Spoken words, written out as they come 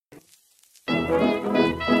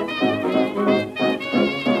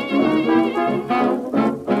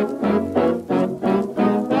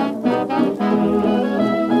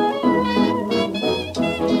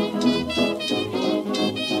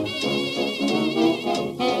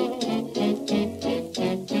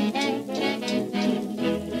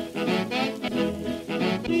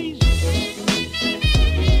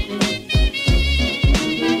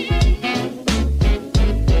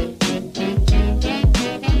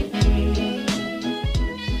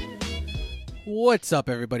What's up,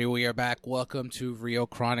 everybody? We are back. Welcome to Rio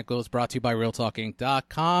Chronicles, brought to you by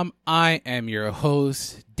RealTalking.com. I am your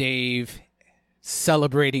host, Dave,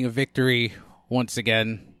 celebrating a victory once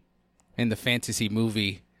again in the fantasy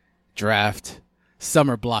movie draft,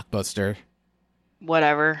 summer blockbuster.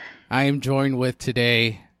 Whatever. I am joined with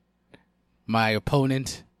today my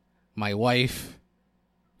opponent, my wife,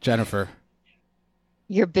 Jennifer.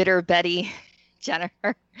 You're bitter Betty,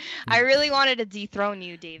 Jennifer. I really wanted to dethrone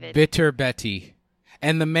you, David. Bitter Betty.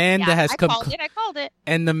 And the man that has I called it.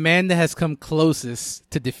 And the man that has come closest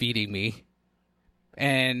to defeating me.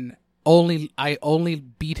 And I only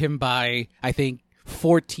beat him by, I think,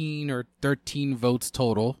 14 or 13 votes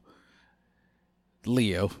total.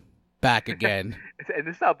 Leo, back again. And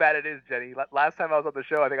this is how bad it is, Jenny. Last time I was on the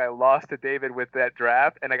show, I think I lost to David with that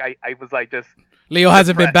draft, and I was like just... Leo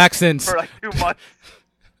hasn't been back since. For like 2 months.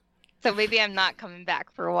 So maybe I'm not coming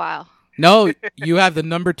back for a while. No, you have the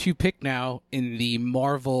number 2 pick now in the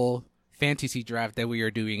Marvel fantasy draft that we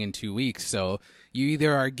are doing in 2 weeks. So you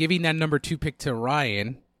either are giving that number 2 pick to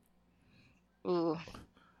Ryan, Ooh,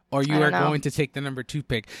 or you are going to take the number 2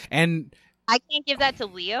 pick. And I can't give that to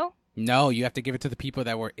Leo? No, you have to give it to the people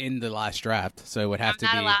that were in the last draft. So it would have to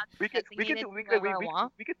be... We could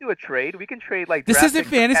do a trade. We can trade like... This isn't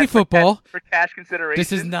fantasy football. For cash consideration.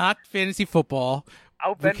 This is not fantasy football.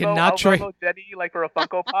 I'll Venmo Jenny like for a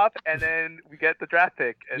Funko Pop, and then we get the draft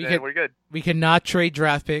pick, and then we're good. We cannot trade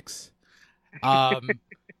draft picks. But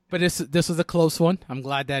this was a close one. I'm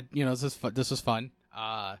glad that this was fun.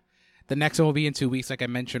 The next one will be in 2 weeks, like I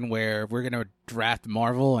mentioned, where we're gonna draft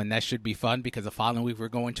Marvel, and that should be fun because the following week we're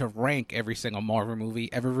going to rank every single Marvel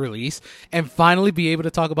movie ever released, and finally be able to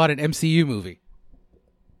talk about an MCU movie.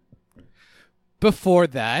 Before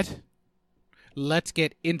that, let's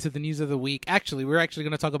get into the news of the week. Actually, we're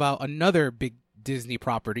going to talk about another big Disney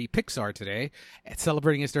property, Pixar, today. It's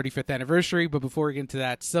celebrating its 35th anniversary. But before we get into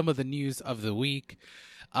that, some of the news of the week.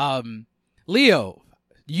 Leo,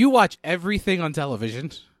 you watch everything on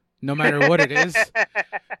television, no matter what it is.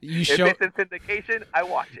 If it's in syndication, I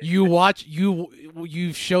watch it.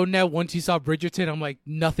 You've shown that once you saw Bridgerton, I'm like,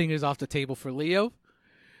 nothing is off the table for Leo.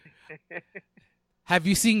 Have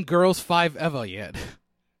you seen Girls 5 Eva yet?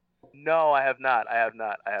 No, I have not.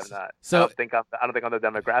 So I don't think I'm the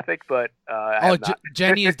demographic, but I have not.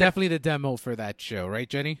 Jenny is definitely the demo for that show, right,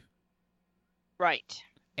 Jenny? Right.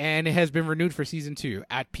 And it has been renewed for season 2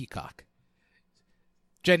 at Peacock.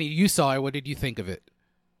 Jenny, you saw it. What did you think of it?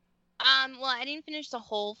 Well, I didn't finish the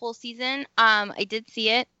whole full season. I did see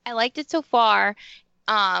it. I liked it so far.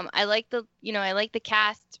 I like the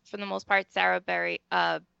cast for the most part. Sarah Bareilles.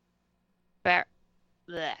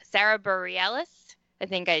 I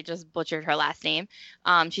think I just butchered her last name.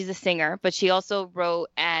 She's a singer, but she also wrote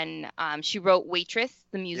Waitress,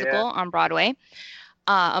 the musical on Broadway,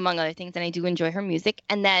 among other things. And I do enjoy her music.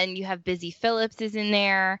 And then you have Busy Phillips is in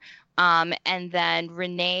there. And then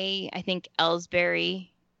Renee, I think Ellsbury,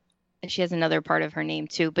 she has another part of her name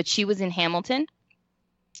too, but she was in Hamilton.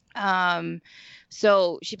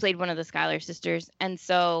 So she played one of the Schuyler sisters. And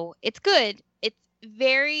so it's good. It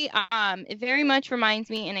very much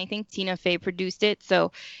reminds me, and I think Tina Fey produced it,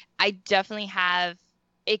 so I definitely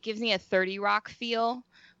it gives me a 30 Rock feel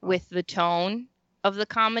with the tone of the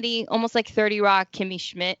comedy, almost like 30 Rock, Kimmy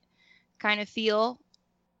Schmidt kind of feel.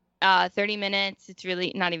 30 minutes, it's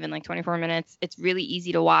really not even like 24 minutes. It's really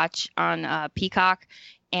easy to watch on Peacock.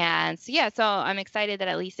 And so I'm excited that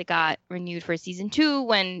at least it got renewed for season 2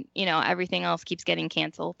 when, everything else keeps getting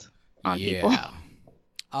canceled on people.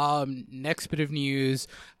 Next bit of news.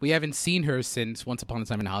 We haven't seen her since Once Upon a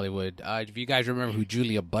Time in Hollywood. If you guys remember who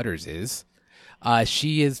Julia Butters is,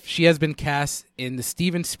 she has been cast in the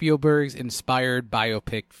Steven Spielberg's inspired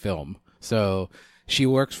biopic film. So she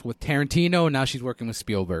works with Tarantino, and now she's working with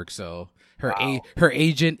Spielberg. So her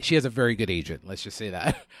agent, she has a very good agent. Let's just say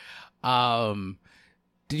that.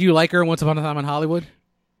 Did you like her in Once Upon a Time in Hollywood?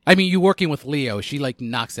 I mean, you working with Leo, she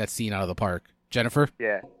knocks that scene out of the park. Jennifer?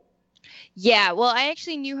 Yeah. Yeah, well, I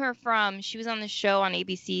actually knew her she was on the show on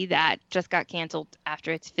ABC that just got canceled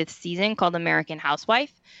after its 5th season called American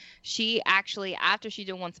Housewife. She actually, after she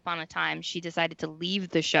did Once Upon a Time, she decided to leave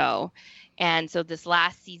the show And so this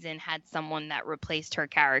last season had someone that replaced her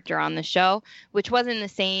character on the show, which wasn't the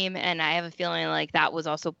same. And I have a feeling like that was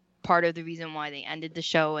also part of the reason why they ended the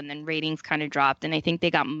show, and then ratings kind of dropped, and I think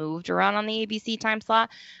they got moved around on the ABC time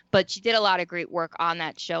slot. But she did a lot of great work on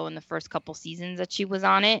that show in the first couple seasons that she was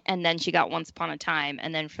on it, and then she got Once Upon a Time,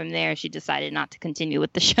 and then from there she decided not to continue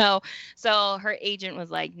with the show. So her agent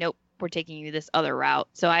was like, nope, we're taking you this other route.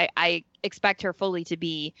 So I expect her fully to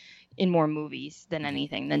be in more movies than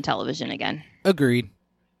anything than television again. Agreed.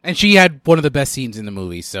 And she had one of the best scenes in the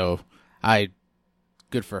movie, so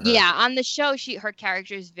good for her. Yeah, on the show, her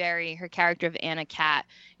character of Anna Cat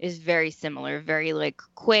is very similar, very like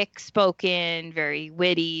quick spoken, very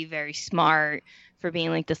witty, very smart for being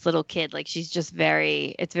like this little kid. Like she's just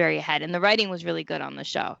it's very ahead, and the writing was really good on the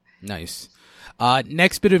show. Nice.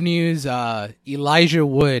 Next bit of news: Elijah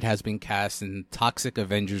Wood has been cast in Toxic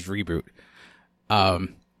Avengers reboot.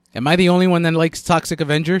 Am I the only one that likes Toxic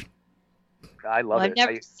Avenger? I love it. I've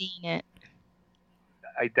never seen it.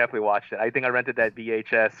 I definitely watched it. I think I rented that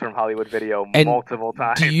VHS from Hollywood Video multiple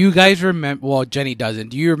times. Do you guys remember? Well, Jenny doesn't.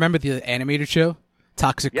 Do you remember the animated show,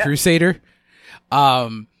 Toxic Crusader?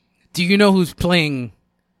 Do you know who's playing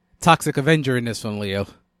Toxic Avenger in this one, Leo?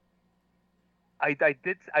 I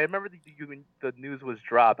did. I remember the news was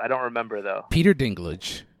dropped. I don't remember though. Peter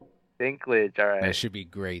Dinklage. All right. That should be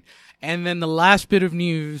great. And then the last bit of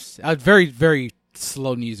news, very, very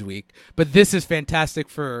slow news week, but this is fantastic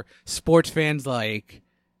for sports fans like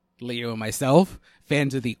Leo and myself,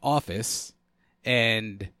 fans of The Office,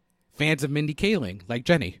 and fans of Mindy Kaling like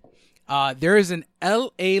Jenny. There is an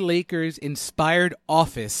LA Lakers inspired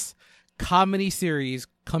Office comedy series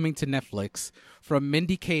coming to Netflix from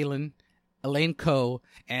Mindy Kaling, Elaine Coe,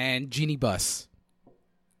 and Jeannie Buss.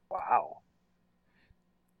 Wow.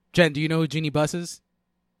 Jen, do you know who Jeannie Buss is?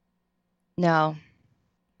 No.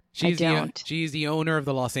 She's the owner of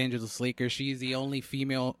the Los Angeles Lakers. She's the only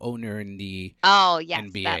female owner in the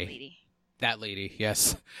NBA. That lady,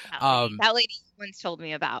 yes. That lady once told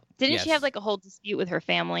me about. Didn't she have like a whole dispute with her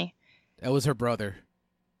family? That was her brother.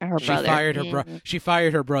 She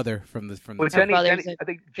fired her brother from the. Well, Jenny, I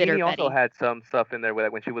think Jeannie also had some stuff in there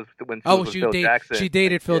when she was with Phil Jackson. She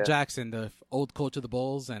dated Phil Jackson, the old coach of the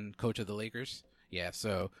Bulls and coach of the Lakers. Yeah,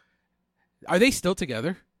 so are they still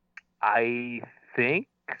together? I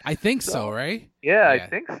think so, right? Yeah, I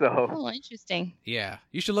think so. Oh, interesting. Yeah,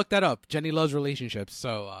 you should look that up. Jenny loves relationships.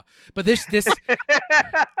 So, but this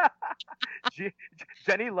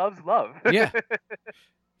Jenny loves love. Yeah,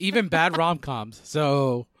 even bad rom-coms.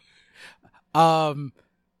 So,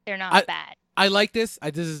 they're not bad. I like this.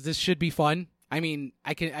 This should be fun. I mean,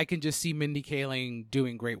 I can just see Mindy Kaling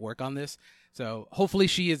doing great work on this. So hopefully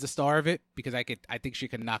she is the star of it because I think she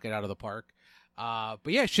can knock it out of the park. But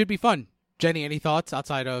yeah, it should be fun. Jenny, any thoughts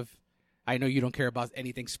outside of? I know you don't care about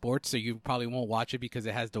anything sports, so you probably won't watch it because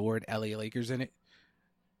it has the word LA Lakers in it.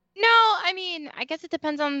 No, I mean, I guess it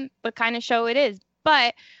depends on what kind of show it is.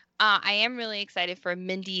 But I am really excited for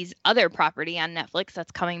Mindy's other property on Netflix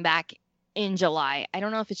that's coming back in July. I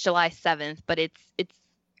don't know if it's July 7th, but it's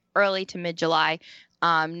early to mid-July.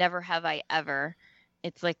 Never Have I Ever.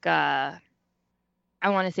 It's like I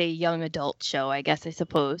want to say young adult show, I guess, I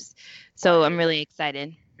suppose. So I'm really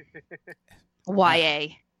excited. YA.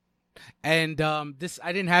 And this,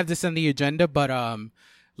 I didn't have this on the agenda, but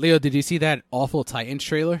Leo, did you see that awful Titans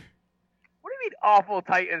trailer? What do you mean awful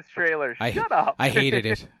Titans trailer? Shut up. I hated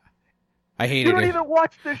it. You don't even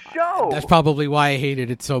watch the show. That's probably why I hated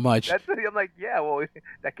it so much. I'm like, yeah, well,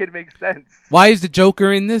 that kid makes sense. Why is the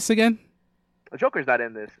Joker in this again? The Joker's not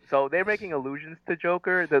in this, so they're making allusions to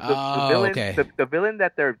Joker. The villain, okay. the villain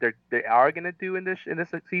that they are gonna do in this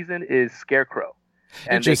season is Scarecrow,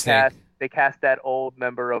 and they cast that old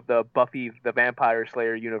member of the Buffy the Vampire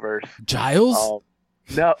Slayer universe, Giles.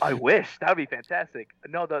 No, I wish that would be fantastic.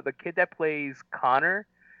 No, the kid that plays Connor,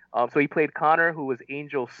 so he played Connor, who was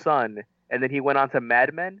Angel's son, and then he went on to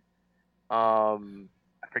Mad Men. I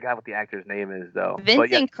forgot what the actor's name is though.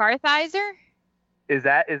 Vincent Kartheiser. Is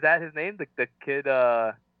that his name? The kid.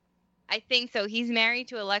 I think so. He's married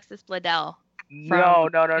to Alexis Bledel. No.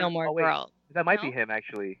 Gilmore Girls. That might be him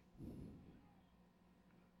actually.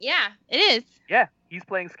 Yeah, it is. Yeah, he's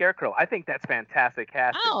playing Scarecrow. I think that's fantastic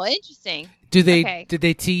casting. Oh, interesting. Did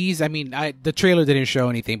they tease? I mean, the trailer didn't show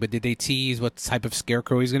anything, but did they tease what type of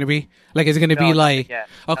Scarecrow he's going to be? Like, is it going to be like? Yet.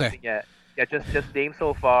 Okay. Nothing yet. Yeah, just name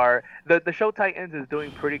so far. The show Titans is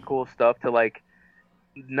doing pretty cool stuff to like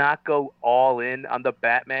not go all in on the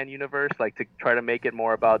Batman universe, like to try to make it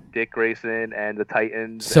more about Dick Grayson and the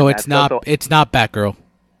Titans. So it's not Batgirl. He's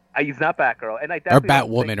not Batgirl, and I or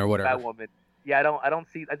Batwoman or whatever. Batwoman. Yeah, I don't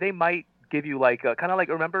see. They might give you like kind of like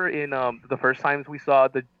remember in the first times we saw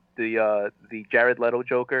the the Jared Leto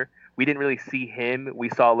Joker. We didn't really see him. We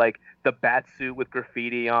saw like the bat suit with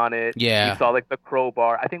graffiti on it. Yeah. We saw like the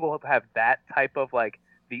crowbar. I think we'll have that type of like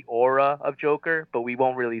the aura of Joker, but we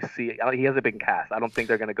won't really see it. He hasn't been cast. I don't think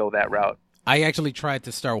they're gonna go that route. I actually tried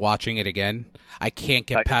to start watching it again. I can't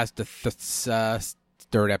get past the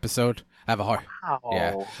third episode. I have a hard. Wow.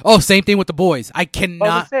 Yeah. Oh, same thing with The Boys. I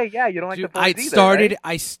cannot. You don't like Dude, the Boys either, started. right?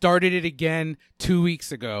 I started it again 2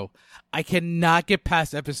 weeks ago. I cannot get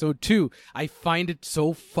past episode 2. I find it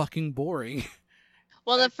so fucking boring.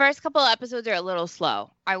 Well, the first couple of episodes are a little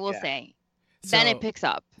slow, I will say. Then it picks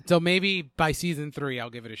up. So maybe by season 3,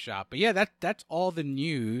 I'll give it a shot. But yeah, that's all the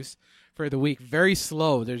news for the week. Very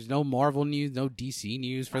slow. There's no Marvel news, no DC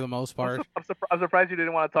news for the most part. I'm surprised you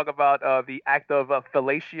didn't want to talk about the act of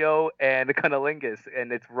fellatio and cunnilingus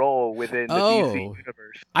and its role within the DC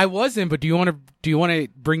universe. I wasn't, but do you want to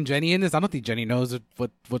bring Jenny in this? I don't think Jenny knows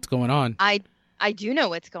what's going on. I do know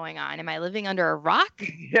what's going on. Am I living under a rock?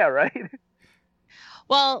 Yeah, right.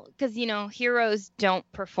 Well, because heroes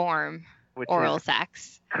don't perform oral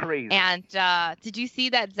sex. Crazy. And did you see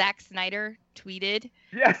that Zack Snyder tweeted?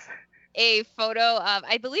 Yes. A photo of,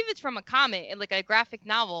 I believe it's from a comic, like a graphic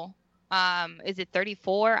novel. Is it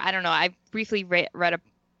 34? I don't know. I briefly read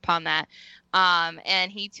upon that.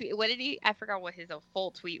 And he what did he? I forgot what his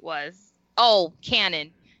full tweet was. Oh,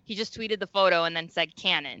 canon. He just tweeted the photo and then said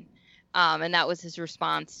canon. And that was his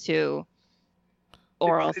response to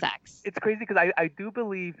oral sex. It's crazy because I do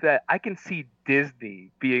believe that I can see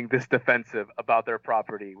Disney being this defensive about their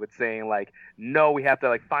property with saying like, no, we have to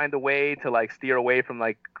like find a way to like steer away from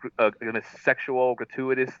like sexual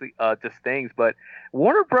gratuitous just things. But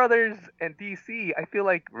Warner Brothers and DC, I feel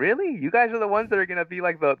like, really, you guys are the ones that are gonna be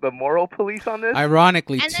like the moral police on this.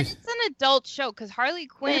 Ironically, and then it's an adult show because Harley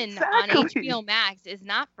Quinn on HBO Max is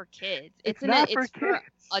not for kids. It's for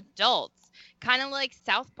adults. Kind of like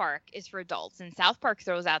South Park is for adults, and South Park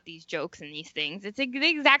throws out these jokes and these things. It's the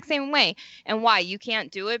exact same way. And why you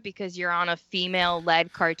can't do it because you're on a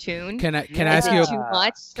female-led cartoon? Can I ask you? Too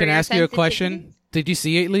much can I ask you a question? Did you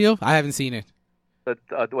see it, Leo? I haven't seen it.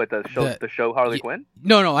 The show Harley Quinn?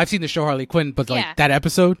 No, I've seen the show Harley Quinn, but like that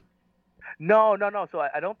episode. No. So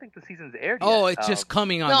I don't think the season's aired yet. Oh, it's just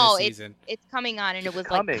coming on this season. It's coming on, and it was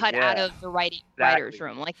like cut out of the writer's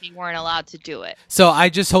room. Like they weren't allowed to do it. So I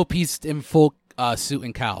just hope he's in full suit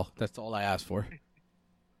and cowl. That's all I ask for.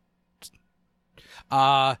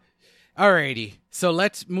 Alrighty. So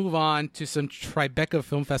let's move on to some Tribeca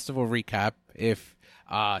Film Festival recap.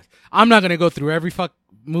 I'm not gonna go through every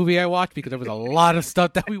movie I watched because there was a lot of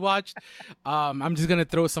stuff that we watched. I'm just gonna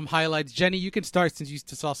throw some highlights. Jenny, you can start since you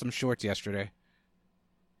saw some shorts yesterday.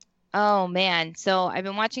 Oh man, so I've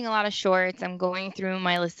been watching a lot of shorts. I'm going through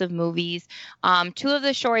my list of movies. Two of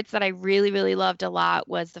the shorts that I really, really loved a lot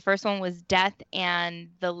was the first one was Death and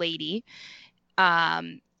the Lady,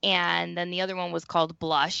 and then the other one was called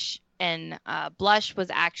Blush. And Blush was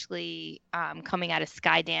actually coming out of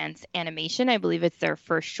Skydance Animation. I believe it's their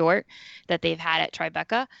first short that they've had at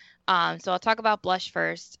Tribeca. So I'll talk about Blush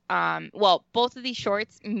first. Well, both of these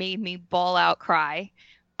shorts made me bawl out cry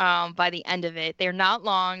by the end of it. They're not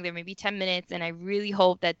long. They're maybe 10 minutes. And I really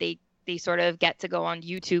hope that they sort of get to go on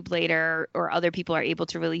YouTube later or other people are able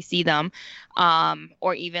to really see them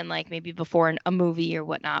or even like maybe before a movie or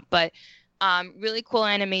whatnot. But really cool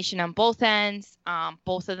animation on both ends.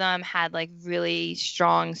 Both of them had like really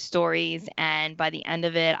strong stories, and by the end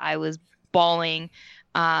of it, I was bawling.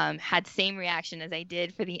 Had same reaction as I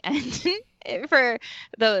did for the end for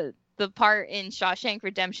the part in Shawshank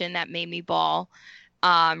Redemption that made me bawl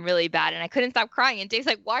really bad, and I couldn't stop crying. And Dave's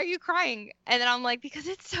like, "Why are you crying?" And then I'm like, "Because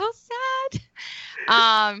it's so sad."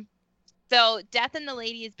 So Death and the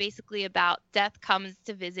Lady is basically about Death comes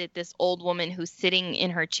to visit this old woman who's sitting in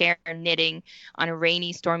her chair knitting on a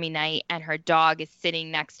rainy, stormy night, and her dog is sitting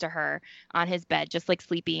next to her on his bed, just like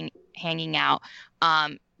sleeping, hanging out.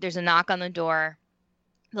 There's a knock on the door.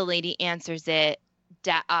 The lady answers it.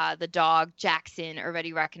 The dog, Jackson,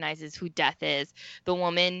 already recognizes who Death is. The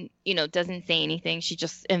woman, doesn't say anything. She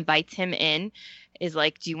just invites him in, is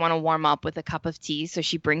like, do you want to warm up with a cup of tea? So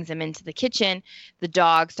she brings him into the kitchen. The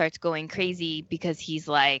dog starts going crazy because he's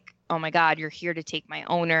like, oh my God, you're here to take my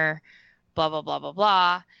owner, blah, blah, blah, blah,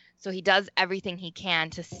 blah. So he does everything he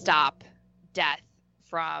can to stop Death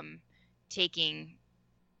from taking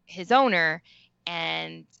his owner.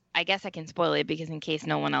 And I guess I can spoil it because in case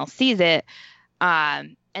no one else sees it.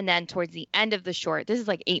 And then towards the end of the short, this is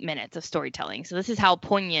like 8 minutes of storytelling. So this is how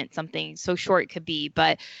poignant something so short could be.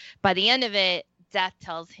 But by the end of it, Death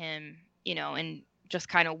tells him, and just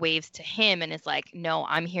kind of waves to him and is like, no,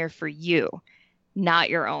 I'm here for you, not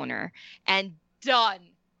your owner. And done.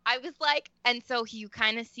 I was like, and so you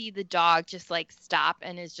kind of see the dog just like stop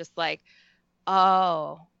and is just like,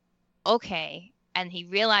 oh, okay. And he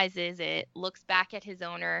realizes it, looks back at his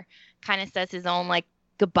owner, kind of says his own like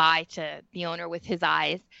goodbye to the owner with his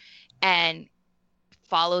eyes, and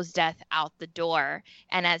follows Death out the door.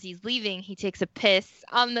 And as he's leaving, he takes a piss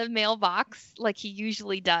on the mailbox like he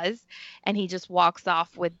usually does, and he just walks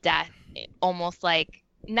off with Death, almost like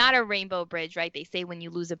not a rainbow bridge, right? They say when you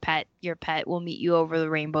lose a pet, your pet will meet you over the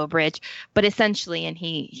rainbow bridge, but essentially, and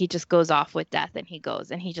he just goes off with Death, and he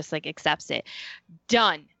goes and he just like accepts it.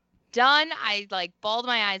 Done. I like bawled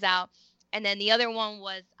my eyes out. And then the other one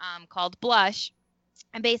was called Blush.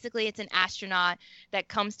 And basically, it's an astronaut that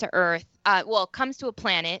comes to Earth, comes to a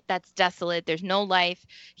planet that's desolate. There's no life.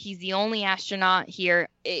 He's the only astronaut here.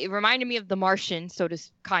 It reminded me of The Martian,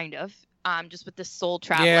 kind of, just with the soul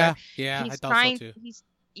traveler. Yeah, he's I thought trying, so too.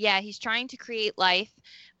 He's trying to create life,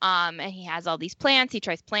 and he has all these plants. He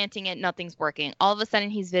tries planting it. Nothing's working. All of a sudden,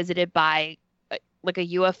 he's visited by like a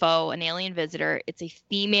UFO, an alien visitor. It's a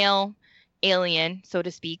female alien, so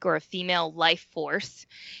to speak, or a female life force,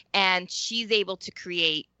 and she's able to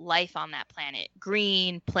create life on that planet.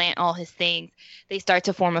 Green, plant all his things. They start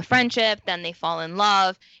to form a friendship, then they fall in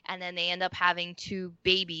love, and then they end up having 2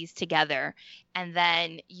 babies together. And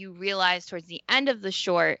then you realize towards the end of the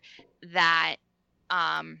short that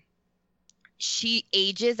she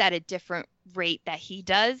ages at a different rate that he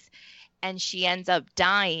does, and she ends up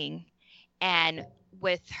dying. And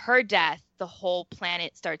with her death, the whole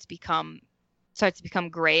planet starts to become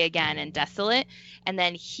gray again and desolate. And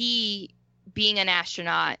then he, being an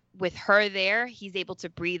astronaut, with her there, he's able to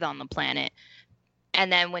breathe on the planet.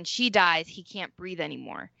 And then when she dies, he can't breathe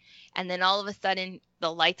anymore. And then all of a sudden,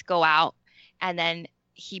 the lights go out, and then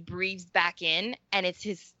he breathes back in, and it's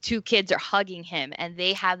his 2 kids are hugging him, and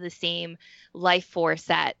they have the same life force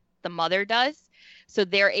that the mother does. So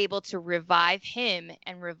they're able to revive him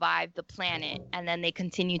and revive the planet, and then they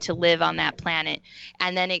continue to live on that planet.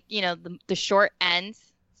 And then the short ends.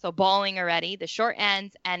 So bawling already. The short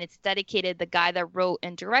ends, and it's dedicated. The guy that wrote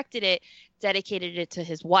and directed it dedicated it to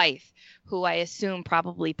his wife, who I assume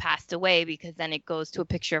probably passed away, because then it goes to a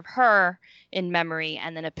picture of her in memory,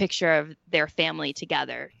 and then a picture of their family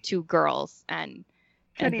together, 2 girls and.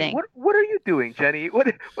 Jenny, what are you doing, Jenny?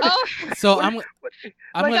 So I'm No,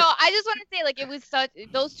 I just want to say, like, it was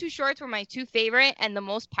those 2 shorts were my 2 favorite and the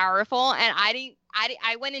most powerful, and I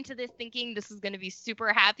went into this thinking this was going to be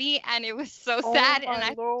super happy, and it was so sad. And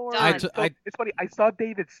it's funny. I saw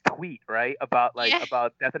David's tweet, right, about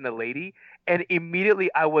Death and the Lady, and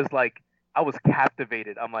immediately I was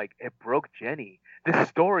captivated. I'm like, it broke Jenny. This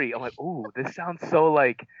story, I'm like, ooh, this sounds so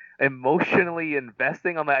like emotionally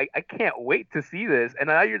investing. I'm like, I can't wait to see this. And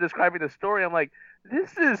now you're describing the story. I'm like,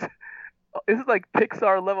 this is like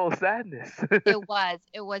Pixar level sadness. It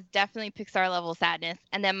was definitely Pixar level sadness.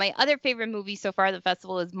 And then my other favorite movie so far at the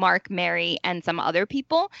festival is Mark, Mary, and Some Other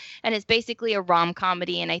People, and it's basically a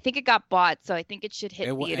rom-comedy. And I think it got bought, so I think it should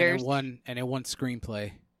hit theaters. And it won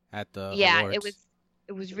screenplay at the awards.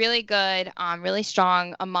 It was really good, really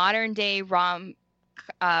strong, a modern day rom-com,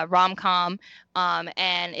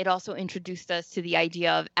 and it also introduced us to the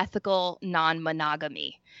idea of ethical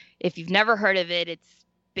non-monogamy. If you've never heard of it, it's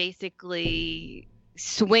basically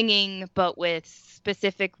swinging, but with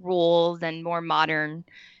specific rules and more modern,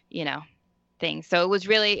 things. So it was a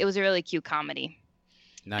really cute comedy.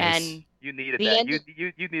 Nice. And you needed that.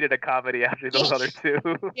 You needed a comedy after those other 2.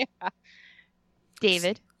 Yeah.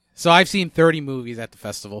 David. So I've seen 30 movies at the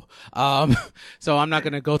festival. So I'm not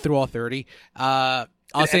going to go through all 30. Did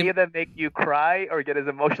any of them make you cry or get as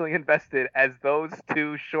emotionally invested as those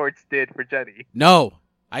 2 shorts did for Jenny? No,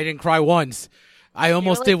 I didn't cry once. I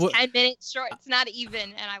almost did. 10 minutes short. It's not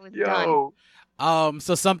even, and I was done.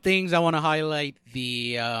 So some things I want to highlight.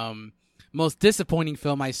 The most disappointing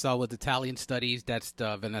film I saw was Italian Studies. That's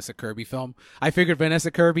the Vanessa Kirby film. I figured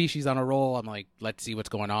Vanessa Kirby, she's on a roll. I'm like, let's see what's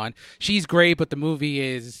going on. She's great, but the movie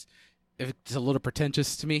it's a little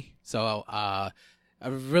pretentious to me. So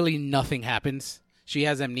really nothing happens. She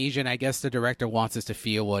has amnesia, and I guess the director wants us to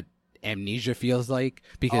feel what amnesia feels like.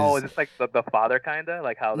 Because is this like the Father kind of?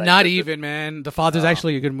 Like how that not even, man. The Father's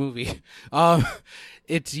actually a good movie.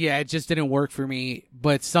 It just didn't work for me.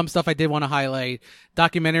 But some stuff I did want to highlight.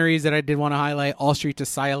 Documentaries that I did want to highlight. All Streets Are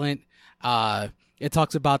Silent. It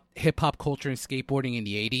talks about hip-hop culture and skateboarding in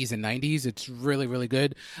the 80s and 90s. It's really, really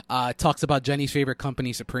good. It talks about Jenny's favorite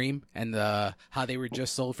company, Supreme, and how they were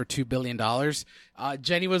just sold for $2 billion.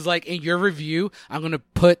 Jenny was like, in your review, I'm going to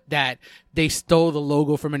put that they stole the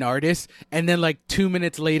logo from an artist, and then like 2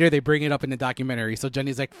 minutes later, they bring it up in the documentary. So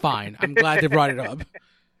Jenny's like, fine, I'm glad they brought it up.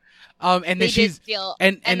 And then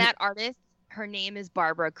and that artist, Her name is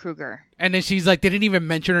Barbara Kruger. And then she's like, they didn't even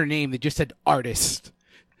mention her name. They just said artist.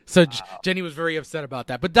 So Wow. Jenny was very upset about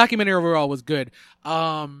that. But documentary overall was good.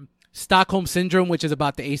 Stockholm Syndrome, which is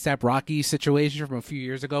about the A$AP Rocky situation from a few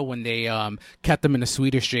years ago when they kept him in a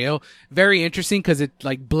Swedish jail. Very interesting because it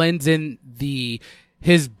like blends in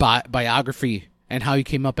his biography and how he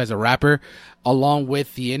came up as a rapper along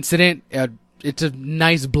with the incident. It's a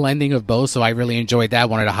nice blending of both, so I really enjoyed that.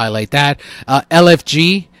 Wanted to highlight that.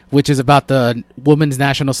 LFG, which is about the women's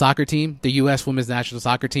national soccer team, the U.S. women's national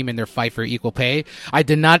soccer team, and their fight for equal pay. I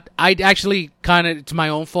actually kind of, it's my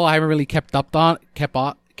own fault. I haven't really kept up on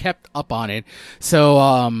it.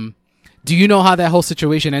 So, do you know how that whole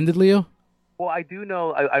situation ended, Leo? Well, I do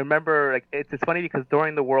know. I remember, like, it's funny because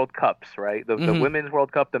during the World Cups, right, the Women's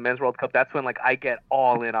World Cup, the Men's World Cup, that's when like I get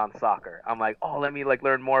all in on soccer. I'm like, oh, let me like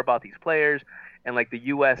learn more about these players, and like the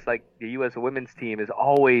U.S. women's team has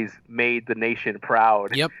always made the nation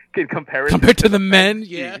proud. Yep. In comparison Compared to the men, men's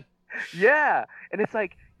yeah. team. Yeah, and it's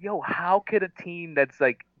like, yo, how could a team that's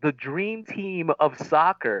like the dream team of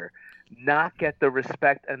soccer not get the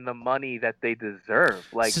respect and the money that they deserve?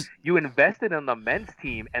 Like, you invested in the men's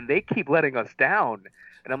team and they keep letting us down.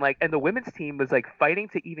 And I'm like, and the women's team was like fighting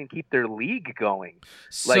to even keep their league going.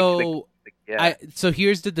 So, yeah. So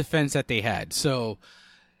here's the defense that they had. So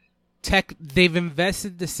they've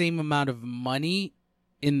invested the same amount of money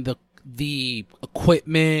in the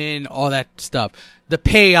equipment, all that stuff. The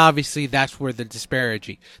pay, obviously, that's where the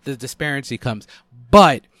disparity comes.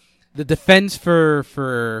 But the defense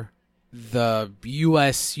for the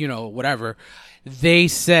U.S., whatever, they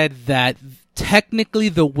said that technically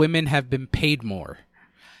the women have been paid more.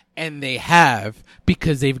 And they have,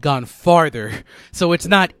 because they've gone farther. So it's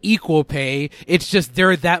not equal pay. It's just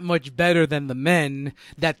they're that much better than the men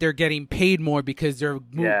that they're getting paid more because they're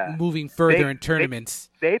moving further in tournaments.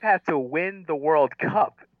 They've had to win the World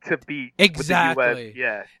Cup to beat exactly. with the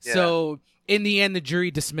US. Yeah. So in the end, the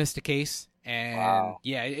jury dismissed the case. And wow.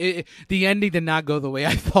 The ending did not go the way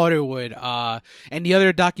I thought it would. And the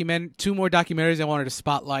other two more documentaries I wanted to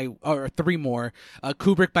spotlight, or three more.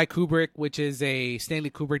 Kubrick by Kubrick, which is a Stanley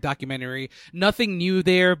Kubrick documentary. Nothing new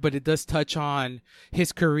there, but it does touch on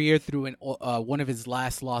his career through one of his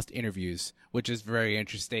last lost interviews, which is very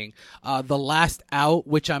interesting. The Last Out,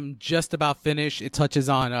 which I'm just about finished. It touches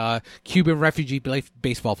on Cuban refugee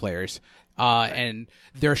baseball players. And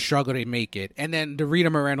their struggle to make it. And then the Rita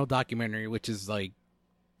Moreno documentary, which is like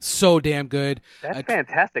so damn good. That's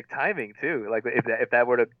fantastic timing too. Like if that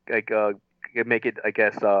were to like make it, I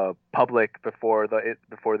guess, public before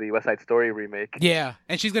the West Side Story remake. Yeah,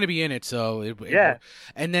 and she's gonna be in it. So yeah.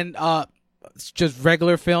 And then just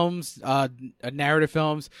regular films, narrative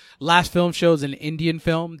films. Last Film Shows an Indian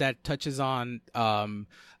film that touches on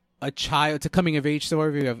it's a coming of age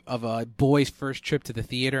story of a boy's first trip to the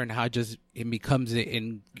theater and how just it becomes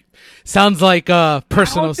sounds like a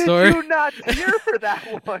personal story. How did you not cheer for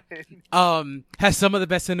that one? Has some of the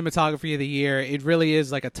best cinematography of the year. It really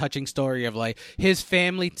is like a touching story of like his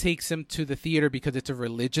family takes him to the theater because it's a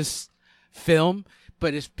religious film,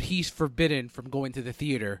 but he's forbidden from going to the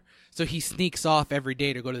theater. So he sneaks off every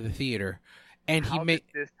day to go to the theater. And how did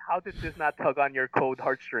this not tug on your cold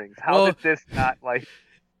heartstrings? How did this not like...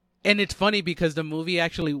 And it's funny because the movie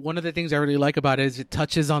actually, one of the things I really like about it is it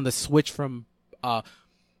touches on the switch from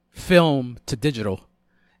film to digital.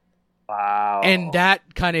 Wow. And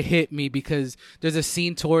that kind of hit me because there's a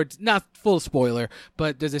scene towards, not full spoiler,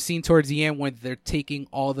 but there's a scene towards the end where they're taking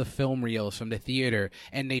all the film reels from the theater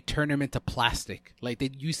and they turn them into plastic. Like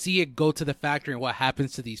you see it go to the factory and what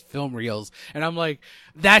happens to these film reels. And I'm like,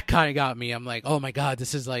 that kind of got me. I'm like, oh my God,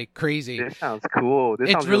 this is like crazy. This sounds cool.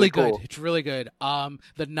 It's really good. Cool. It's really good.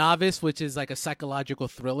 The Novice, which is like a psychological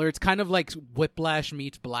thriller. It's kind of like Whiplash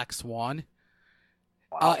meets Black Swan.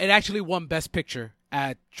 Wow. It actually won Best Picture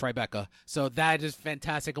at Tribeca. So that is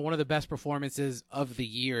fantastic. And one of the best performances of the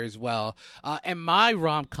year as well. And my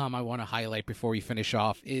rom-com I want to highlight before we finish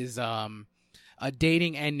off is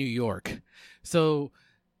Dating and New York. So,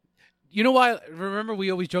 you know what? Remember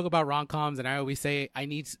we always joke about rom-coms and I always say I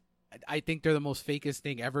think they're the most fakest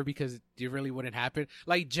thing ever because it really wouldn't happen.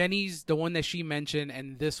 Like Jenny's, the one that she mentioned,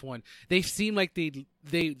 and this one, they seem like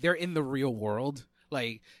they're in the real world.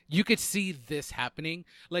 Like, you could see this happening.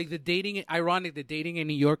 Like, the dating in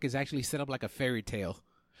New York is actually set up like a fairy tale.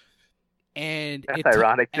 And that's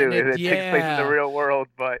ironic, too. It takes place in the real world,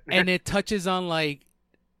 but... And it touches on, like,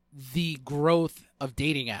 the growth of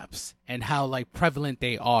dating apps and how, like, prevalent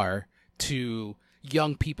they are to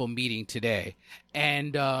young people meeting today.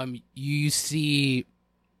 And you see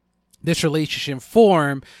this relationship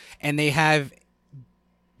form, and they have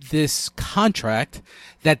this contract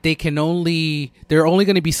that they're only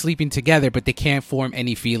going to be sleeping together, but they can't form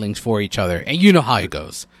any feelings for each other. And you know how it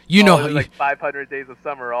goes. You know how like 500 Days of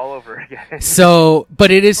Summer all over again. So,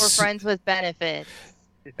 but it is. Or Friends with Benefits.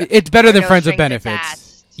 It's better than No Friends with Strings Benefits. Attached.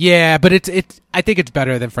 Yeah, but I think it's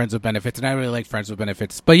better than Friends with Benefits, and I really like Friends with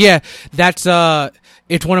Benefits. But yeah, that's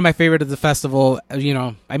it's one of my favorite of the festival. You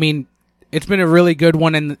know, I mean, it's been a really good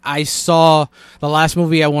one, and I saw the last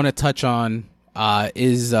movie I want to touch on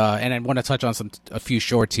and I want to touch on a few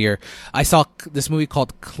shorts here. I saw this movie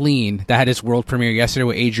called Clean that had its world premiere yesterday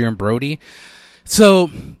with Adrian Brody. So,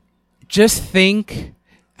 just think,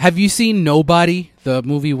 have you seen Nobody, the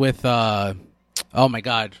movie with oh my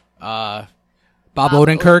God, Bob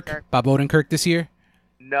Odenkirk. Bob Odenkirk this year.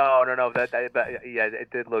 No. That yeah,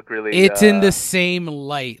 it did look really. It's in the same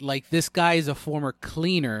light. Like, this guy is a former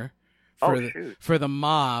cleaner for the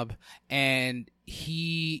mob, and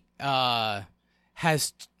he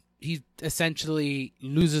he essentially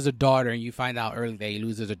loses a daughter, and you find out early that he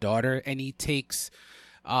loses a daughter, and he takes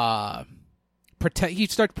he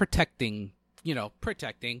starts protecting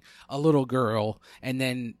a little girl, and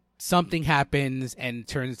then something happens and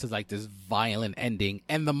turns to like this violent ending.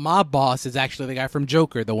 And the mob boss is actually the guy from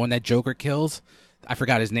Joker, the one that Joker kills. I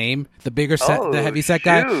forgot his name. The bigger set, the heavy set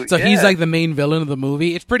guy. So he's like the main villain of the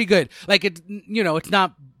movie. It's pretty good. Like, it's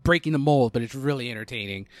not breaking the mold, but it's really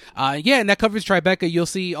entertaining. And that covers Tribeca. You'll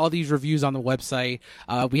see all these reviews on the website.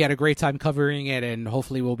 We had a great time covering it, and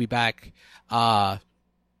hopefully we'll be back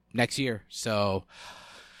next year. So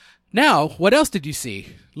now, what else did you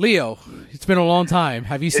see? Leo, it's been a long time.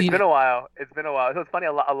 Have you seen? It's been a while. So it's funny.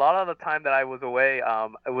 A lot of the time that I was away,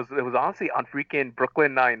 it was honestly on freaking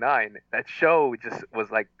Brooklyn Nine-Nine. That show just was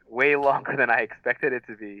like way longer than I expected it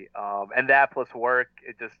to be. And that plus work,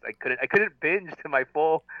 I couldn't binge to my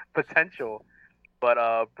full potential. But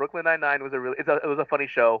Brooklyn Nine-Nine was it was a funny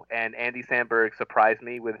show, and Andy Samberg surprised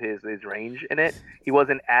me with his range in it. He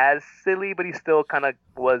wasn't as silly, but he still kind of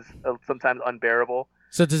was sometimes unbearable.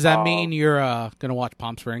 So does that mean you're gonna watch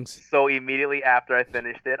Palm Springs? So immediately after I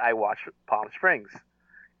finished it, I watched Palm Springs,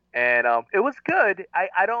 and it was good.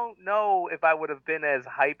 I don't know if I would have been as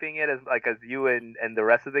hyping it as you and the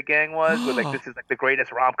rest of the gang was. With like, this is like the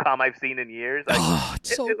greatest rom-com I've seen in years. Like,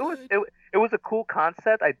 it was a cool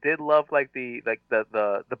concept. I did love like the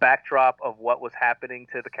backdrop of what was happening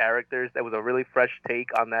to the characters. That was a really fresh take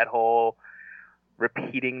on that whole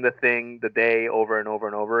repeating the day over and over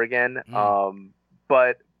and over again.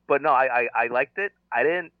 But no, I liked it.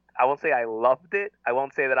 I won't say I loved it. I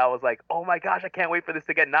won't say that I was like, oh my gosh, I can't wait for this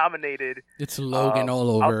to get nominated. It's Logan all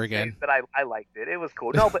over again. But I liked it. It was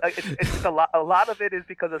cool. No, but it's a lot of it is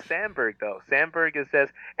because of Samberg though. Samberg says,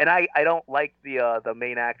 and I don't like the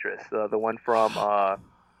main actress, the one from.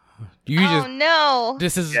 No!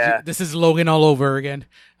 This is Logan all over again.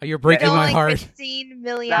 You're breaking my heart. Christine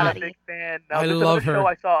Milioti. Not a big fan. No, I love her. Show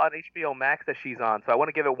I saw on HBO Max that she's on, so I want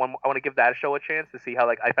to give that show a chance to see how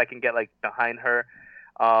if I can get behind her.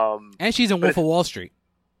 And she's in Wolf of Wall Street.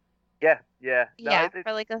 Yeah. No,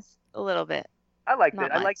 for a little bit. I liked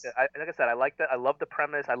it. Like I said, I liked it. I love the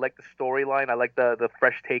premise. I like the storyline. I like the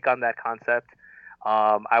fresh take on that concept.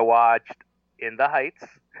 I watched In the Heights.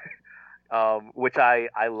 Which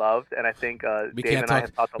I loved, and I think Dave and I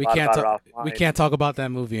have talked a lot about it offline. We can't talk about that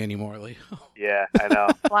movie anymore, Lee. Yeah, I know.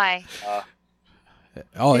 Why?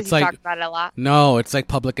 It's like talked about it a lot. No, it's like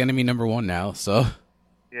Public Enemy #1 now. So.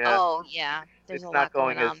 Yeah. Oh yeah, there's a lot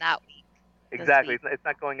going on that week. Exactly, it's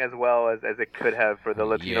not going as well as it could have for the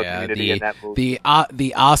Latino community in that movie.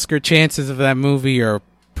 The Oscar chances of that movie are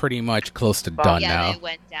pretty much close to done now. Yeah, they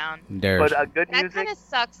went down. But good music. That kind of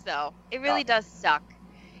sucks, though. It really does suck.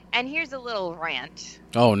 And here's a little rant.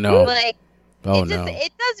 Oh no! It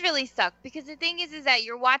does really suck because the thing is that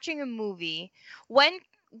you're watching a movie. When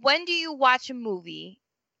do you watch a movie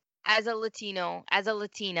as a Latino, as a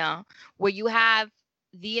Latina, where you have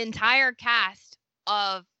the entire cast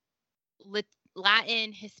of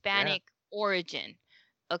Latin, Hispanic origin?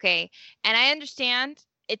 Okay, and I understand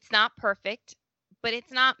it's not perfect, but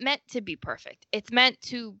it's not meant to be perfect. It's meant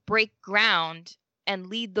to break ground and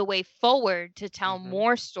lead the way forward to tell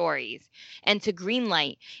more stories and to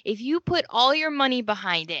greenlight. If you put all your money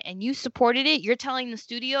behind it and you supported it, you're telling the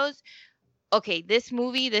studios, okay, this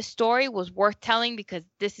movie, this story was worth telling because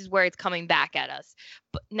this is where it's coming back at us.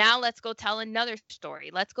 But now let's go tell another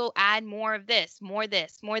story. Let's go add more of this, more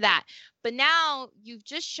that. But now you've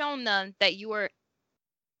just shown them that you are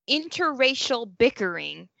interracial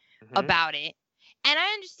bickering about it. And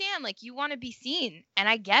I understand, you want to be seen, and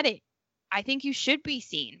I get it. I think you should be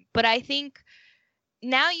seen. But I think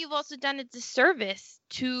now you've also done a disservice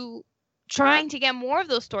to trying to get more of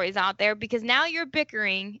those stories out there, because now you're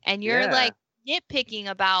bickering and you're like nitpicking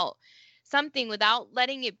about something without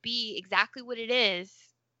letting it be exactly what it is.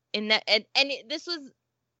 This was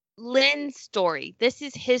Lynn's story. This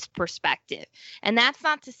is his perspective. And that's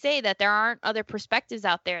not to say that there aren't other perspectives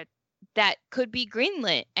out there that could be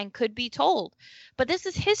greenlit and could be told. But this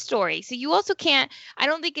is his story. So you also can't, I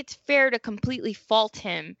don't think it's fair to completely fault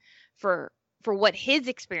him for what his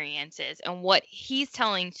experience is and what he's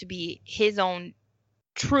telling to be his own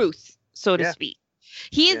truth, so to speak.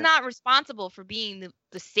 He is not responsible for being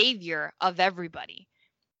the savior of everybody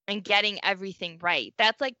and getting everything right.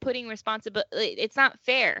 That's like putting responsibility. It's not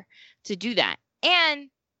fair to do that. And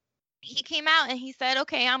he came out and he said,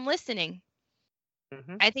 okay, I'm listening.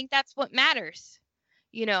 Mm-hmm. I think that's what matters,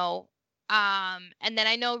 you know. And then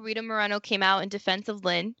I know Rita Moreno came out in defense of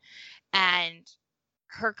Lynn, and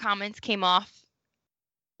her comments came off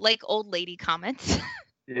like old lady comments.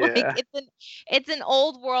 Like it's an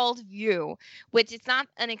old world view, which it's not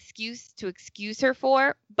an excuse to excuse her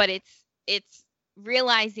for, but it's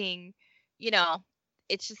realizing, you know,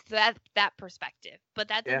 it's just that perspective. But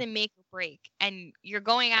that doesn't make or break. And you're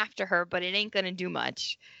going after her, but it ain't gonna do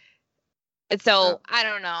much. So I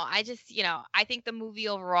don't know. I just, you know, I think the movie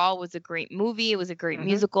overall was a great movie. It was a great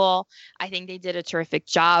musical. I think they did a terrific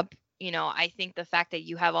job. You know, I think the fact that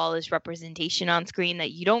you have all this representation on screen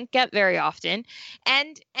that you don't get very often,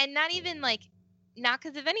 and not even like, not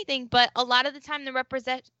because of anything, but a lot of the time the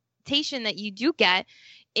representation that you do get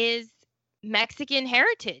is Mexican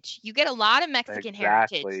heritage. You get a lot of Mexican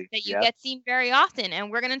heritage that you get seen very often.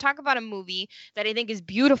 And we're going to talk about a movie that I think is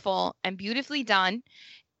beautiful and beautifully done.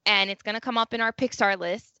 And it's going to come up in our Pixar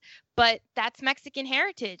list, but that's Mexican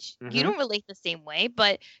heritage. You don't relate the same way,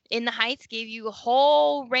 but In the Heights gave you a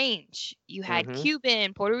whole range. You had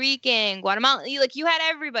Cuban, Puerto Rican, Guatemalan, you had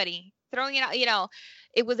everybody throwing it out, you know.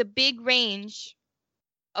 It was a big range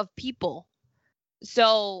of people.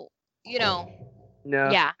 So, you know.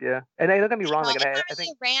 Yeah. And don't get me wrong. Like, it's not really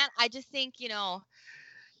a rant. I just think, you know,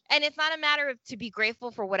 and it's not a matter of to be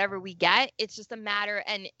grateful for whatever we get. It's just a matter,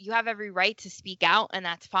 and you have every right to speak out, and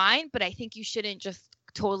that's fine. But I think you shouldn't just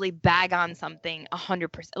totally bag on something 100%.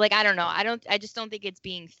 Like, I don't know. I just don't think it's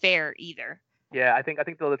being fair either. Yeah, I think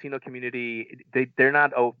the Latino community, they're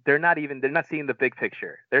not seeing the big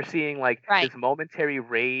picture. They're seeing like this momentary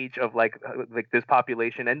rage of like this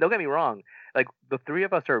population. And don't get me wrong, like the three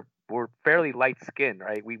of us we're fairly light skinned,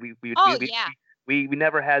 right? We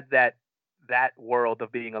never had that world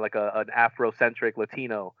of being like an Afrocentric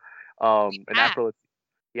Latino, So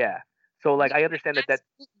like I understand that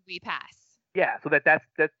we pass. Yeah, so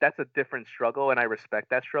that's a different struggle, and I respect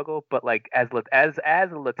that struggle. But like as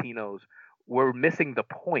Latinos, we're missing the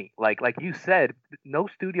point. Like you said, no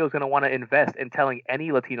studio is going to want to invest in telling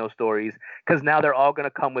any Latino stories because now they're all going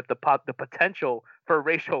to come with the potential for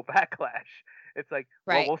racial backlash. It's like,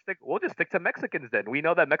 well, we'll just stick to Mexicans then. We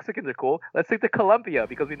know that Mexicans are cool. Let's stick to Colombia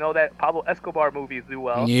because we know that Pablo Escobar movies do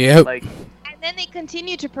well. Yep. And then they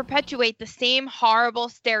continue to perpetuate the same horrible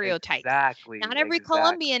stereotypes. Exactly. Not every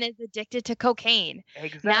Colombian is addicted to cocaine.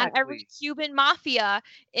 Exactly. Not every Cuban mafia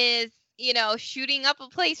is, you know, shooting up a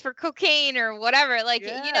place for cocaine or whatever. Like,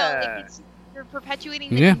 you know, you're perpetuating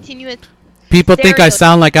the continuous. People think I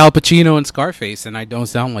sound like Al Pacino and Scarface, and I don't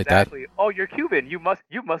sound like that. Oh, you're Cuban. You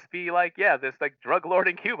must be like, this like drug lord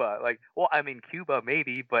in Cuba. Like, well, I mean, Cuba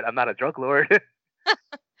maybe, but I'm not a drug lord.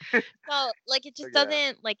 So, like, it just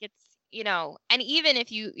doesn't, like, it's, you know, and even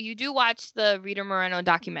if you do watch the Rita Moreno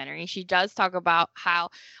documentary, she does talk about how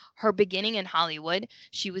her beginning in Hollywood,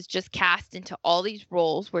 she was just cast into all these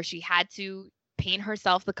roles where she had to paint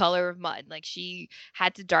herself the color of mud. Like, she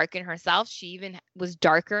had to darken herself. She even was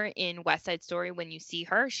darker in West Side Story. When you see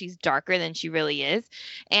her, she's darker than she really is.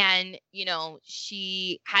 And, you know,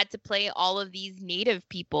 she had to play all of these native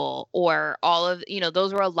people, or all of, you know,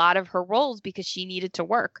 those were a lot of her roles because she needed to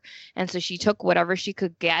work. And so she took whatever she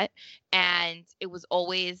could get. And it was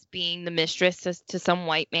always being the mistress to some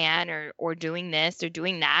white man or doing this or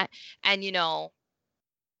doing that. And, you know,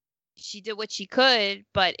 she did what she could,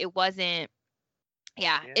 but it wasn't,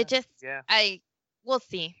 it just, we'll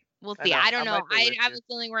see. I don't know. I have a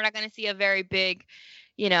feeling we're not going to see a very big,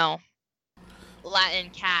 you know, Latin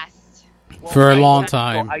cast for a long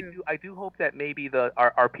time. Well, I do hope that maybe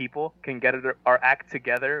our people can get our act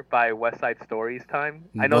together by West Side Story's time.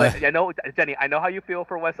 I know Jenny, I know how you feel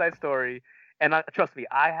for West Side Story, and trust me,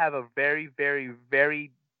 I have a very, very,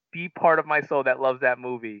 very deep part of my soul that loves that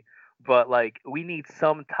movie. But like, we need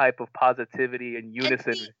some type of positivity and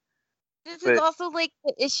unison. This is also like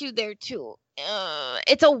the issue there too.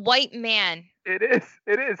 It's a white man. It is.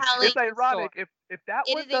 It's ironic. If that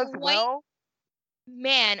one does well,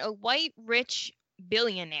 man, a white rich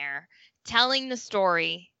billionaire telling the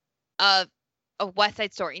story of West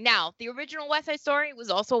Side Story. Now, the original West Side Story was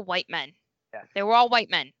also white men. Yes. They were all white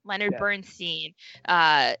men. Leonard Yeah. Bernstein,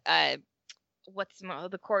 what's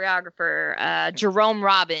the choreographer, Jerome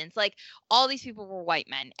Robbins. Like, all these people were white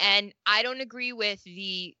men, and I don't agree with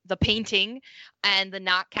the painting and the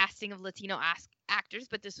not casting of Latino actors.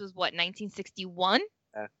 But this was what, 1961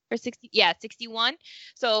 or 60? Yeah, 61.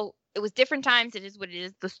 So it was different times. It is what it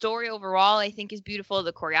is. The story overall, I think, is beautiful.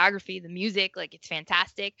 The choreography, the music, like, it's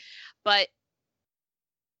fantastic. But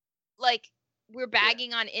like, we're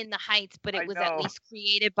bagging on In the Heights, but it was at least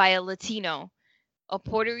created by a Latino, a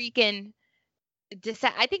Puerto Rican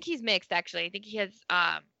descent. I think he's mixed, actually. I think he has,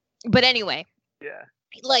 but anyway. Yeah.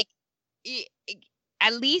 Like,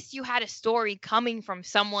 at least you had a story coming from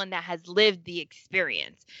someone that has lived the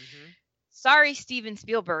experience. Mm-hmm. Sorry, Steven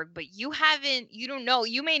Spielberg, but you don't know.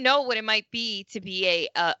 You may know what it might be to be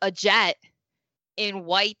a jet in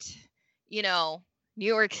white, New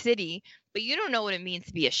York City, but you don't know what it means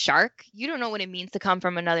to be a shark. You don't know what it means to come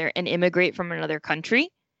from and immigrate from another country.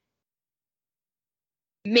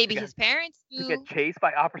 Maybe his parents do. To get chased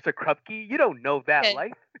by Officer Krupke? You don't know that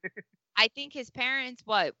life. I think his parents,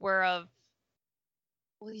 were of...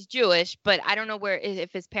 Well, he's Jewish, but I don't know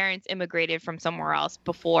if his parents immigrated from somewhere else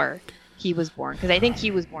before he was born, because I think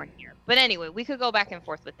he was born here. But anyway, we could go back and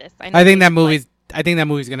forth with this. I think that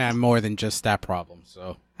movie's gonna have more than just that problem.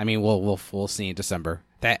 So I mean, we'll see in December.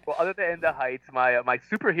 Well, other than In the Heights, my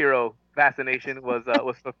superhero fascination was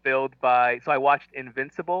fulfilled by. So I watched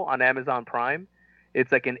Invincible on Amazon Prime.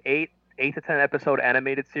 It's like an 8 to 10 episode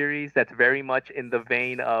animated series that's very much in the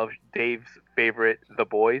vein of Dave's favorite, The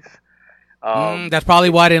Boys. That's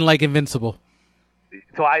probably why I didn't like Invincible.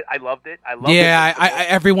 So I loved it.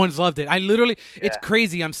 Everyone's loved it. I literally, it's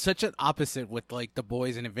crazy. I'm such an opposite with like The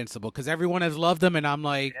Boys and Invincible, because everyone has loved them, and I'm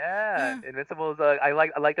like, Invincible is I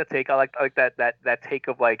like the take. I like that take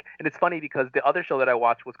of like, and it's funny because the other show that I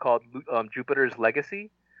watched was called Jupiter's Legacy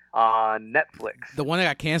on Netflix. The one that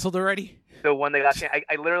got canceled already. The one that got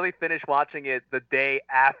I literally finished watching it the day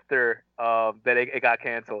after that it got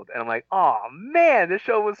canceled, and I'm like, oh man, this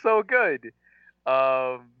show was so good.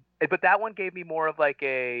 But that one gave me more of like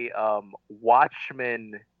a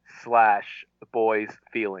Watchmen / The Boys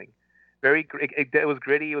feeling. It was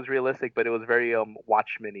gritty, it was realistic, but it was very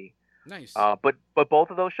Watchmen-y. Nice. But both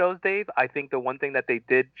of those shows, Dave, I think the one thing that they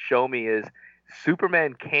did show me is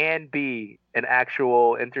Superman can be an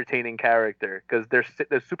actual entertaining character, because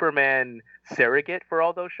the Superman surrogate for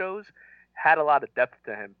all those shows had a lot of depth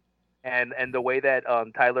to him, and the way that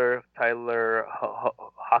Tyler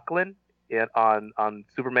Hoechlin on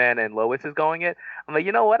Superman and Lois is going it, I'm like,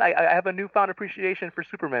 you know what? I have a newfound appreciation for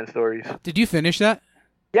Superman stories. Did you finish that?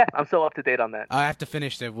 Yeah, I'm still up to date on that. I have to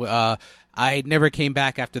finish it. I never came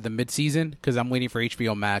back after the mid-season because I'm waiting for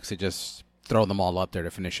HBO Max to just throw them all up there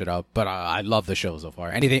to finish it up. But I love the show so far.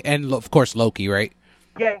 Anything, and of course Loki, right?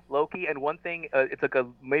 Yeah, Loki. And one thing, it's like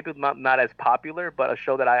maybe not as popular, but a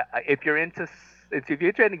show that if you're into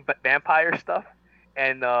any vampire stuff,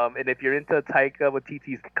 and if you're into Taika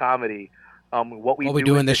Waititi's comedy, what we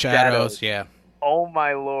do in the shadows, yeah. Oh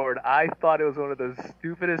my lord, I thought it was one of the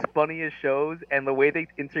stupidest, funniest shows, and the way they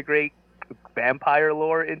integrate vampire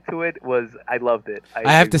lore into it I loved it.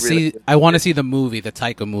 I want to see the movie, the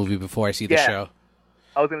Taika movie, before I see the show.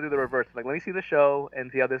 I was gonna do the reverse. Like, let me see the show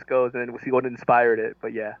and see how this goes, and then we'll see what inspired it.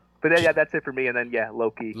 But yeah, that's it for me. And then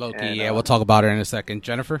Loki. And, we'll talk about it in a second.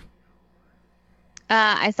 Jennifer?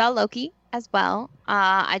 I saw Loki as well.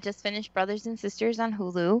 I just finished Brothers and Sisters on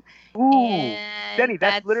Hulu. Ooh, Jenny,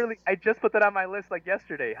 that's literally, I just put that on my list like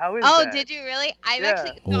yesterday. How is that? Oh, did you really? I've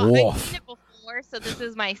seen it before, so this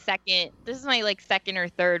is my second or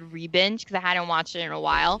third re-binge because I hadn't watched it in a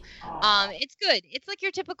while. It's good. It's like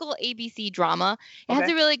your typical ABC drama. It has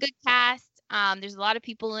a really good cast. There's a lot of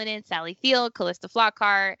people in it. Sally Field, Callista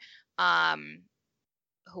Flockhart,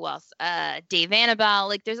 who else? Dave Annabelle.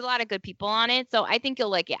 Like, there's a lot of good people on it, so I think you'll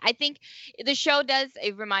like it. I think the show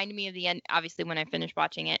it reminded me of the end, obviously, when I finished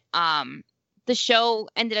watching it. The show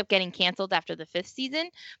ended up getting canceled after the 5th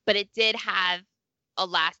season, but it did have a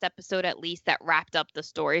last episode at least that wrapped up the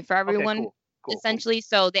story for everyone. Okay, cool. Essentially.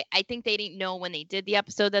 So I think they didn't know when they did the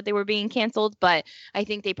episode that they were being canceled, but I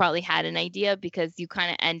think they probably had an idea, because you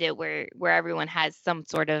kind of end it where everyone has some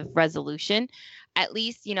sort of resolution. At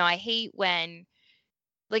least, I hate when,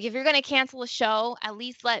 like, if you're going to cancel a show, at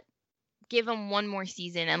least give them one more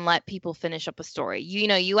season and let people finish up a story.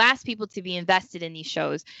 You ask people to be invested in these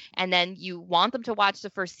shows, and then you want them to watch the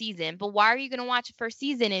first season, but why are you going to watch the first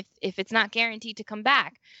season if it's not guaranteed to come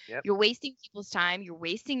back? Yep. You're wasting people's time. You're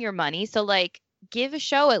wasting your money. So, like, give a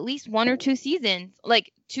show at least 1 or 2 seasons,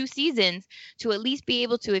 like 2 seasons, to at least be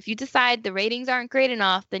able to, if you decide the ratings aren't great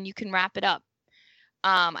enough, then you can wrap it up.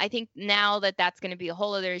 I think now that that's going to be a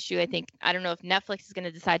whole other issue. I don't know if Netflix is going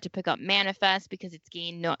to decide to pick up Manifest because it's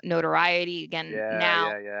gained notoriety again now.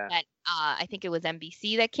 That I think it was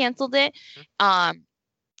NBC that canceled it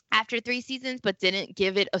after 3 seasons, but didn't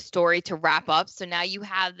give it a story to wrap up. So now you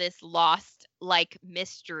have this lost like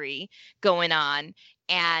mystery going on,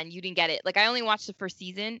 and you didn't get it. Like, I only watched the first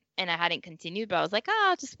season and I hadn't continued, but I was like, oh,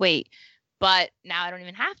 I'll just wait. But now I don't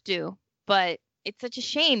even have to. But it's such a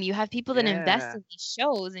shame. You have people that invest in these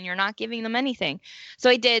shows and you're not giving them anything. So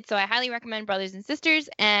I did. So I highly recommend Brothers and Sisters.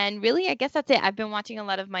 And really, I guess that's it. I've been watching a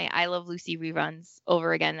lot of my I Love Lucy reruns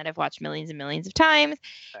over again that I've watched millions and millions of times.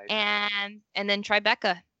 Nice. And then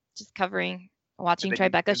Tribeca, just watching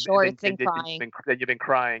Tribeca shorts and crying. You've been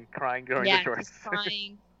crying during the shorts. Just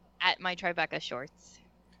crying at my Tribeca shorts.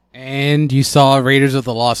 And you saw Raiders of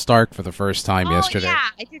the Lost Ark for the first time yesterday. Yeah,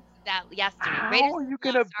 I did that yesterday. How are you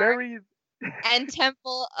gonna bury? And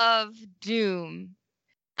Temple of Doom.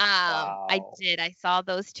 Wow. I did. I saw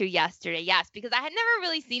those 2 yesterday. Yes, because I had never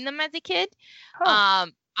really seen them as a kid.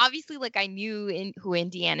 Obviously, like, I knew who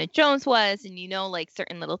Indiana Jones was, and like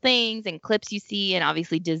certain little things and clips you see, and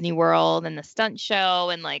obviously Disney World and the stunt show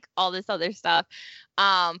and like all this other stuff.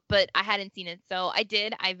 But I hadn't seen it, so I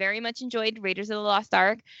did. I very much enjoyed Raiders of the Lost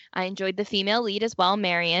Ark. I enjoyed the female lead as well,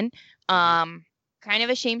 Marion. Kind of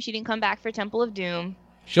a shame she didn't come back for Temple of Doom.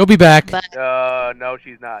 She'll be back. But, no,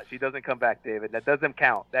 she's not. She doesn't come back, David. That doesn't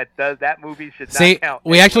count. That movie should not count.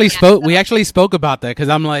 We actually spoke about that because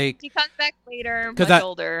I'm like, she comes back later, much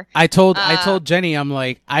older. I told Jenny, I'm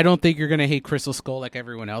like, I don't think you're gonna hate Crystal Skull like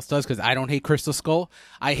everyone else does, because I don't hate Crystal Skull.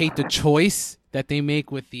 I hate the choice that they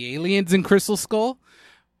make with the aliens in Crystal Skull.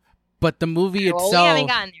 But the movie itself, we haven't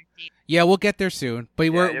gotten there, Steve. Yeah, we'll get there soon.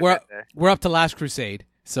 But we're up to Last Crusade,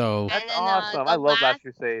 so that's awesome. I love Last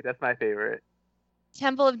Crusade. That's my favorite.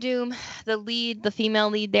 Temple of Doom, the female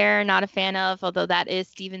lead there, not a fan of, although that is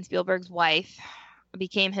Steven Spielberg's wife.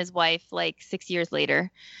 Became his wife like 6 years later.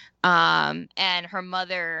 And her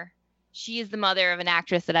mother, she is the mother of an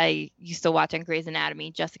actress that I used to watch on Grey's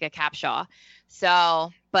Anatomy, Jessica Capshaw.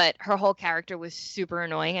 So, but her whole character was super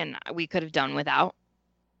annoying and we could have done without.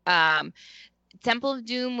 Temple of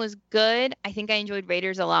Doom was good. I think I enjoyed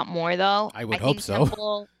Raiders a lot more, though. I would hope so.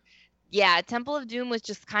 Temple of Doom was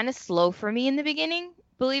just kind of slow for me in the beginning.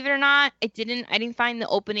 Believe it or not, I didn't find the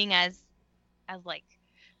opening as like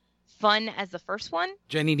fun as the first one.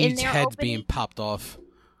 Jenny needs heads being popped off.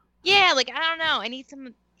 Yeah, like, I don't know. I need some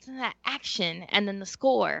of that action, and then the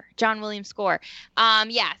score, John Williams score.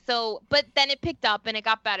 So, but then it picked up and it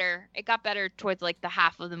got better. It got better towards like the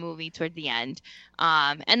half of the movie, toward the end.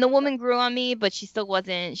 And the woman grew on me, but she still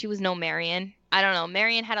wasn't. She was no Marion. I don't know.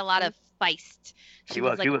 Marion had a lot of feist. She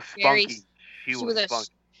was spunky. She was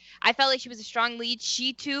spunky. I felt like she was a strong lead.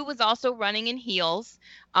 She too was also running in heels.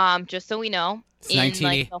 Just so we know, it's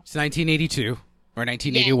 1982 or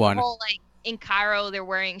 1981. Yeah, in Cairo, they're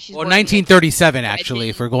wearing. She's 1937 actually,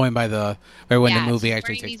 if we're going by when the movie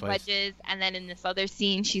actually takes place. Wedges, and then in this other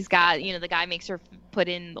scene, she's got the guy makes her put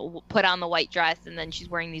on the white dress, and then she's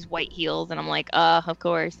wearing these white heels, and I'm like, of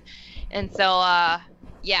course. And so,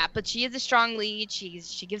 but she is a strong lead. She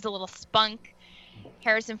gives a little spunk.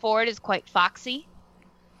 Harrison Ford is quite foxy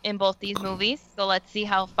in both these movies, so let's see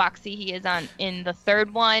how foxy he is in the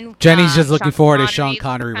third one. Jenny's just looking forward to Sean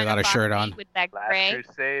Connery without a shirt on. With that Last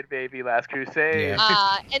Crusade, baby, Last Crusade.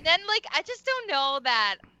 Yeah. And then I just don't know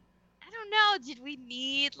that. I don't know. Did we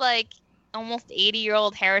need almost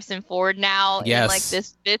 80-year-old Harrison Ford now in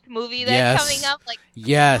this fifth movie that's coming up?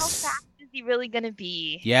 Yes. How fast is he really gonna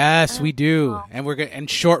be? Yes, we do, and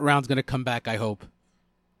Short Round's gonna come back, I hope.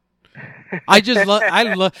 I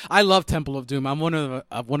love Temple of Doom. I'm one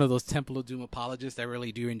of those Temple of Doom apologists. I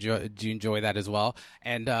really do enjoy that as well.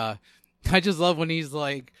 And I just love when he's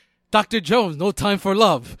like, Dr. Jones, no time for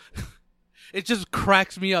love. It just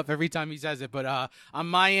cracks me up every time he says it. But on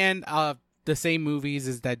my end, the same movies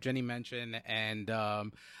as that Jenny mentioned, and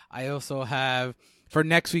I also have for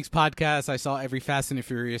next week's podcast, I saw every Fast and the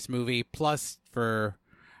Furious movie, plus for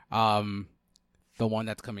the one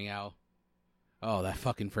that's coming out. Oh, that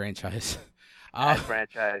fucking franchise. That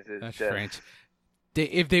franchise is just...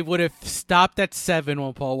 If they would have stopped at 7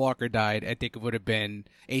 when Paul Walker died, I think it would have been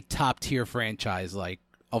a top-tier franchise,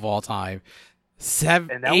 of all time. 7,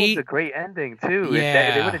 and that 8... was a great ending, too. Yeah.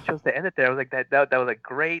 If they would have chose to end it there, I was like, that was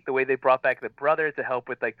great, the way they brought back the brother to help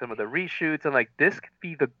with, some of the reshoots. And, this could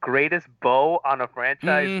be the greatest bow on a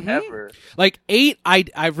franchise ever. 8, I'm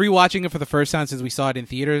rewatching it for the first time since we saw it in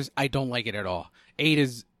theaters. I don't like it at all. 8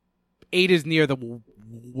 is near the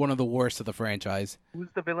one of the worst of the franchise. Who's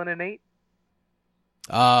the villain in 8?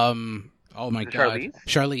 Oh my Is it god, Charlize?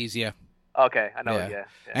 Charlize, yeah. Okay, I know. Yeah. Yeah.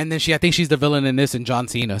 And then I think she's the villain in this and John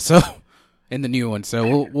Cena. So in the new one.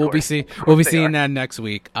 So we'll be seeing that next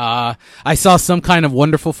week. I saw Some Kind of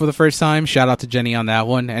Wonderful for the first time. Shout out to Jenny on that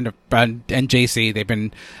one and JC. They've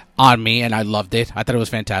been on me and I loved it. I thought it was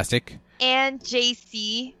fantastic. And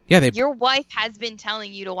JC, your wife has been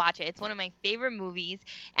telling you to watch it. It's one of my favorite movies,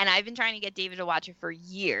 and I've been trying to get David to watch it for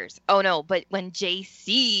years. Oh no, but when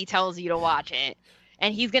JC tells you to watch it,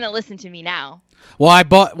 and he's gonna listen to me now.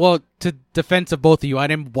 Well, to defense of both of you, I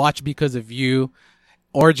didn't watch because of you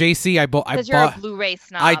or JC. Because you're a Blu-ray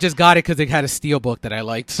snob. I just got it because it had a steelbook that I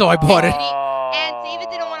liked, so I bought it. And David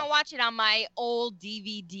didn't want to watch it on my old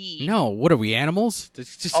DVD. No, what are we, animals?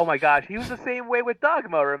 Just... Oh my gosh, he was the same way with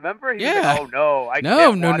Dogma. Remember? He yeah. was like, oh no, I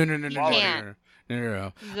no.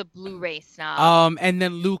 No. He's a Blu-ray snob. And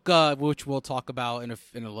then Luca, which we'll talk about in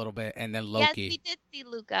a little bit, and then Loki. Yes, we did see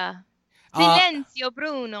Luca. Silenzio,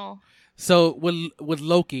 Bruno. So with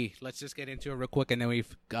Loki, let's just get into it real quick, and then we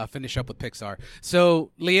finish up with Pixar.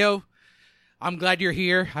 So Leo, I'm glad you're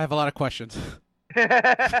here. I have a lot of questions. Wait,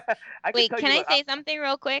 can I say something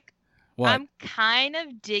real quick? What? I'm kind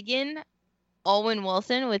of digging Owen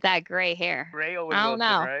Wilson with that gray hair. I don't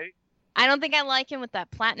know. Right? I don't think I like him with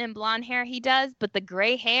that platinum blonde hair he does, but the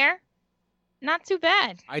gray hair, not too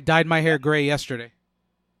bad. I dyed my hair gray yesterday.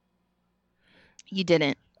 You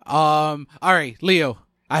didn't. All right, Leo,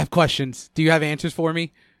 I have questions. Do you have answers for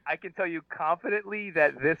me? I can tell you confidently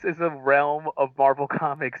that this is a realm of Marvel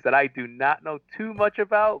Comics that I do not know too much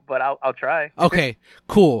about, but I'll try. Okay,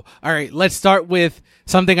 cool. All right, let's start with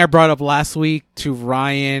something I brought up last week to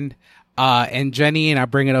Ryan and Jenny, and I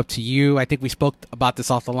bring it up to you. I think we spoke about this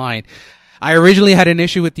off the line. I originally had an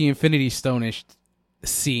issue with the Infinity Stone-ish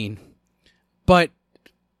scene, but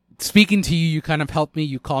speaking to you, you kind of helped me.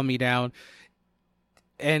 You calmed me down.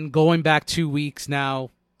 And going back 2 weeks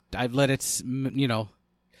now, I've let it,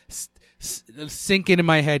 sink into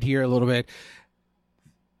my head here a little bit.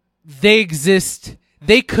 They exist.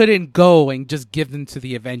 They couldn't go and just give them to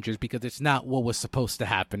the Avengers because it's not what was supposed to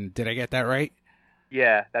happen. Did I get that right?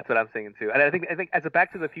 Yeah, that's what I'm saying too. And I think as a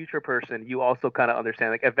Back to the Future person, you also kind of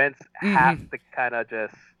understand like events have to kind of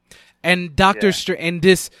just. And and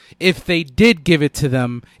this, if they did give it to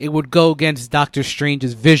them, it would go against Doctor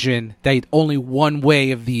Strange's vision that only one way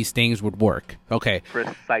of these things would work. Okay.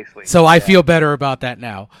 Precisely. So I feel better about that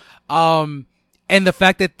now. And the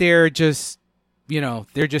fact that they're just,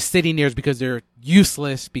 they're just sitting there is because they're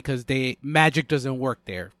useless because magic doesn't work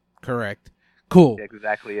there. Correct. Cool. Yeah,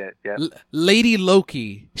 exactly it. Yeah. Lady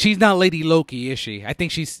Loki. She's not Lady Loki, is she? I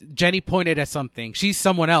think Jenny pointed at something. She's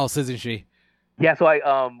someone else, isn't she? Yeah, so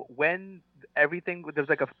when everything there was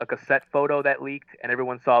like a cassette photo that leaked and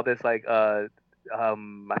everyone saw this I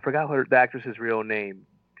forgot the actress's real name,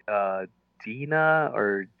 Dina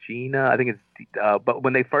or Gina, I think it's but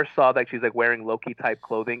when they first saw that she's like wearing Loki type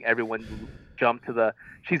clothing, everyone jumped to the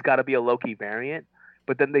she's got to be a Loki variant.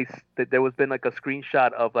 But then there was been like a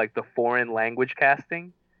screenshot of like the foreign language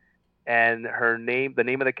casting, and the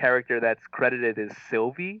name of the character that's credited is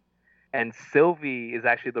Sylvie. And Sylvie is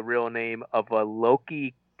actually the real name of a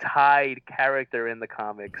Loki-tied character in the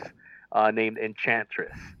comics named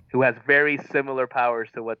Enchantress, who has very similar powers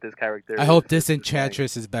to what this character is. I hope this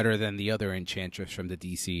Enchantress is better than the other Enchantress from the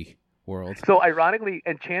DC world. So, ironically,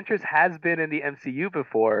 Enchantress has been in the MCU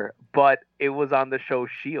before, but it was on the show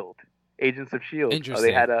S.H.I.E.L.D., Agents of S.H.I.E.L.D.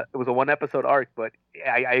 Interesting. It was a one-episode arc, but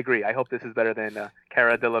I agree. I hope this is better than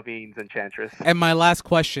Cara Delevingne's Enchantress. And my last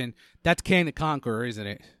question, that's Kang the Conqueror, isn't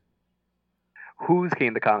it? Who's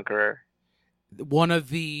Kang the Conqueror? One of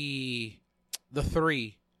the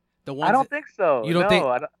three. The ones I don't think so. You don't think?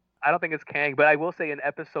 I don't think it's Kang, but I will say in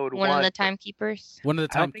episode one. One of the timekeepers. One of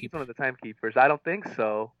the I don't think it's one of the timekeepers. I don't think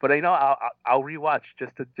so. But I'll rewatch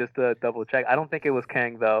just to double check. I don't think it was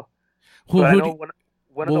Kang though. One of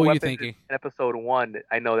what the were you weapons thinking? In episode 1,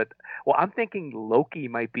 I know that. Well, I'm thinking Loki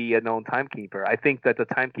might be a known timekeeper. I think that the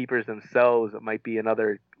timekeepers themselves might be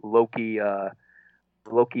another Loki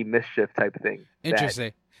mischief type thing.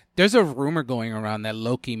 Interesting. There's a rumor going around that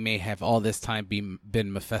Loki may have all this time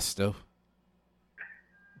been Mephisto.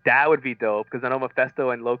 That would be dope because I know Mephisto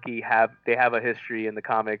and Loki have a history in the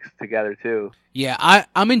comics together too. Yeah,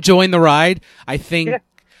 I'm enjoying the ride. I think. Yeah.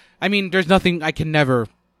 I mean, there's nothing I can never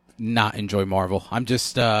not enjoy Marvel. I'm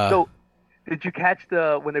just. So, did you catch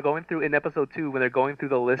when they're going through in episode 2 when they're going through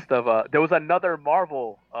the list of there was another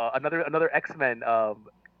Marvel another X-Men.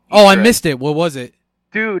 I missed it. What was it?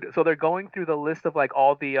 Dude, so they're going through the list of like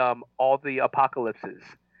all the apocalypses,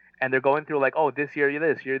 and they're going through like, oh, this year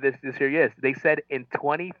this year this year yes. They said in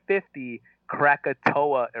 2050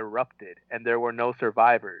 Krakatoa erupted and there were no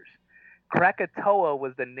survivors. Krakatoa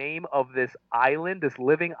was the name of this island, this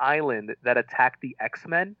living island that attacked the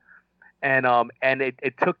X-Men, and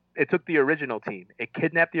it took the original team. It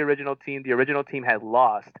kidnapped the original team. The original team had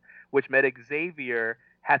lost, which meant Xavier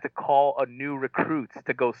had to call a new recruits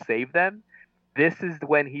to go save them. This is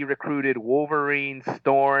when he recruited Wolverine,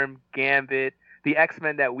 Storm, Gambit, the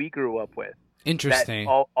X-Men that we grew up with. Interesting.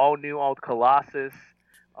 That all new, old Colossus.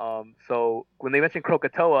 So when they mention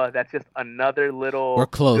Krakatoa, that's just another little we're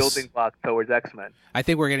close. Building block towards X-Men. I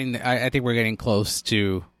think we're getting. I think we're getting close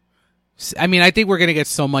to. I mean, I think we're gonna get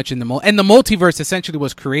so much in the and the multiverse essentially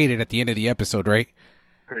was created at the end of the episode, right?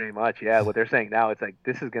 Pretty much, yeah. What they're saying now, it's like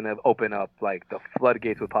this is gonna open up like the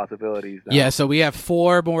floodgates with possibilities. Now. Yeah. So we have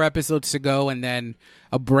 4 more episodes to go, and then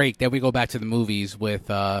a break. Then we go back to the movies with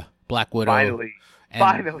Black Widow.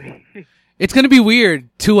 Finally. It's gonna be weird.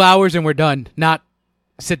 2 hours and we're done. Not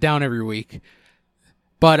sit down every week.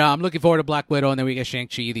 But I'm looking forward to Black Widow, and then we get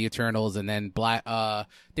Shang-Chi, the Eternals, and then I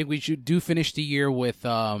think we should finish the year with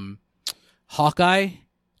Hawkeye.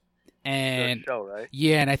 And show, right?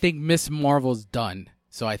 Yeah, and I think Miss Marvel's done.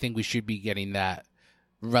 So I think we should be getting that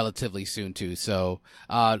relatively soon too. So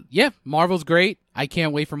yeah, Marvel's great. I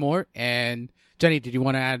can't wait for more. And Jenny, did you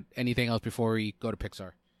want to add anything else before we go to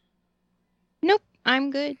Pixar? Nope,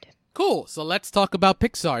 I'm good. Cool. So let's talk about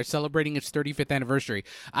Pixar celebrating its 35th anniversary.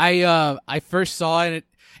 I first saw it,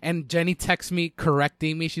 and Jenny texted me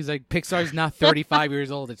correcting me. She's like, Pixar's not 35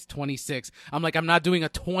 years old. It's 26. I'm like, I'm not doing a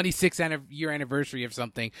 26-year anniversary of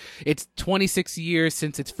something. It's 26 years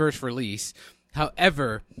since its first release.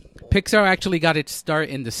 However, Pixar actually got its start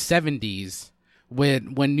in the 70s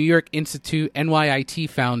when New York Institute NYIT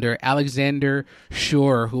founder Alexander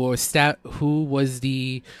Shore, who was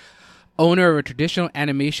the owner of a traditional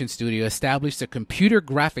animation studio, established a computer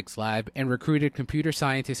graphics lab and recruited computer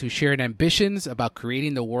scientists who shared ambitions about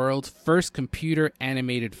creating the world's first computer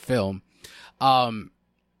animated film.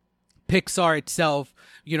 Pixar itself,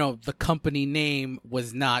 the company name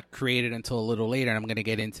was not created until a little later, and I'm going to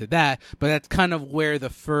get into that, but that's kind of where the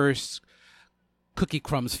first cookie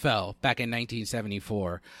crumbs fell back in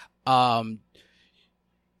 1974.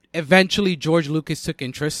 Eventually, George Lucas took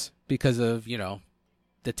interest because of,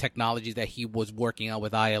 the technology that he was working on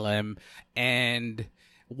with ILM, and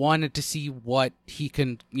wanted to see what he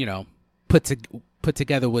can, put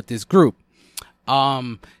together with this group.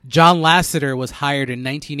 John Lasseter was hired in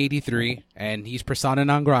 1983, and he's persona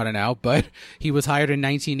non grata now, but he was hired in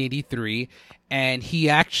 1983, and he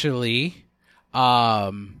actually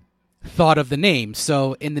thought of the name.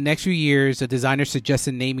 So in the next few years, a designer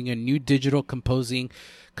suggested naming a new digital composing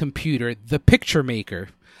computer the Picture Maker.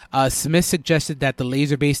 Smith suggested that the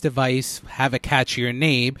laser-based device have a catchier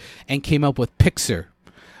name and came up with Pixar,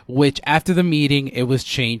 which after the meeting, it was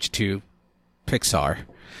changed to Pixar.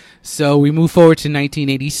 So we move forward to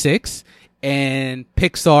 1986, and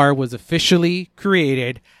Pixar was officially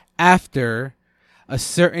created after a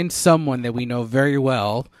certain someone that we know very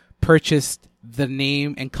well purchased the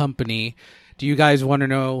name and company. Do you guys want to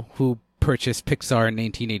know who purchased Pixar in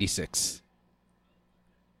 1986?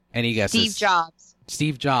 Any guesses?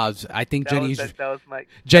 Steve Jobs. I think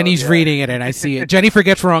Jenny's reading it, and I see it. Jenny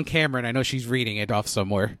forgets we're on camera, and I know she's reading it off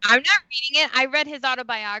somewhere. I'm not reading it. I read his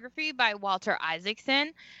autobiography by Walter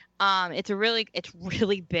Isaacson. It's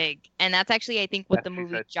really big, and that's actually I think what the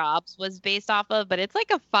movie Jobs was based off of. But it's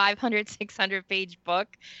like a 500, 600 page book,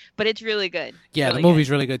 but it's really good. Yeah, really the movie's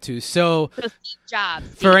really good too. So Steve Jobs.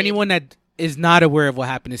 For anyone that is not aware of what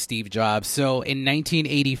happened to Steve Jobs. So in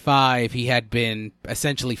 1985, he had been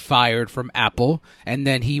essentially fired from Apple, and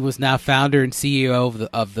then he was now founder and CEO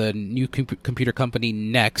of the new computer company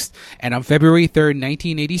Next. And on February 3rd,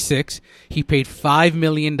 1986, he paid $5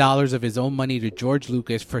 million of his own money to George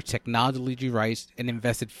Lucas for technology rights and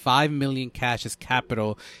invested $5 million cash as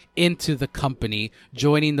capital into the company,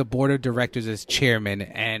 joining the board of directors as chairman.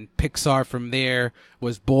 And Pixar from there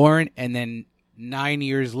was born, and then 9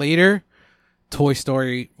 years later, Toy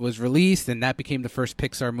Story was released, and that became the first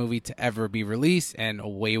Pixar movie to ever be released, and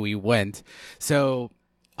away we went. So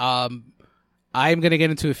I'm going to get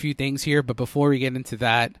into a few things here, but before we get into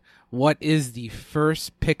that, what is the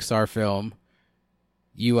first Pixar film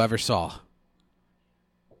you ever saw?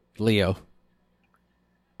 Leo.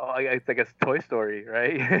 Oh, I guess Toy Story,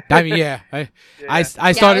 right? I mean, yeah. I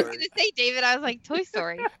started. I was going to say, David, I was like, Toy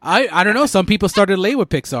Story. I don't know. Some people started late with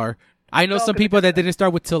Pixar. I know some people that didn't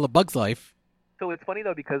start with Till a Bug's Life. So it's funny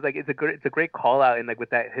though, because like it's a great call out, and like with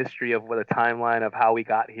that history of what a timeline of how we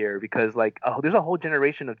got here, because like there's a whole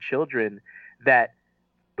generation of children that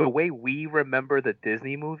the way we remember the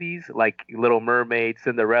Disney movies, like Little Mermaid,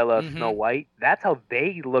 Cinderella, Mhm. Snow White, that's how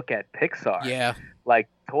they look at Pixar. Yeah. Like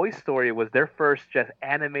Toy Story was their first just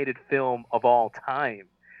animated film of all time.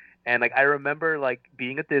 And like I remember like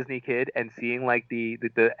being a Disney kid and seeing like the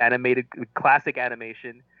animated classic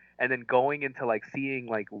animation and then going into like seeing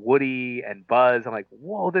like Woody and Buzz. I'm like,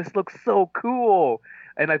 whoa, this looks so cool.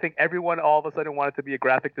 And I think everyone all of a sudden wanted to be a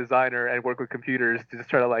graphic designer and work with computers to just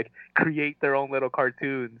try to like create their own little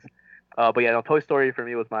cartoons. But yeah, no, Toy Story for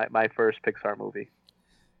me was my first Pixar movie.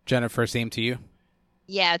 Jennifer, same to you.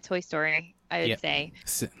 Yeah, Toy Story, I would Yeah. say.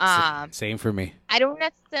 Same for me. I don't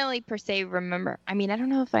necessarily per se remember. I mean, I don't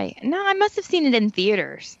know if I must have seen it in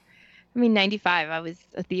theaters. I mean, 95, I was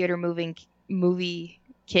a theater movie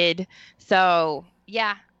kid. So,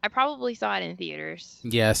 yeah, I probably saw it in theaters.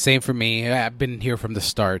 Yeah, same for me. I've been here from the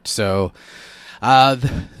start, so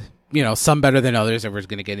some better than others that we're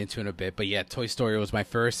going to get into in a bit. But yeah, Toy Story was my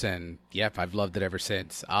first, and yep, I've loved it ever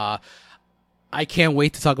since. I can't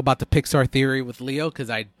wait to talk about the Pixar theory with Leo because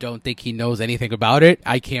I don't think he knows anything about it.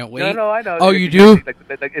 I can't wait. No, I know. Oh, you do?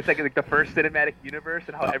 It's like the first cinematic universe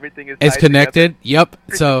and how everything is It's tied connected. together. Yep.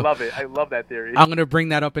 So I love it. I love that theory. I'm going to bring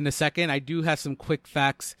that up in a second. I do have some quick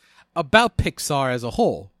facts about Pixar as a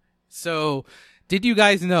whole. So, did you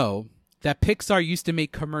guys know that Pixar used to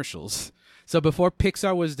make commercials? So before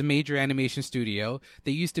Pixar was the major animation studio,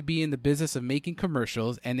 they used to be in the business of making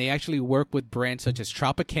commercials, and they actually work with brands such as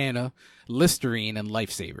Tropicana, Listerine, and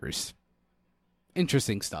Lifesavers.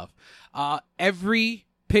 Interesting stuff. Every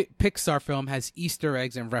Pixar film has Easter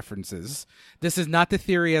eggs and references. This is not the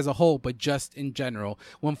theory as a whole, but just in general.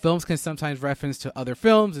 When films can sometimes reference to other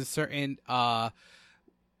films and certain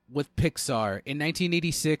with Pixar. In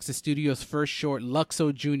 1986, the studio's first short,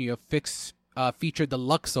 Luxo Jr., featured the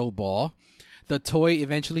Luxo Ball. The toy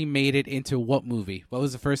eventually made it into what movie? What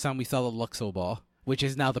was the first time we saw the Luxo Ball, which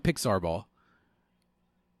is now the Pixar Ball?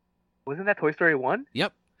 Wasn't that Toy Story 1?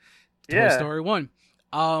 Yep. Yeah. Toy Story 1.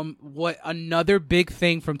 What another big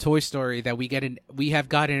thing from Toy Story that we have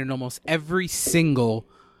gotten in almost every single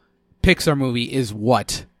Pixar movie is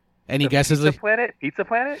what? Any guesses? Pizza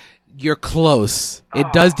Planet? You're close. It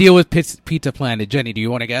does deal with Pizza Planet. Jenny, do you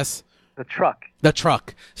want to guess? The truck. The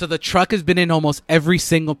truck. So the truck has been in almost every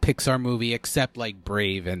single Pixar movie except like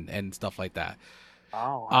Brave and stuff like that.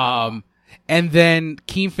 Oh. Wow. And then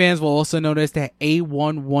keen fans will also notice that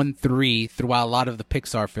A113 throughout a lot of the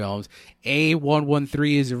Pixar films.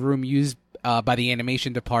 A113 is a room used by the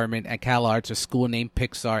animation department at CalArts, a school named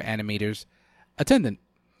Pixar Animators Attendant.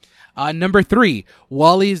 Number 3,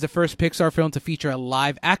 WALL-E is the first Pixar film to feature a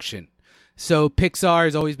live action. So Pixar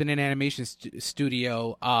has always been an animation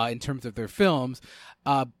studio in terms of their films.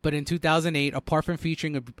 But in 2008, apart from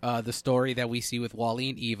featuring the story that we see with WALL-E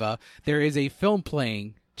and Eva, there is a film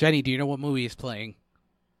playing. Jenny, do you know what movie is playing?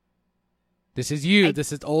 This is you.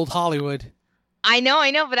 This is old Hollywood. I know,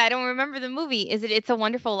 but I don't remember the movie. Is it It's a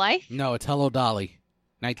Wonderful Life? No, it's Hello, Dolly.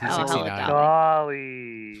 1969.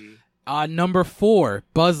 Hello, Dolly. Number 4,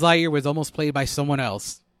 Buzz Lightyear was almost played by someone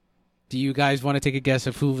else. Do you guys want to take a guess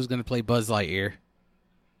of who was going to play Buzz Lightyear?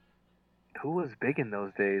 Who was big in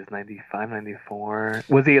those days? 95, 94.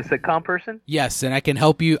 Was he a sitcom person? Yes, and I can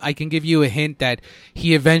help you. I can give you a hint that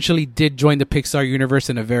he eventually did join the Pixar universe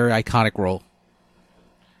in a very iconic role.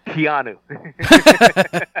 Keanu.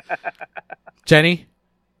 Jenny?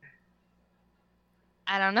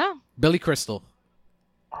 I don't know. Billy Crystal.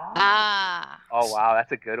 Oh, wow.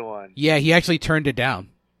 That's a good one. Yeah, he actually turned it down.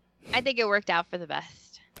 I think it worked out for the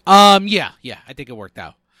best. Yeah, I think it worked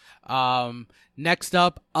out. Next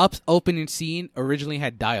up, Up's opening scene originally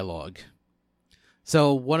had dialogue.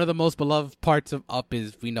 So one of the most beloved parts of Up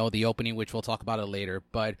is, we know, the opening, which we'll talk about it later.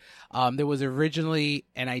 But there was originally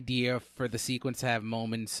an idea for the sequence to have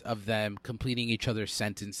moments of them completing each other's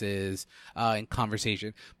sentences in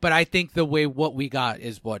conversation. But I think the way what we got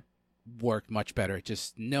is what worked much better.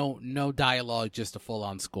 Just no dialogue, just a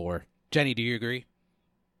full-on score. Jenny, do you agree?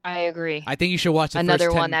 I agree. I think you should watch the Another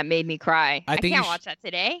first 10... one that made me cry. I think can't watch that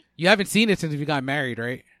today. You haven't seen it since you got married,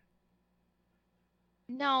 right?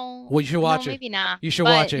 No. Well, you should watch it. Maybe not. You should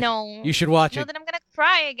watch it. No. You should watch it. Then I'm gonna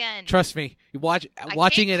cry again. Trust me.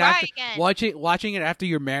 Watching it after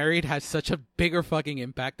you're married has such a bigger fucking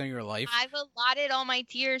impact on your life. I've allotted all my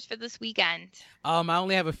tears for this weekend. I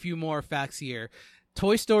only have a few more facts here.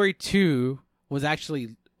 Toy Story 2 was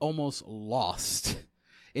actually almost lost.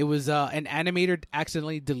 It was an animator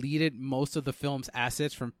accidentally deleted most of the film's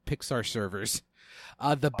assets from Pixar servers.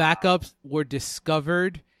 The backups were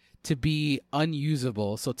discovered to be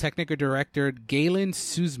unusable. So technical director Galen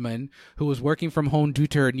Suzman, who was working from home due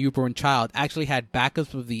to her newborn child, actually had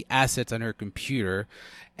backups of the assets on her computer,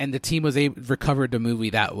 and the team was able to recover the movie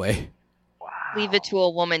that way. Wow. Leave it to a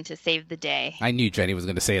woman to save the day. I knew Jenny was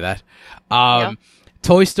going to say that. Yep.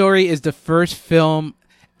 Toy Story is the first film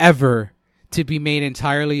ever to be made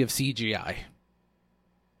entirely of CGI.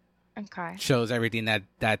 Okay. Shows everything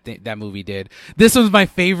that movie did. This was my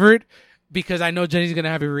favorite because I know Jenny's going to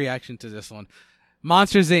have a reaction to this one.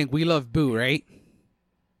 Monsters, Inc. We love Boo, right?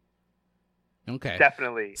 Okay.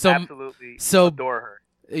 Definitely. So- Absolutely. so- Adore her.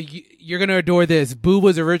 You're going to adore this. Boo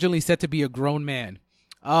was originally set to be a grown man.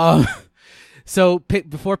 So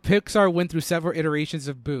before Pixar went through several iterations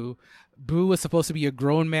of Boo, Boo was supposed to be a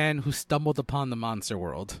grown man who stumbled upon the monster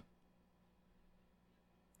world.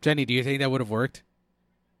 Jenny, do you think that would have worked?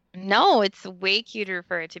 No, it's way cuter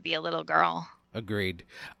for it to be a little girl. Agreed.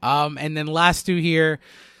 And then last two here,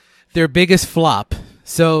 their biggest flop.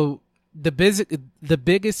 So the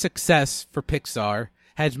biggest success for Pixar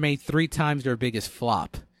has made 3 times their biggest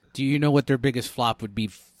flop. Do you know what their biggest flop would be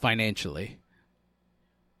financially?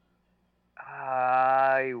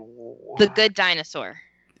 The Good Dinosaur.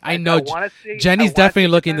 I know wanna say- Jenny's I wanna definitely say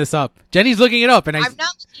looking this up. Jenny's looking it up, and I'm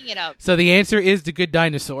not looking it up. so the answer is The Good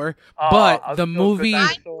Dinosaur. Oh, but I was the so movie, Good I'm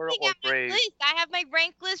Dinosaur looking or at my Brave. list. I have my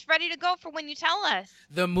rank list ready to go for when you tell us.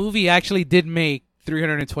 the movie actually did make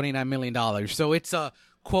 $329 million. So it's a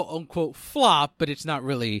quote unquote flop, but it's not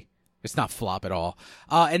flop at all.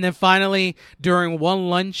 And then finally, during one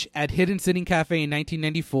lunch at Hidden Sitting Cafe in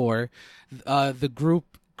 1994, the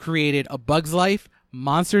group created A Bug's Life,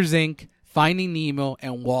 Monsters, Inc., Finding Nemo,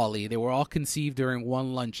 and WALL-E. They were all conceived during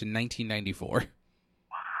one lunch in 1994.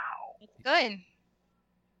 It's good.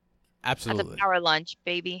 Absolutely. That's a power lunch,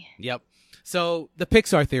 baby. Yep. So the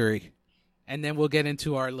Pixar theory, and then we'll get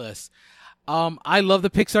into our list. I love the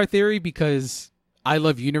Pixar theory because I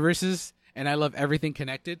love universes and I love everything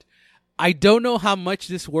connected. I don't know how much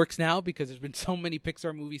this works now because there's been so many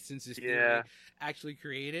Pixar movies since this theory actually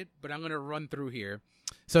created, but I'm going to run through here.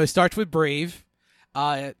 So it starts with Brave.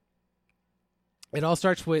 It all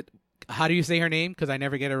starts with, how do you say her name? Because I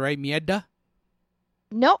never get it right. Mieda?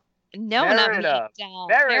 Nope. No, Merida. not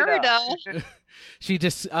Merida. Merida. She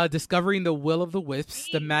just discovering the will of the wisps.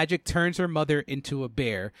 The magic turns her mother into a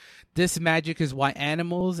bear. This magic is why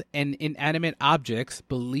animals and inanimate objects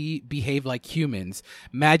behave like humans.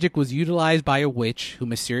 Magic was utilized by a witch who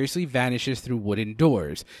mysteriously vanishes through wooden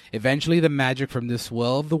doors. Eventually, the magic from this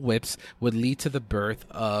will of the wisps would lead to the birth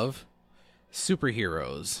of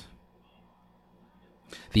superheroes.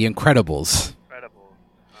 The Incredibles. Incredible.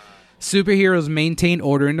 Superheroes maintain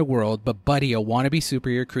order in the world, but Buddy, a wannabe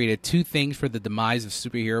superhero, created 2 things for the demise of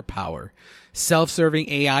superhero power: self-serving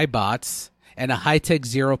AI bots and a high-tech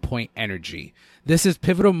zero-point energy. This is a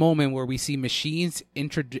pivotal moment where we see machines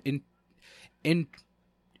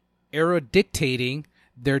dictating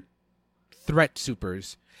their threat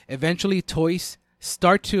supers. Eventually, toys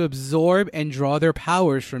start to absorb and draw their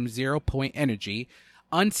powers from zero-point energy,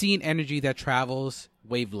 unseen energy that travels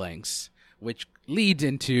wavelengths, which leads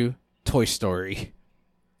into Toy Story.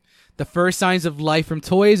 The first signs of life from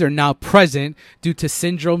toys are now present due to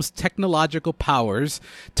Syndrome's technological powers.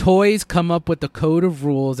 Toys come up with a code of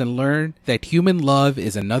rules and learn that human love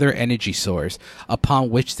is another energy source upon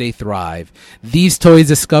which they thrive. These toys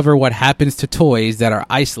discover what happens to toys that are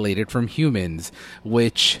isolated from humans,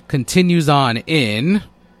 which continues on in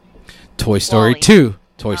Toy Story WALL-E. 2.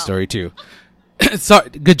 Toy Story 2. Sorry,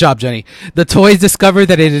 good job, Jenny. The toys discover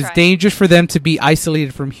that it is Right. dangerous for them to be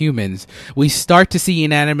isolated from humans. We start to see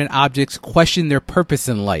inanimate objects question their purpose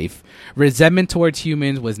in life. Resentment towards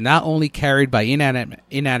humans was not only carried by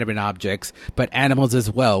inanimate objects, but animals as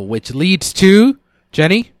well, which leads to,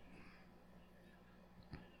 Jenny?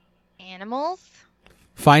 Animals?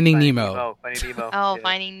 Finding Nemo. Finding Nemo. Oh, Yeah.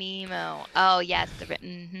 Finding Nemo. Oh, yes.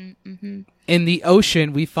 In the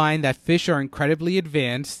ocean, we find that fish are incredibly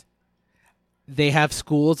advanced. They have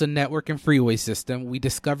schools, a network, and freeway system. We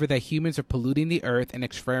discover that humans are polluting the earth and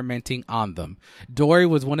experimenting on them. Dory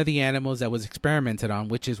was one of the animals that was experimented on,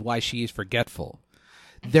 which is why she is forgetful.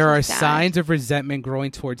 There so are sad. signs of resentment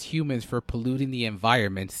growing towards humans for polluting the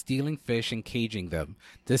environment, stealing fish, and caging them.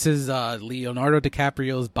 This is Leonardo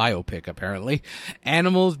DiCaprio's biopic, apparently.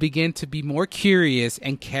 Animals begin to be more curious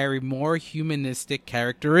and carry more humanistic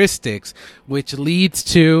characteristics, which leads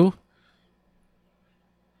to...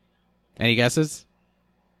 Any guesses?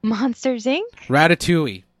 Monsters, Inc.?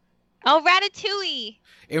 Ratatouille. Oh, Ratatouille.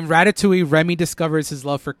 In Ratatouille, Remy discovers his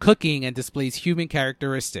love for cooking and displays human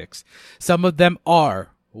characteristics. Some of them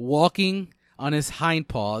are walking on his hind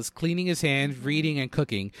paws, cleaning his hands, reading, and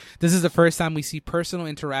cooking. This is the first time we see personal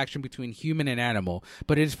interaction between human and animal,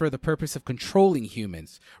 but it is for the purpose of controlling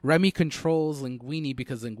humans. Remy controls Linguini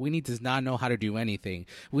because Linguini does not know how to do anything.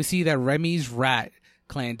 We see that Remy's rat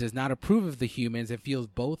clan does not approve of the humans and feels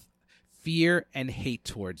both fear and hate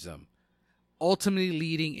towards them, ultimately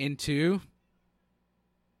leading into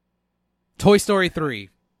Toy Story 3.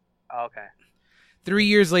 Okay. 3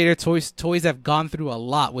 years later, toys have gone through a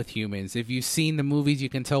lot with humans. If you've seen the movies, you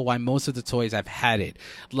can tell why most of the toys have had it.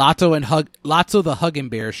 Lotso the Hugging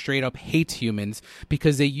Bear straight up hates humans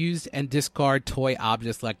because they use and discard toy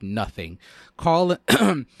objects like nothing. Carl,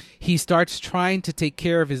 he starts trying to take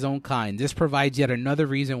care of his own kind. This provides yet another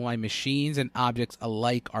reason why machines and objects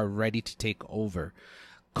alike are ready to take over.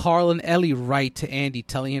 Carl and Ellie write to Andy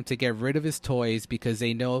telling him to get rid of his toys because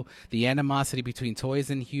they know the animosity between toys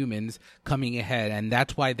and humans coming ahead, and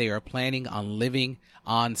that's why they are planning on living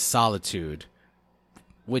on Solitude.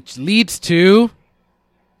 Which leads to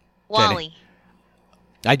Wally. Jenny.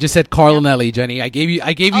 I just said Carl and Ellie, Jenny. I gave you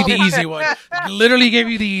the easy one. Literally gave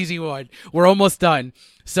you the easy one. We're almost done.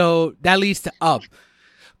 So that leads to Up.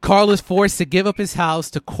 Carl is forced to give up his house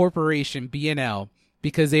to Corporation B&L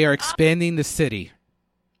because they are expanding the city.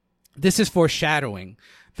 This is foreshadowing.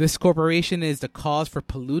 This corporation is the cause for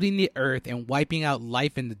polluting the earth and wiping out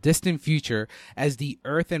life in the distant future as a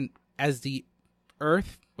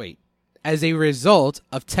result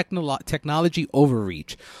of technology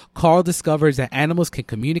overreach. Carl discovers that animals can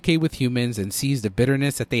communicate with humans and sees the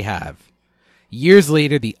bitterness that they have. Years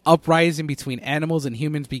later, the uprising between animals and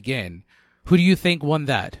humans begin. Who do you think won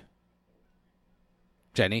that?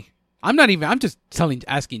 Jenny? I'm just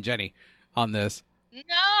asking Jenny on this. No,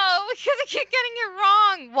 because I keep getting it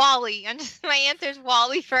wrong. Wally. My answer is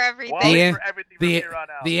Wally for everything. Wally for everything from here on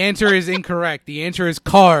out. The answer is incorrect. The answer is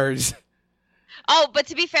Cars. Oh, but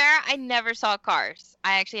to be fair, I never saw Cars.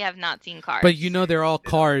 I actually have not seen Cars. But you know they're all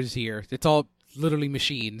cars here. It's all literally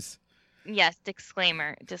machines. Yes,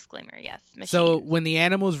 disclaimer, yes. Machines. So when the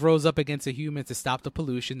animals rose up against the humans to stop the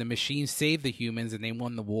pollution, the machines saved the humans and they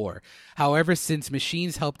won the war. However, since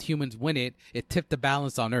machines helped humans win it, it tipped the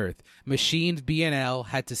balance on Earth. Machines B&L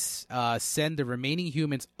had to send the remaining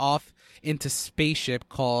humans off into spaceship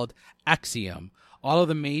called Axiom. All of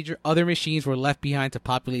the major other machines were left behind to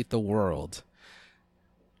populate the world.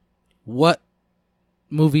 What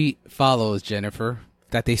movie follows, Jennifer?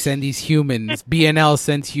 That they send these humans. B&L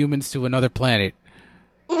sends humans to another planet.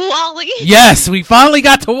 Wally. Yes, we finally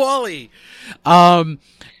got to Wally.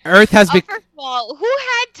 Earth has been. First of all, who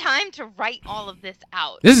had time to write all of this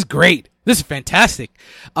out? This is great. This is fantastic.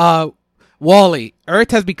 Wally.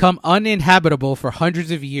 Earth has become uninhabitable for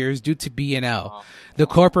hundreds of years due to B&L. The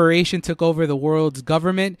corporation took over the world's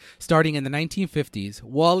government starting in the 1950s.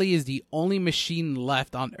 Wally is the only machine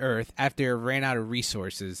left on Earth after it ran out of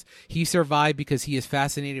resources. He survived because he is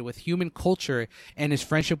fascinated with human culture and his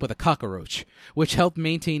friendship with a cockroach, which helped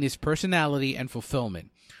maintain his personality and fulfillment.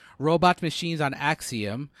 Robot machines on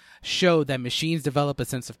Axiom show that machines develop a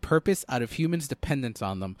sense of purpose out of humans' dependence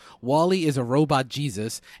on them. Wally is a robot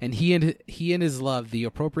Jesus, and he and his love, the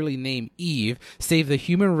appropriately named Eve, save the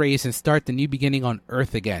human race and start the new beginning on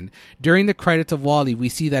Earth again. During the credits of Wally, we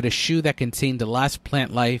see that a shoe that contained the last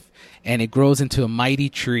plant life, and it grows into a mighty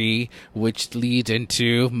tree, which leads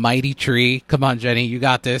into Mighty Tree. Come on, Jenny, you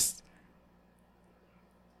got this.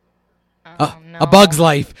 Oh, no. A Bug's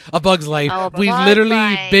Life. A Bug's Life. Oh, We've Bug's literally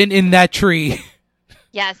Life. been in that tree.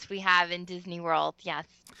 Yes, we have in Disney World. Yes.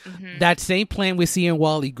 Mm-hmm. That same plant we see in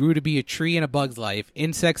Wall-E grew to be a tree in A Bug's Life.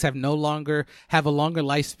 Insects have a longer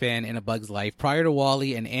lifespan in A Bug's Life. Prior to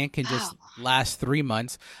Wall-E, an ant can just last 3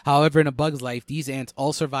 months. However, in A Bug's Life, these ants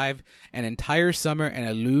all survive an entire summer and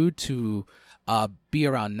allude to be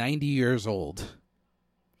around 90 years old.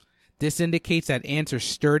 This indicates that ants are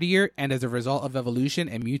sturdier and as a result of evolution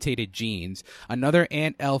and mutated genes. Another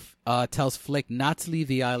ant elf tells Flick not to leave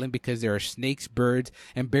the island because there are snakes, birds,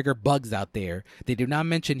 and bigger bugs out there. They do not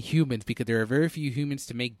mention humans because there are very few humans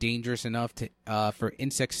to make dangerous enough to for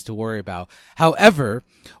insects to worry about. However,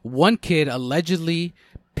 one kid allegedly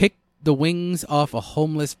picked the wings off a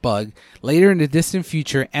homeless bug. Later in the distant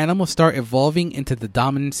future, animals start evolving into the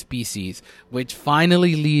dominant species, which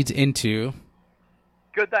finally leads into...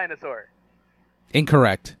 Good Dinosaur.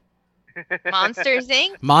 Incorrect. Monsters,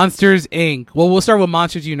 Inc.? Monsters, Inc. Well, we'll start with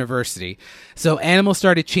Monsters University. So animals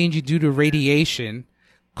started changing due to radiation.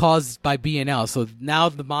 caused by BNL. So now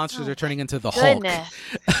the monsters are turning into the goodness.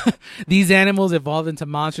 Hulk. These animals evolved into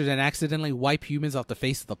monsters and accidentally wipe humans off the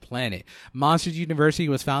face of the planet. Monsters University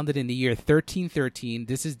was founded in the year 1313.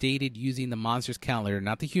 This is dated using the monsters calendar,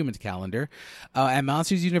 not the humans calendar. At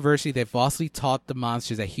Monsters University, they falsely taught the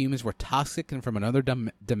monsters that humans were toxic and from another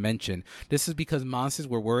dimension. This is because monsters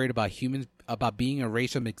were worried about humans about being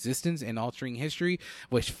erased from existence and altering history,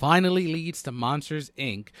 which finally leads to Monsters,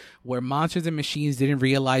 Inc., where monsters and machines didn't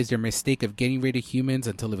realize their mistake of getting rid of humans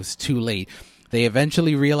until it was too late. They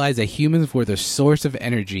eventually realized that humans were the source of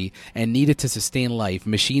energy and needed to sustain life.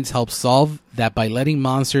 Machines helped solve that by letting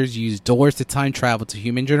monsters use doors to time travel to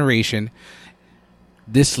human generation.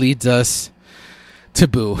 This leads us to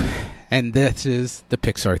Boo, and this is the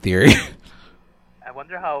Pixar theory. I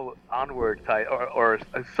wonder how Onward or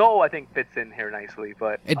Soul I think fits in here nicely,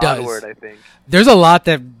 but it does. Onward I think There's a lot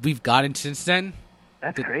that we've gotten since then.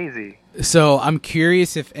 That's crazy. So I'm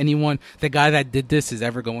curious if anyone, the guy that did this, is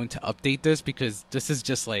ever going to update this, because this is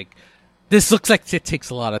just like, this looks like it takes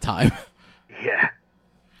a lot of time. Yeah.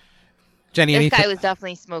 Jenny, this guy was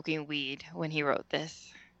definitely smoking weed when he wrote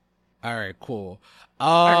this. All right, cool.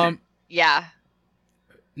 Yeah.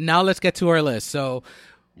 Now let's get to our list. So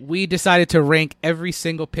we decided to rank every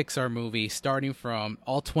single Pixar movie, starting from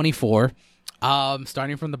all 24,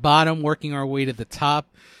 starting from the bottom, working our way to the top.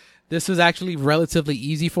 This was actually relatively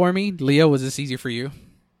easy for me. Leo, was this easy for you?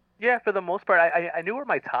 Yeah, for the most part, I knew where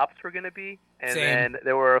my tops were going to be, and Same. then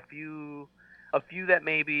there were a few that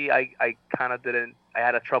maybe I kind of didn't. I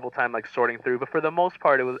had a trouble time like sorting through, but for the most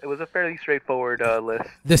part, it was a fairly straightforward list.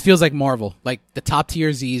 This feels like Marvel. Like the top tier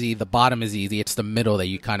is easy, the bottom is easy. It's the middle that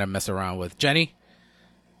you kind of mess around with. Jenny?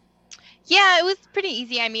 Yeah, it was pretty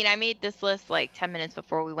easy. I mean, I made this list like 10 minutes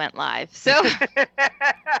before we went live, so.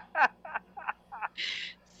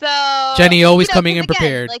 So Jenny always coming in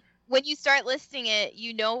prepared. Like when you start listing it,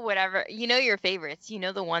 you know your favorites, you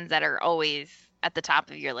know the ones that are always at the top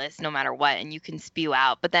of your list no matter what, and you can spew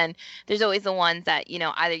out. But then there's always the ones that,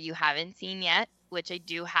 either you haven't seen yet, which I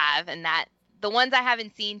do have, and that the ones I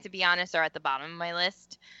haven't seen, to be honest, are at the bottom of my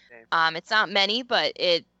list. It's not many, but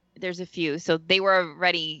there's a few. So they were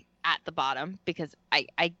already at the bottom because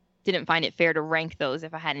I didn't find it fair to rank those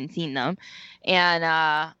if I hadn't seen them.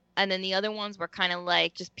 And then the other ones were kind of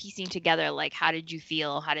like just piecing together, like, how did you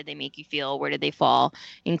feel? How did they make you feel? Where did they fall?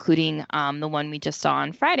 Including the one we just saw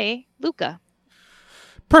on Friday, Luca.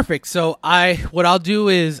 Perfect. So what I'll do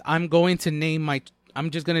is I'm going to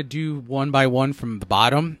I'm just going to do one by one from the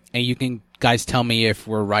bottom, and you can guys tell me if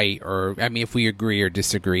we're right, or if we agree or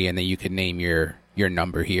disagree, and then you can name your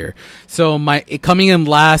number here. So coming in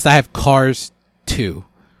last, I have Cars 2.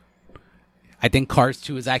 I think Cars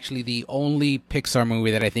 2 is actually the only Pixar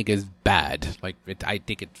movie that I think is bad. Like, I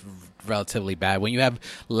think it's relatively bad. When you have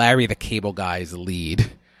Larry the Cable Guy as the lead,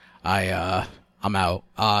 I'm out.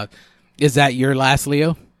 Is that your last,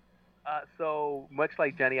 Leo? So much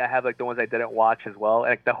like Jenny, I have like the ones I didn't watch as well.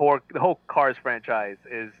 Like the whole Cars franchise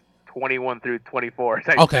is 21 through 24.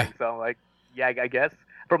 Okay. So I'm like, yeah, I guess.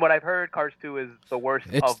 From what I've heard, Cars 2 is the worst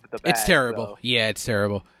of the bad. It's terrible. So. Yeah, it's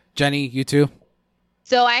terrible. Jenny, you too?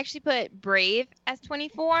 So I actually put Brave as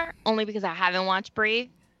 24, only because I haven't watched Brave.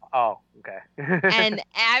 Oh, okay. And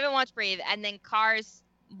I haven't watched Brave, and then Cars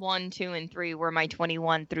 1, 2, and 3 were my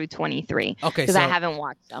 21 through 23. Okay, because I haven't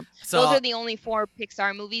watched them. So those are the only 4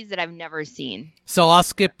 Pixar movies that I've never seen. So I'll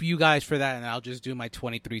skip you guys for that, and I'll just do my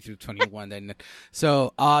 23 through 21 then.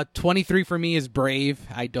 So 23 for me is Brave.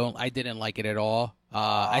 I didn't like it at all.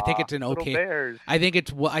 I think it's an okay. I think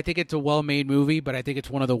it's a well-made movie, but I think it's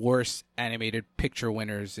one of the worst animated picture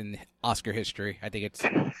winners in Oscar history. I think it's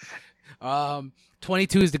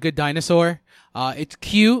 22 is The Good Dinosaur. It's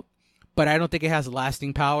cute, but I don't think it has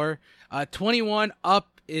lasting power. 21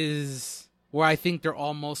 Up is where I think they're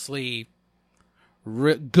all mostly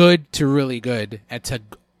good to really good and to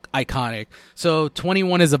iconic. So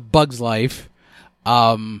 21 is A Bug's Life.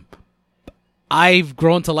 I've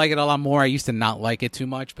grown to like it a lot more. I used to not like it too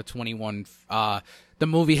much, but 21, the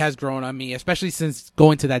movie has grown on me, especially since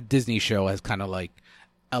going to that Disney show has kind of like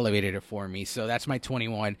elevated it for me. So that's my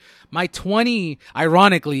 21. My 20,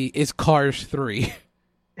 ironically, is Cars 3.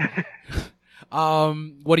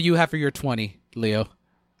 What do you have for your 20, Leo?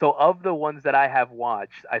 So of the ones that I have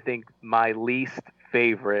watched, I think my least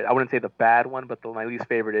favorite, I wouldn't say the bad one, but my least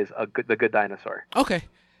favorite is The Good Dinosaur. Okay.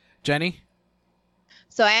 Jenny?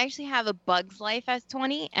 So I actually have A Bug's Life as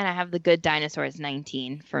 20, and I have The Good Dinosaur as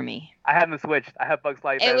 19 for me. I haven't switched. I have Bug's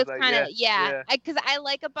Life. It was kind of, because I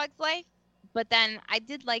like A Bug's Life, but then I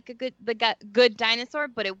did like the Good Dinosaur,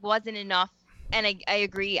 but it wasn't enough and I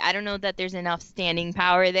agree. I don't know that there's enough standing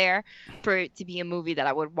power there for it to be a movie that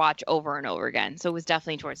I would watch over and over again. So it was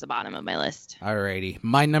definitely towards the bottom of my list. Alrighty.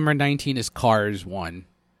 My number 19 is Cars 1.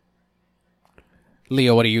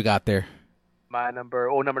 Leo, what do you got there? My number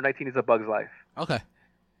 19 is A Bug's Life. Okay.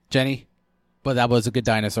 Jenny? But that was a good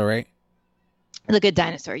dinosaur, right? The Good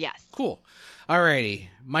Dinosaur, yes. Cool. Alrighty.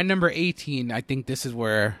 My number 18, I think this is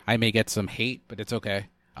where I may get some hate, but it's okay.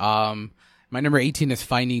 My number 18 is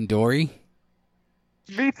Finding Dory.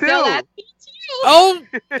 Me too. So that's me too. Oh,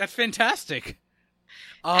 that's fantastic.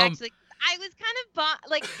 Actually, I was kind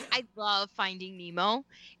of I love Finding Nemo,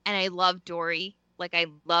 and I love Dory. Like, I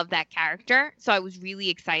love that character, so I was really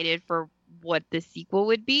excited for what the sequel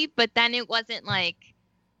would be. But then it wasn't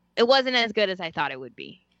as good as I thought it would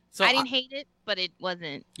be. So I didn't hate it, but it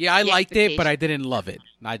wasn't. Yeah, I liked it, but I didn't love it.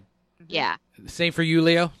 Yeah. Same for you,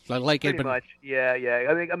 Leo. I like Pretty it, but much. Yeah.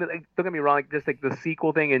 I mean, like, don't get me wrong. Just like the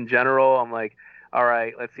sequel thing in general, I'm like, all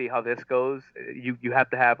right, let's see how this goes. You have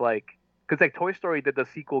to have because like Toy Story did the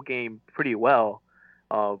sequel game pretty well,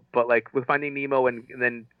 but like with Finding Nemo and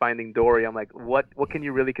then Finding Dory, I'm like, what can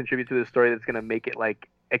you really contribute to the story that's gonna make it like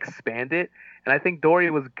expand it? And I think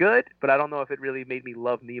Dory was good, but I don't know if it really made me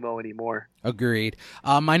love Nemo anymore. agreed.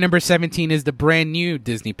 My number 17 is the brand new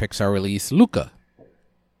Disney Pixar release, Luca.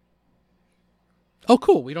 Oh,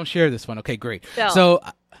 cool. We don't share this one. Okay, great. So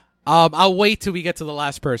I'll wait till we get to the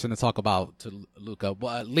last person to talk about Luca.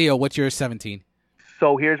 Leo, what's your 17?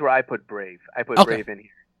 So here's where I put Brave. I put Okay. Brave in here.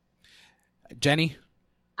 Jenny?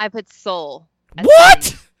 I put Soul. as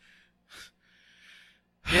What?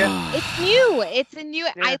 Yeah. It's new. It's a new.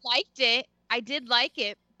 Yeah. I liked it. I did like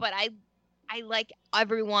it, but I like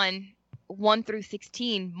everyone 1 through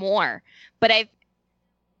 16 more. But I've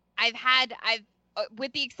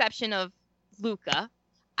with the exception of Luca,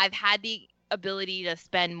 I've had the ability to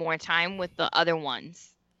spend more time with the other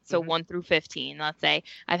ones. So 1 through 15, let's say,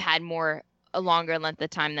 I've had a longer length of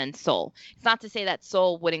time than Soul. It's not to say that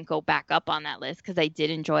Soul wouldn't go back up on that list, because I did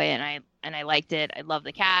enjoy it and I liked it. I love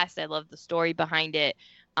the cast. I love the story behind it.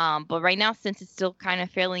 But right now, since it's still kind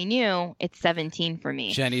of fairly new, it's 17 for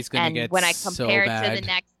me. Jenny's gonna And get when I so compare it bad. to the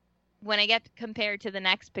next, when I get compared to the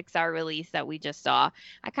next Pixar release that we just saw,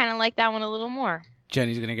 I kind of like that one a little more.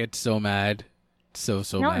 Jenny's gonna get so mad, so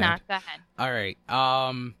No, mad. I'm not. Go ahead. All right.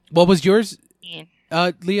 What was yours, Ian.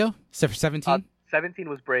 Leo? 17. 17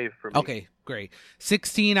 was Brave for me. Okay, great.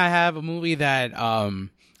 16, I have a movie that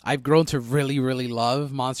I've grown to really, really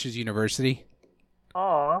love, Monsters University.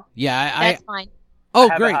 Aw. Yeah, That's fine. Oh,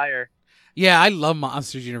 I have great. it higher. Yeah, I love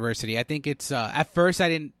Monsters University. I think it's at first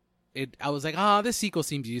I was like, this sequel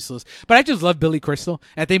seems useless, but I just love Billy Crystal.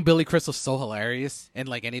 I think Billy Crystal's so hilarious in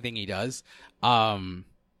like anything he does. I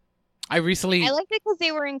liked it because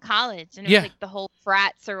they were in college, and it Yeah. was like the whole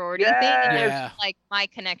frat sorority thing, and Yeah. there's like my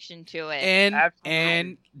connection to it. and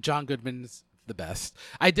Absolutely. John Goodman's the best.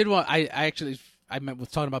 I was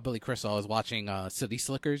talking about Billy Crystal. I was watching City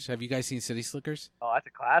Slickers. Have you guys seen City Slickers? Oh, that's a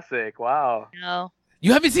classic. Wow. No,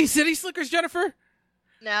 You haven't seen City Slickers, Jennifer?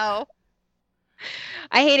 no.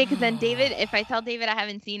 I hate it because then David, if I tell David I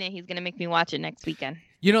haven't seen it, he's gonna make me watch it next weekend.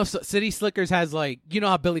 You know, City Slickers has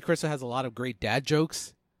how Billy Crystal has a lot of great dad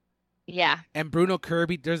jokes. Yeah. And Bruno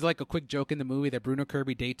Kirby, there's like a quick joke in the movie that Bruno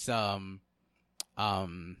Kirby dates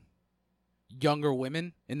younger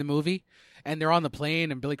women in the movie, and they're on the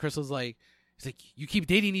plane, and Billy Crystal's like, he's like, you keep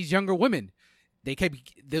dating these younger women.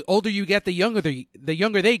 The older you get, the younger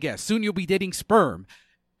they get. Soon you'll be dating sperm,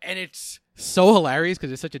 and it's so hilarious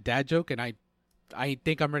because it's such a dad joke, and I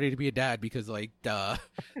think I'm ready to be a dad because like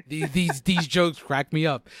these jokes crack me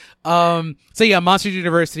up. So yeah, Monsters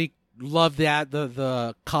University. Love that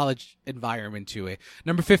the college environment to it.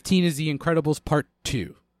 Number 15 is The Incredibles Part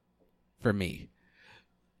 2 for me.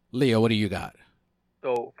 Leo, what do you got?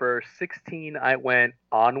 So for 16, I went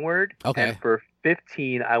Onward. Okay. And for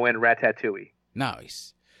 15, I went Ratatouille.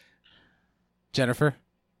 Nice. Jennifer?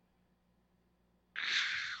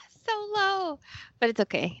 So low, but it's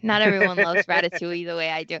okay. Not everyone loves Ratatouille the way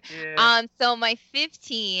I do. Yeah. So my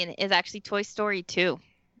 15 is actually Toy Story 2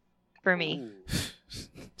 for me. Ooh.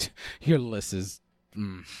 Your list is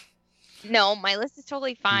No, my list is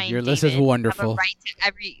totally fine. Your list is David. wonderful.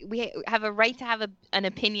 We have a right to have an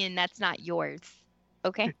opinion that's not yours.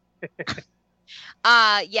 Okay?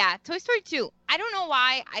 Yeah, Toy Story 2. I don't know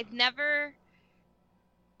why. I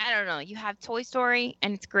don't know. You have Toy Story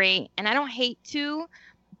and it's great, and I don't hate 2,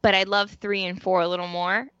 but I love 3 and 4 a little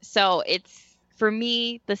more. So it's, for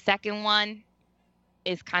me, the second one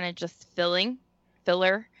is kind of just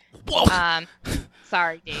filler. Whoa.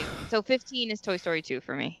 Sorry, Dave. So 15 is Toy Story 2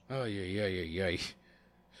 for me. Oh yeah.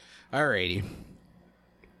 Alrighty.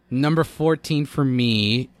 Number 14 for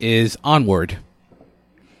me is Onward.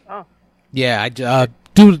 Oh, Yeah, I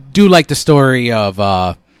do like the story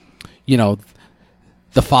of you know,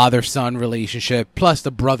 the father-son relationship plus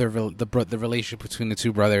the the relationship between the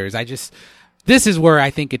two brothers. This is where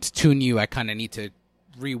I think it's too new. I kind of need to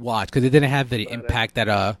rewatch because it didn't have the impact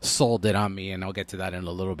that Soul did on me, and I'll get to that in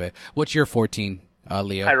a little bit. What's your 14,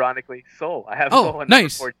 Leo? ironically, Soul. I have Oh, Soul on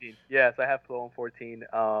nice. number 14. Yes, I have Soul on 14.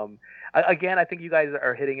 Again, I think you guys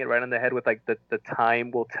are hitting it right on the head with like the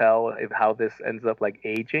time will tell if how this ends up like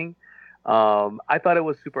aging. I thought it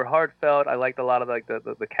was super heartfelt. I liked a lot of like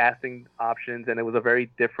the casting options, and it was a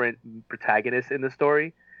very different protagonist in the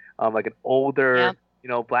story, like an older,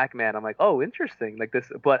 black man. I'm like, oh, interesting, like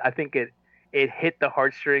this. But I think it hit the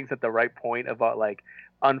heartstrings at the right point about like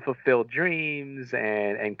unfulfilled dreams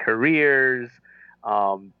and careers.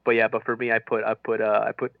 But for me, I put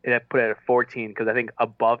it at 14 because I think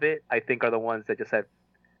above it, I think are the ones that just have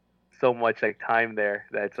so much like time there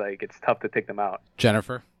that it's like it's tough to take them out.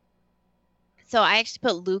 Jennifer? So I actually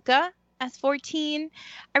put Luca as 14.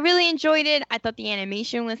 I really enjoyed it. I thought the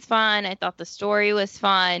animation was fun. I thought the story was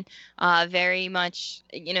fun. Very much,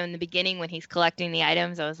 in the beginning when he's collecting the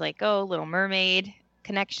items, I was like, oh, Little Mermaid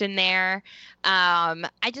connection there.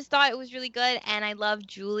 I just thought it was really good. And I love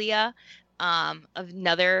Julia,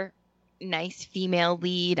 another nice female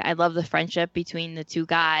lead. I love the friendship between the two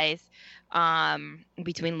guys,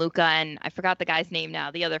 between Luca and I forgot the guy's name now,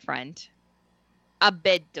 the other friend,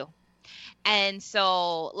 Abeddo. And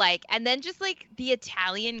so and then just like the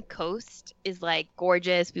Italian coast is like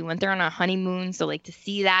gorgeous. We went there on a honeymoon, so like to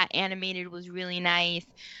see that animated was really nice.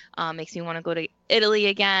 Makes me want to go to Italy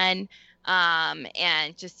again.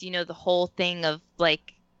 And just the whole thing of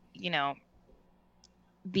like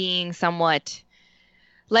being somewhat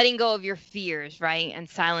letting go of your fears, right, and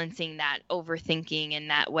silencing that overthinking and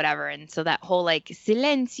that whatever. And so that whole like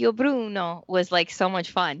Silenzio Bruno was like so much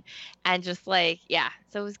fun, and just like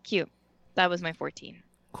so it was cute. That was my 14.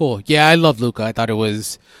 Cool. Yeah, I love Luca. I thought it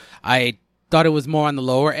was more on the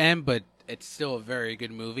lower end, but it's still a very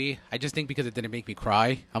good movie. I just think because it didn't make me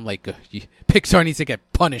cry, I'm like, Pixar needs to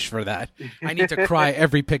get punished for that. I need to cry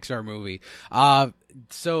every Pixar movie.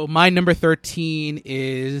 So my number 13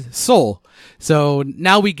 is Soul. So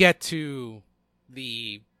now we get to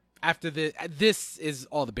this is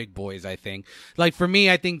all the big boys, I think. Like for me,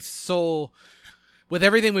 I think Soul, with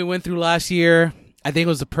everything we went through last year, I think it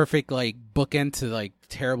was the perfect like bookend to like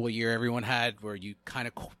terrible year everyone had, where you kind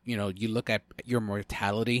of you look at your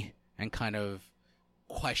mortality and kind of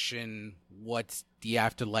question what the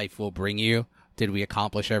afterlife will bring you. Did we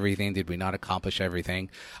accomplish everything? Did we not accomplish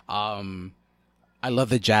everything? I love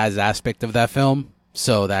the jazz aspect of that film,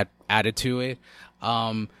 so that added to it.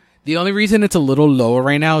 The only reason it's a little lower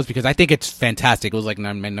right now is because I think it's fantastic. It was like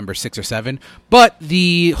number 6 or 7, but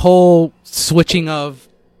the whole switching of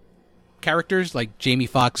characters, like Jamie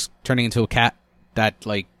Foxx turning into a cat, that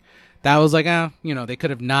was like, they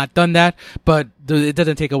could have not done that, but it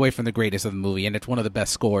doesn't take away from the greatest of the movie, and it's one of the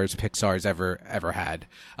best scores Pixar's ever had.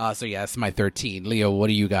 So yeah, it's my 13. Leo, what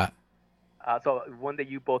do you got? So one that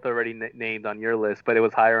you both already named on your list, but it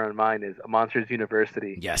was higher on mine, is Monsters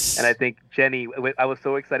University. Yes. And I think Jenny, I was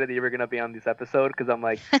so excited that you were going to be on this episode because I'm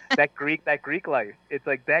like, that Greek life. It's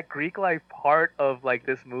like that Greek life part of like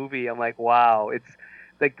this movie. I'm like, wow, it's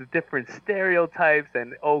like the different stereotypes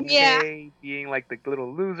and being like the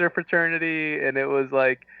little loser fraternity, and it was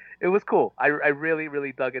cool. I really,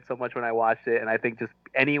 really dug it so much when I watched it, and I think just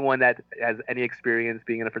anyone that has any experience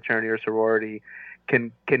being in a fraternity or sorority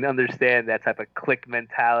can understand that type of clique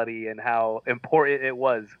mentality and how important it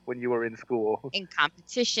was when you were in school. In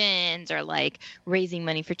competitions or like raising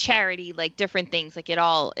money for charity, like different things, like it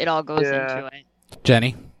all goes into it.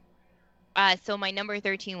 Jenny? So my number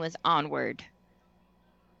 13 was Onward.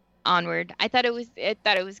 I thought it was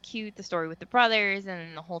cute, the story with the brothers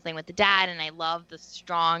and the whole thing with the dad, and I love the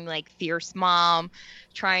strong, like, fierce mom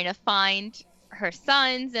trying to find her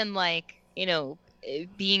sons and like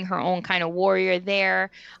being her own kind of warrior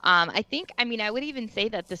there. I would even say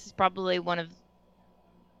that this is probably the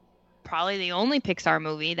only Pixar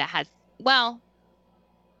movie that has,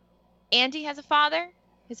 Andy has a father.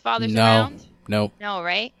 His father's around. No,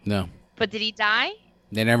 right? No. But did he die?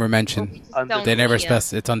 They never mention. They never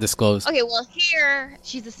specify. It's undisclosed. Okay, well here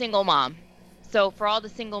she's a single mom. So for all the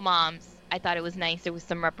single moms, I thought it was nice. There was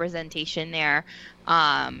some representation there,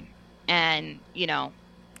 and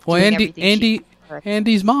Well,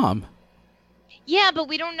 Andy's mom. Yeah, but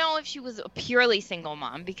we don't know if she was a purely single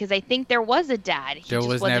mom because I think there was a dad. There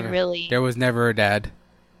was never a dad.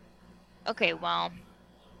 Okay, well,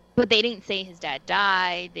 but they didn't say his dad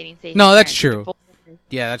died. They didn't say. No, that's true.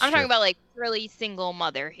 Yeah, that's I'm true. talking about like really single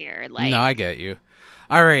mother here. Like, No, I get you.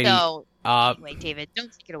 Alrighty. so Uh, anyway, David,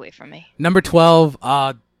 don't take it away from me. number 12.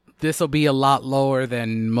 This will be a lot lower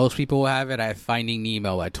than most people will have it. I have Finding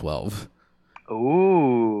Nemo at 12.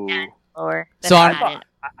 Ooh. Yeah. Or So I I'm-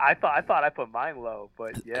 thought I put mine low,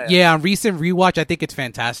 but yeah. Yeah, on recent rewatch, I think it's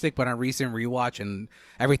fantastic. But on recent rewatch and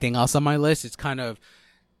everything else on my list, it's kind of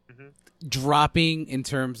dropping in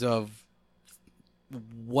terms of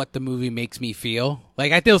what the movie makes me feel.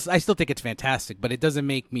 Like I still think it's fantastic, but it doesn't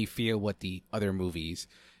make me feel what the other movies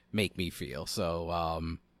make me feel. So,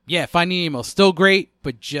 yeah, Finding Nemo still great,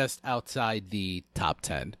 but just outside the top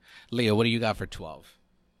 10. Leo, what do you got for 12?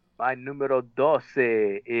 My numero 12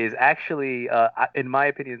 is actually, in my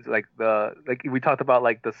opinion, like we talked about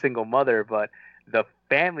like the single mother, but the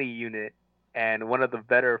family unit and one of the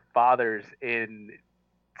better fathers in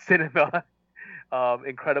cinema,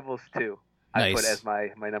 Incredibles 2. I put Nice. as my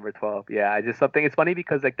number 12. Yeah, I just something. It's funny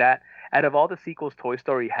because like that, out of all the sequels Toy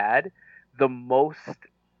Story had, the most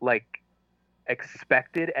like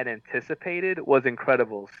expected and anticipated was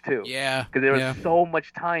Incredibles 2. Yeah, Because there was yeah. so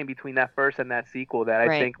much time between that first and that sequel that I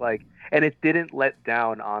Right. think like, and it didn't let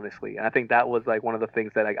down, honestly. And I think that was like one of the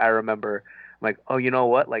things that like, I remember, like, oh, you know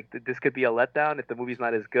what? Like this could be a letdown if the movie's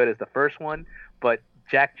not as good as the first one. But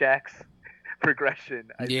Jack's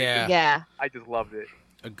progression, I think, Yeah. Yeah. I just loved it.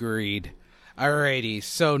 Agreed. Alrighty,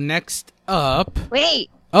 so next up. Wait.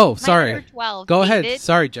 Oh, My sorry. number 12. Go ahead. David,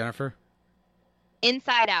 Sorry, Jennifer.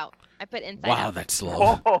 Inside Out. I put Inside Wow, Out. that's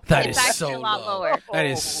low. Oh, That It's is actually so a lot low. lower. That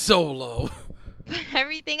is so low.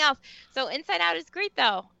 Everything else. So Inside Out is great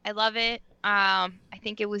though. I love it. I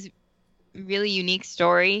think it was a really unique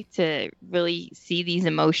story to really see these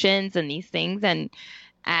emotions and these things, and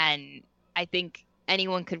I think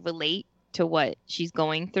anyone could relate to what she's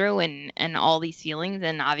going through and all these feelings,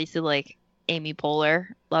 and obviously like Amy Poehler,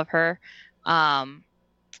 love her.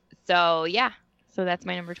 So yeah. So that's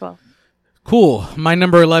my number 12. Cool. My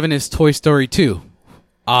number 11 is Toy Story 2,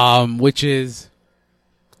 which is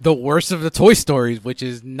the worst of the Toy Stories, which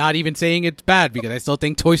is not even saying it's bad because I still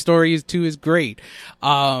think Toy Story 2 is great.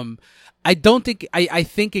 I don't think I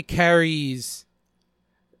think it carries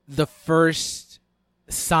the first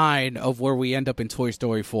sign of where we end up in Toy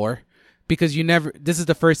Story 4 because this is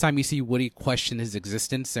the first time you see Woody question his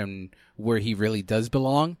existence and where he really does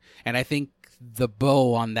belong. And I think the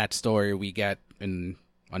bow on that story we get in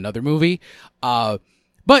another movie. But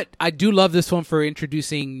I do love this one for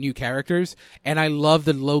introducing new characters, and I love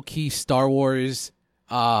the low-key Star Wars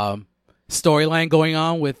storyline going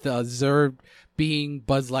on with Zurg being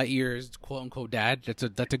Buzz Lightyear's quote-unquote dad.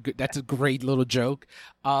 That's a great little joke.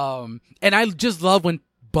 And I just love when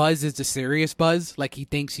Buzz is the serious Buzz, like he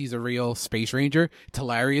thinks he's a real space ranger. It's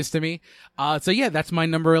hilarious to me. So yeah, that's my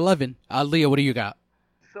number 11. Leo, what do you got?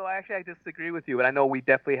 So actually, I disagree with you, but I know we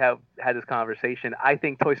definitely have had this conversation. I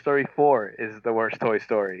think Toy Story 4 is the worst Toy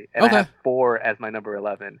Story, and Okay. I have 4 as my number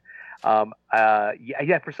 11.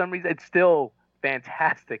 Yeah, for some reason, it's still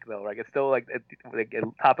fantastic though. Like it's still like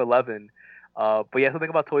top 11. But yeah, something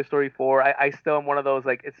about Toy Story 4, I still am one of those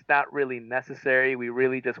like it's not really necessary. We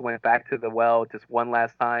really just went back to the well just one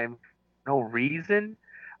last time, no reason.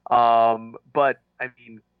 But I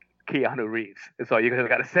mean, Keanu Reeves is all you guys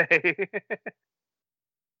got to say.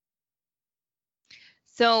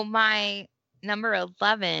 So my number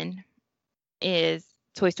 11 is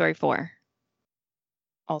Toy Story 4.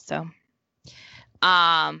 Also,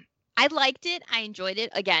 I liked it. I enjoyed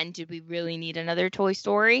it. Again, did we really need another Toy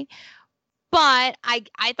Story? But I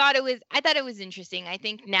thought it was interesting. I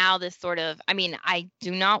think now this sort of, I mean, I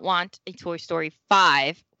do not want a Toy Story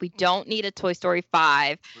 5. We don't need a Toy Story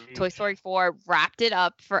 5. Toy Story 4 wrapped it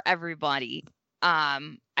up for everybody.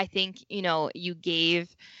 I think, you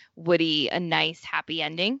gave Woody a nice happy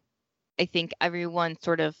ending. I think everyone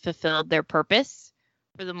sort of fulfilled their purpose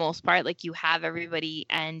for the most part. Like you have everybody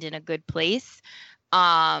end in a good place.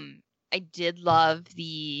 I did love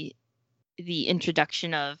the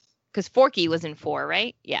introduction of, because Forky was in 4,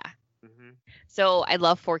 right? Yeah. Mm-hmm. So I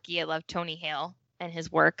love Forky. I love Tony Hale and his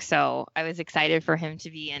work. So I was excited for him to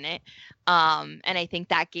be in it. And I think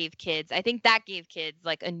that gave kids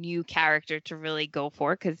like a new character to really go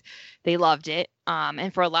for because they loved it.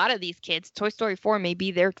 And for a lot of these kids, Toy Story 4 may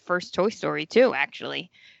be their first Toy Story too, actually.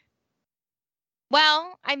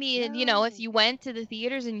 Well, I mean, if you went to the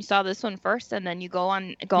theaters and you saw this one first, and then you go Yeah,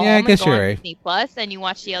 home I and guess go you're on right. Disney Plus and you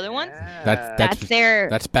watch the other ones, That's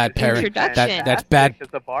that's bad parent. introduction. That's bad.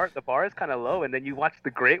 Because the bar is kind of low, and then you watch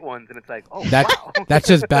the great ones, and it's like, oh, That wow. that's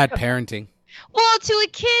just bad parenting. Well, to a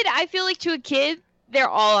kid, I feel like to a kid, they're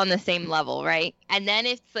all on the same level, right? And then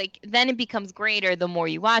it's like, then it becomes greater the more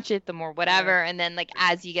you watch it, the more whatever. And then, like,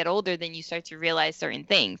 as you get older, then you start to realize certain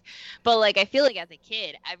things. But, like, I feel like as a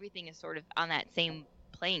kid, everything is sort of on that same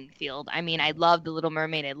playing field. I mean, I love The Little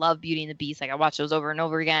Mermaid. I love Beauty and the Beast. Like, I watched those over and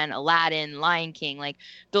over again. Aladdin, Lion King, like,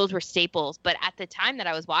 those were staples. But at the time that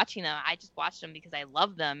I was watching them, I just watched them because I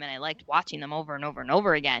loved them and I liked watching them over and over and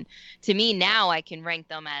over again. To me, now I can rank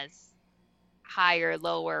them as higher,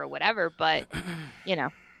 lower, or whatever, but you know.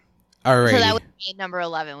 All right. So that was number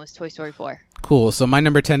 11 was Toy Story 4. Cool. So my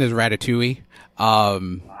number 10 is Ratatouille.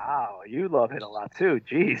 Wow, you love it a lot too.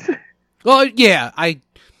 Jeez. Well, yeah,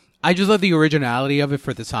 I just love the originality of it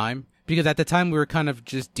for the time, because at the time we were kind of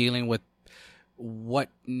just dealing with what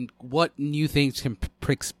new things can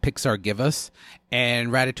Pixar give us, and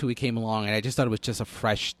Ratatouille came along, and I just thought it was just a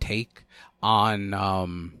fresh take on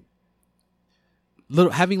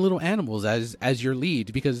having little animals as your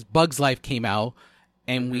lead, because Bug's Life came out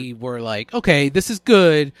and we were like, okay, this is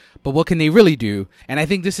good, but what can they really do? And I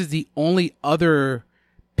think this is the only other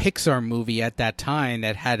Pixar movie at that time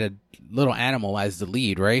that had a little animal as the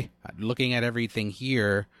lead, right? Looking at everything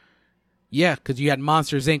here, yeah, because you had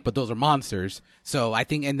Monsters Inc., but those are monsters. So I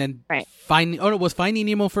think, and then was Finding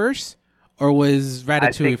Nemo first? Or was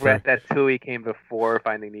Ratatouille first? Ratatouille came before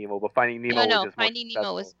Finding Nemo, but Finding Nemo No, was just Finding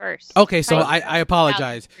Nemo was first. Okay, so I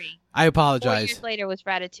apologize. 4 years later was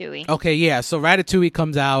Ratatouille. Okay, yeah, so Ratatouille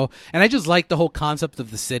comes out, and I just like the whole concept of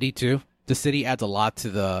the city, too. The city adds a lot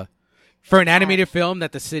to for an animated film,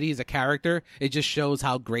 that the city is a character. It just shows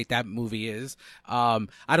how great that movie is. I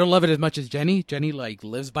don't love it as much as Jenny. Jenny, like,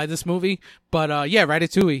 lives by this movie. But, yeah,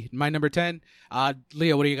 Ratatouille, my number 10.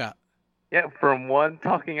 Leo, what do you got? Yeah, from one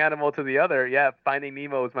talking animal to the other, yeah, Finding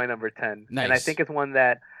Nemo is my number 10. Nice. And I think it's one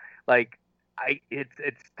that, like,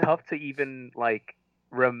 it's tough to even, like,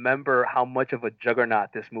 remember how much of a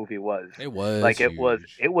juggernaut this movie was. It was like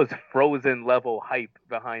huge. it was Frozen level hype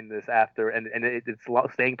behind this after, and its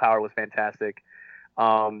staying power was fantastic.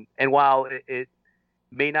 And while it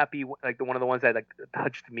may not be like one of the ones that like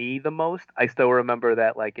touched me the most, I still remember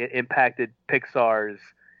that like it impacted Pixar's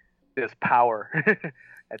this power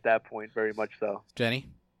at that point very much so. Jenny?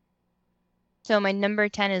 So my number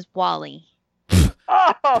 10 is WALL-E.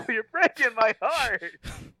 Oh, you're breaking my heart.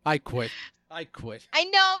 I quit. I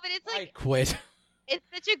know, but it's like, I quit. It's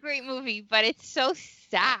such a great movie, but it's so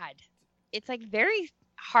sad. It's like very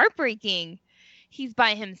heartbreaking. He's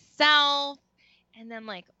by himself, and then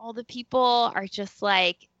like all the people are just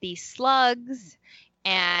like these slugs,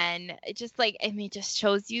 and it just like, I mean, it just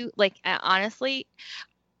shows you like, honestly,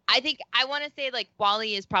 I think I want to say like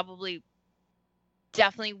WALL-E is probably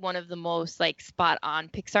definitely one of the most like spot on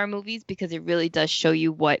Pixar movies, because it really does show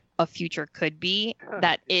you what a future could be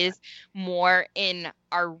that is more in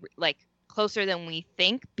our like closer than we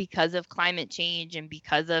think, because of climate change and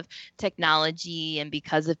because of technology and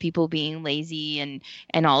because of people being lazy and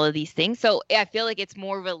all of these things. So I feel like it's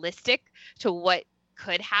more realistic to what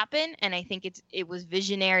could happen, and I think it was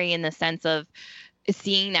visionary in the sense of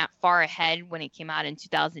seeing that far ahead when it came out in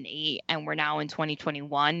 2008, and we're now in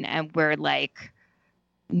 2021, and we're like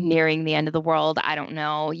nearing the end of the world. I don't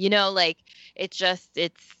know, like it's just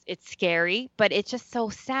it's scary, but it's just so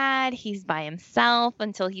sad. He's by himself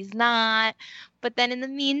until he's not, but then in the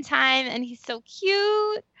meantime, and he's so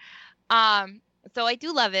cute. So I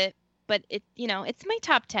do love it, but it's my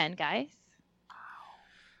top 10, guys.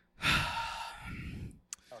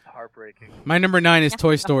 Heartbreaking. My number 9 is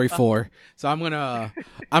Toy Story 4. So I'm gonna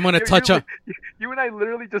touch up. You and I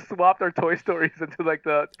literally just swapped our Toy Stories into like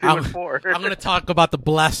the 2 and 4. I'm gonna talk about the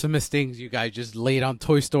blasphemous things you guys just laid on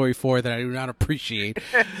Toy Story 4 that I do not appreciate.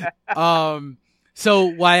 So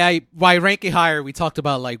why rank it higher? We talked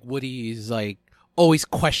about like Woody's like always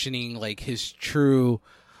questioning like his true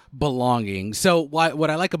belonging. So what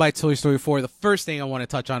I like about Toy Story 4, the first thing I want to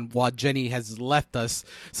touch on while Jenny has left us,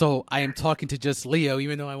 so I am talking to just Leo,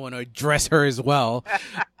 even though I want to address her as well.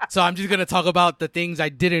 So I'm just going to talk about the things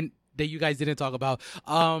that you guys didn't talk about.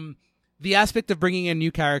 The aspect of bringing in a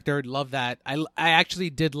new character, love that. I actually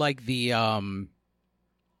did like the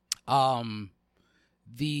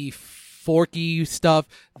Forky stuff,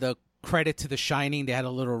 the credit to The Shining. They had a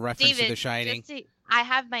little reference to The Shining. I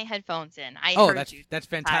have my headphones in. I heard you. That's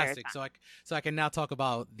fantastic. So I can now talk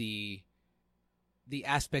about the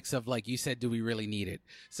aspects of, like you said, do we really need it?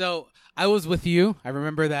 So I was with you. I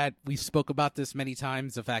remember that we spoke about this many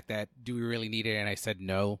times, the fact that do we really need it? And I said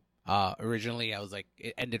no. Originally I was like,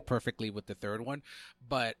 it ended perfectly with the third one.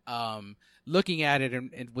 But looking at it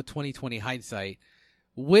and with 2020 hindsight,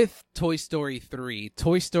 with Toy Story 3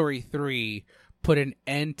 put an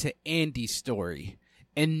end to Andy's story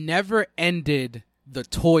and never ended the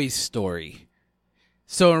toy story.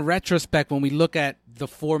 So in retrospect, when we look at the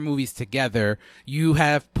 4 movies together, you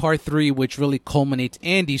have part 3, which really culminates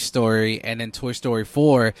Andy's story, and then Toy Story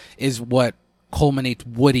 4 is what culminates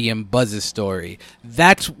Woody and Buzz's story.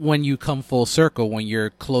 That's when you come full circle, when you're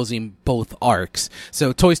closing both arcs.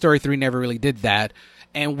 So Toy Story 3 never really did that,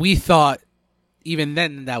 and we thought even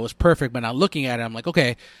then that was perfect, but now looking at it, I'm like,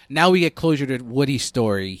 okay, now we get closure to Woody's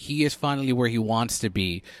story. He is finally where he wants to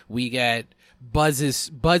be. We get Buzz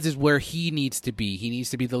is where he needs to be. He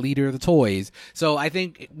needs to be the leader of the toys. So I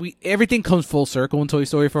think everything comes full circle in Toy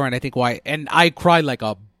Story 4, and I think and I cried like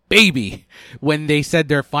a baby when they said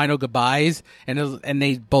their final goodbyes, and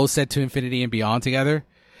they both said to infinity and beyond together.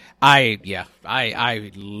 I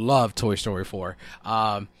love Toy Story 4.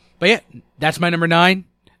 But yeah, that's my number 9.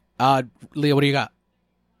 Leo, what do you got?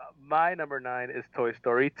 My number 9 is Toy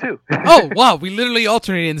Story 2. Oh wow, we literally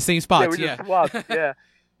alternated in the same spots. Yeah, we just swapped.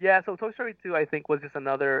 Yeah, so Toy Story 2, I think, was just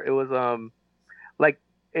another. It was like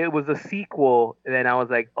it was a sequel, and then I was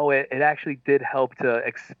like, oh, it actually did help to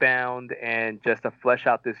expound and just to flesh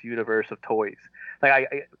out this universe of toys. Like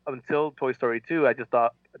I until Toy Story 2, I just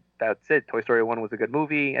thought that's it. Toy Story 1 was a good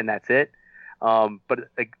movie, and that's it. But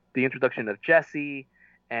like the introduction of Jessie,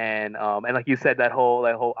 and like you said, that whole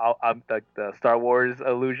like the Star Wars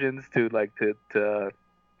allusions to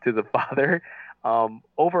the father.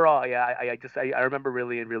 Overall, yeah, I remember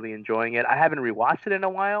really enjoying it. I haven't rewatched it in a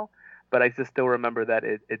while, but I just still remember that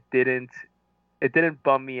it didn't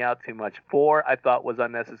bum me out too much. 4 I thought was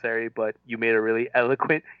unnecessary, but you made a really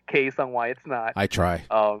eloquent case on why it's not. I try.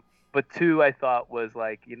 But 2 I thought was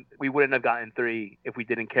like, we wouldn't have gotten 3 if we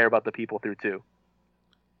didn't care about the people through 2.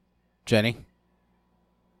 Jenny?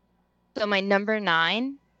 So my number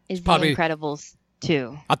 9 is Probably The Incredibles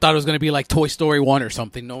 2. I thought it was going to be like Toy Story 1 or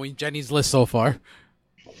something, knowing Jenny's list so far.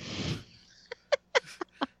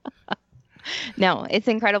 No, it's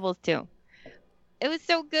Incredibles 2. It was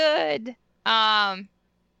so good.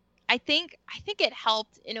 I think it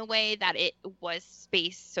helped in a way that it was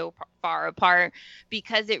spaced so far apart,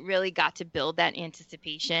 because it really got to build that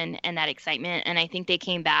anticipation and that excitement. And I think they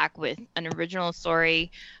came back with an original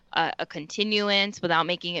story, a continuance, without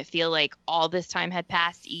making it feel like all this time had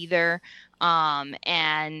passed either. And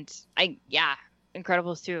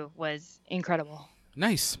Incredibles 2 was incredible.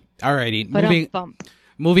 Nice. Alrighty. But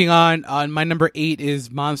Moving on, my number 8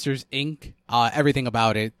 is Monsters, Inc. Everything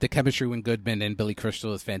about it. The chemistry with Goodman and Billy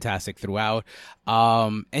Crystal is fantastic throughout.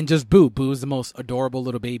 And just Boo. Boo is the most adorable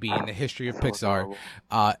little baby in the history of Pixar.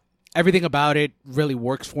 Everything about it really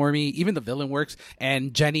works for me. Even the villain works.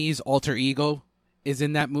 And Jenny's alter ego is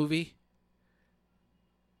in that movie.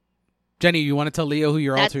 Jenny, you want to tell Leo who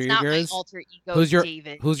your alter ego is? That's not my alter ego,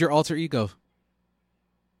 David. Who's your alter ego?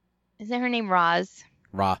 Isn't her name Roz?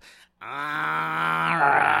 Ra.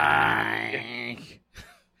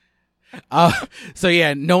 So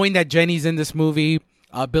yeah, knowing that Jenny's in this movie,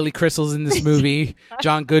 Billy Crystal's in this movie,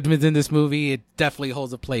 John Goodman's in this movie, it definitely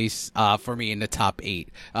holds a place for me in the top 8.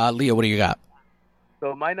 Leo, what do you got?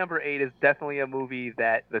 So my number 8 is definitely a movie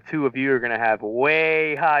that the two of you are gonna have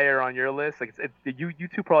way higher on your list. Like you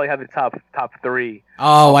two probably have it top 3.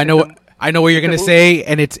 Oh, I know what you're gonna say,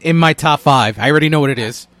 and it's in my top 5. I already know what it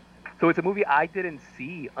is. So it's a movie I didn't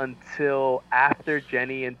see until after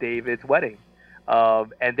Jenny and David's wedding.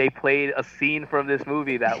 And they played a scene from this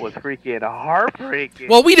movie that was freaking heartbreaking.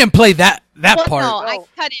 Well, we didn't play that part. No, I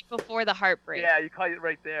cut it before the heartbreak. Yeah, you cut it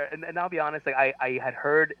right there. And I'll be honest, like I had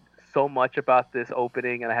heard so much about this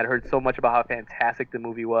opening, and I had heard so much about how fantastic the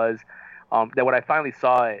movie was, that when I finally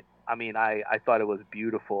saw it, I mean, I thought it was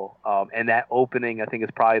beautiful. And that opening, I think, is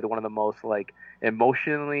probably one of the most like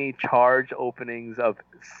emotionally charged openings of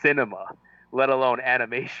cinema, let alone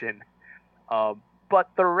animation. But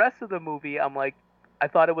the rest of the movie, I'm like, I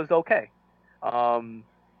thought it was okay.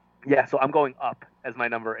 Yeah, so I'm going up as my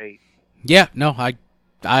number 8. Yeah, no,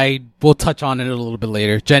 I will touch on it a little bit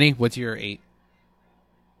later. Jenny, what's your 8?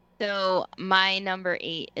 So my number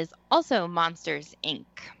 8 is also Monsters, Inc.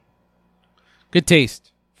 Good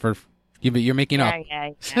taste for you, but you're making up.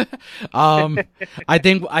 Yeah. I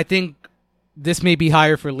think this may be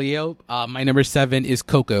higher for Leo. My number 7 is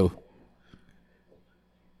Coco.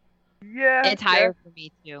 Yeah, it's higher for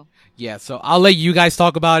me too. Yeah, so I'll let you guys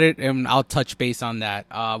talk about it, and I'll touch base on that.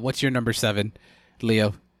 What's your number 7,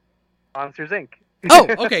 Leo? Monsters, Inc. Oh,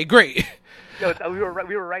 okay, great. No, we were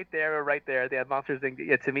right there. They had Monsters, Inc.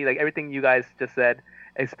 Yeah, to me, like everything you guys just said,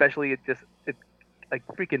 especially it like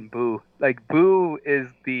freaking Boo. Like Boo is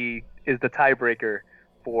the tiebreaker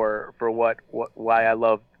for why I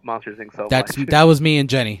love Monsters, Inc. so much. That was me and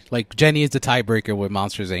Jenny. Like Jenny is the tiebreaker with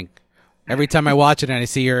Monsters, Inc. Every time I watch it and I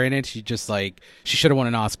see her in it, she should have won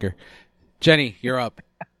an Oscar. Jenny, you're up.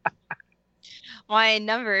 My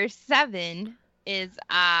number 7 is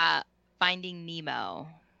Finding Nemo.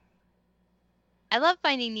 I love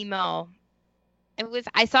Finding Nemo.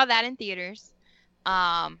 I saw that in theaters.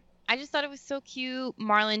 I just thought it was so cute.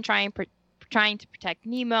 Marlin trying to protect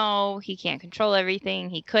Nemo. He can't control everything.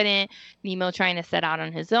 He couldn't. Nemo trying to set out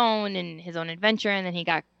on his own and his own adventure, and then he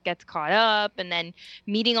gets caught up, and then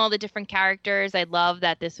meeting all the different characters. I love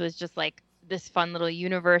that this was just like this fun little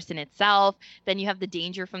universe in itself. Then you have the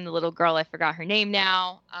danger from the little girl. I forgot her name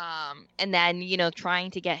now. And then,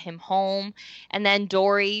 trying to get him home. And then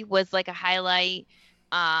Dory was like a highlight.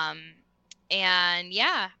 And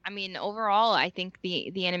yeah, I mean, overall, I think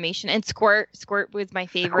the animation and Squirt was my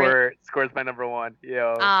favorite. Squirt's my number 1.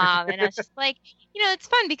 Yo. And it's just like, it's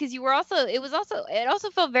fun because it also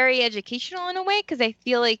felt very educational in a way, because I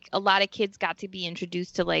feel like a lot of kids got to be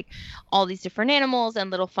introduced to like all these different animals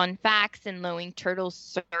and little fun facts, and knowing turtles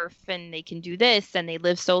surf and they can do this and they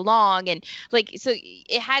live so long, and like, so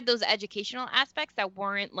it had those educational aspects that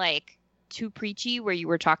weren't like too preachy where you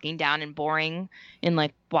were talking down and boring and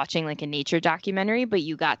like watching like a nature documentary, but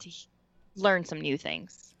you got to learn some new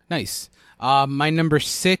things. Nice. My number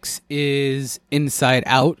 6 is Inside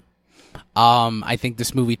Out. I think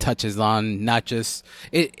this movie touches on not just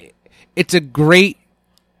it's a great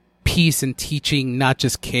piece in teaching not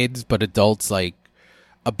just kids but adults like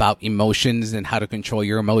about emotions and how to control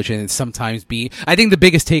your emotions. Sometimes I think the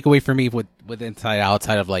biggest takeaway for me with Inside Out,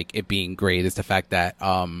 outside of like it being great, is the fact that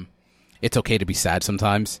it's okay to be sad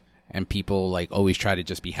sometimes, and people like always try to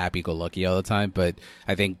just be happy-go-lucky all the time. But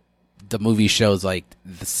I think the movie shows like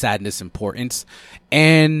the sadness importance.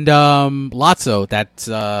 And Lotso, that's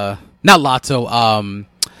not Lotso,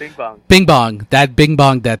 Bing Bong. Bing Bong. That Bing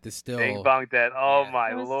Bong death is still Bing Bong death. Oh yeah.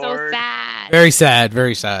 my It was lord. so sad. Very sad,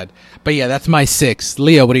 very sad. But yeah, that's my 6.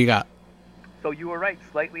 Leo, what do you got? So you were right,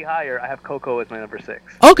 slightly higher. I have Coco as my number 6.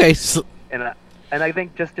 Okay. And I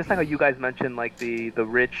think just like how you guys mentioned, like the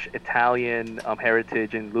rich Italian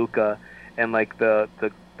heritage in Luca, and like the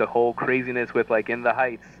whole craziness with like In the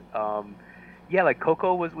Heights. Yeah, like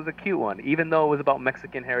Coco was a cute one, even though it was about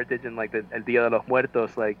Mexican heritage and like the El Dia de los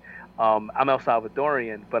Muertos. Like I'm El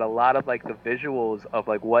Salvadorian, but a lot of like the visuals of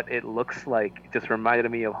like what it looks like just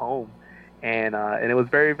reminded me of home, and it was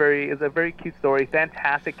it's a very cute story,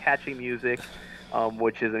 fantastic catchy music,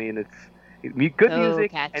 which is, I mean, it's good So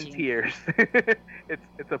music catchy. and tears.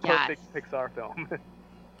 It's a perfect Pixar film.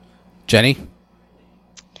 Jenny?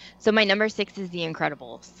 So my number 6 is The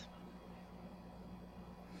Incredibles.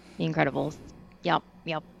 The Incredibles. Yep.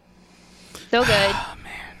 So good. Oh,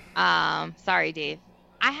 man. Sorry, Dave.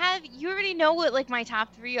 You already know what like my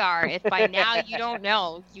top 3 are. If by now you don't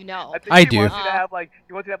know, you know. I He do. wants you to have like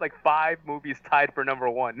 5 movies tied for number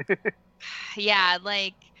 1. Yeah,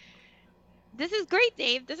 like, this is great,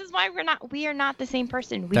 Dave. This is why we are not the same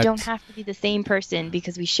person. We don't have to be the same person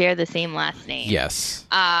because we share the same last name. Yes.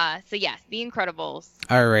 So yes, The Incredibles.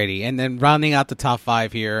 Alrighty, and then rounding out the top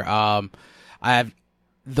 5 here, I have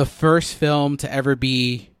the first Pixar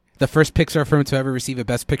film to ever receive a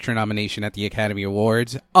Best Picture nomination at the Academy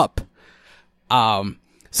Awards, Up.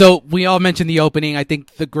 So we all mentioned the opening. I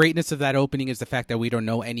think the greatness of that opening is the fact that we don't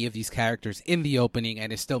know any of these characters in the opening,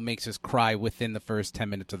 and it still makes us cry within the first 10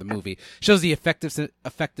 minutes of the movie. Shows the effectiveness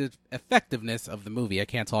of the movie. I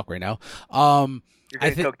can't talk right now. You're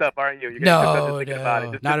getting choked up, aren't you? You're getting No, choked up just thinking about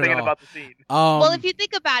it. Just not at thinking all. about the scene. Well, if you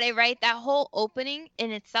think about it, right, that whole opening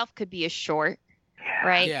in itself could be a short,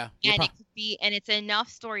 right? Yeah. And it could be, and it's enough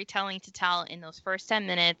storytelling to tell in those first 10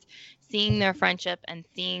 minutes, seeing their friendship and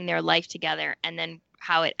seeing their life together, and then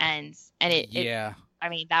how it ends. And I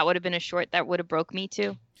mean, that would have been a short that would have broke me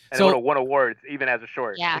too. And it would have won awards even as a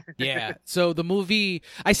short. Yeah. Yeah. So the movie,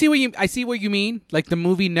 I see what you mean. Like, the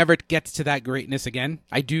movie never gets to that greatness again.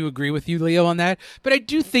 I do agree with you, Leo, on that. But I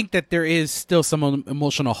do think that there is still some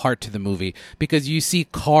emotional heart to the movie, because you see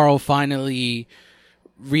Carl finally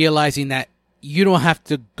realizing that you don't have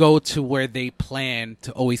to go to where they plan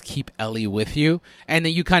to always keep Ellie with you. And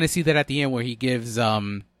then you kind of see that at the end where he gives,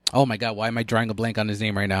 oh my God, why am I drawing a blank on his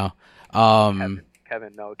name right now? Kevin's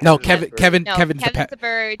the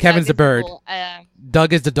bird. Kevin's the bird.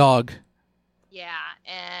 Doug is the dog. Yeah,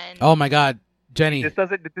 and oh my God, Jenny. This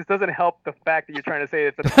doesn't help the fact that you're trying to say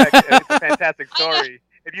it's a fantastic story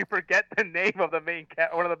if you forget the name of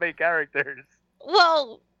one of the main characters.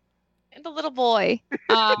 Well, the little boy.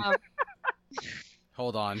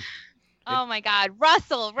 Hold on. Oh my God,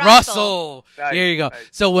 Russell. Nice, there you go. Nice.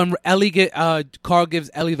 So when Carl gives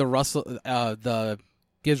Ellie the Russell,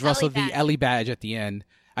 gives Russell Ellie badge. the Ellie badge at the end.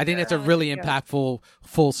 I think that's a really impactful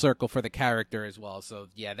full circle for the character as well. So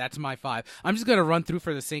that's my 5. I'm just gonna run through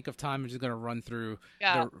for the sake of time. I'm just gonna run through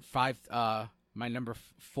the 5 my number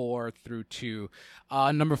 4 through 2.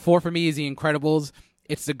 Number 4 for me is The Incredibles.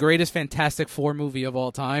 It's the greatest Fantastic Four movie of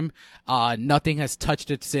all time. Nothing has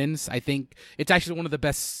touched it since. I think it's actually one of the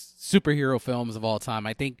best superhero films of all time.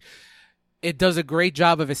 I think it does a great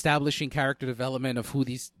job of establishing character development of who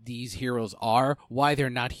these heroes are, why they're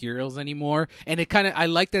not heroes anymore, and it kind of, I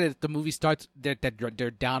like that the movie starts that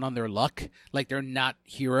they're down on their luck, like they're not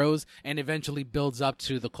heroes, and eventually builds up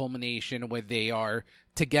to the culmination where they are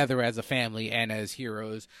together as a family and as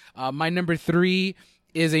heroes. My number 3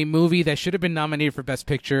 is a movie that should have been nominated for Best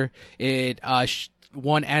Picture. It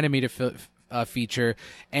won animated feature,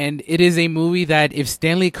 and it is a movie that if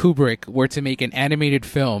Stanley Kubrick were to make an animated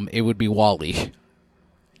film, it would be WALL-E.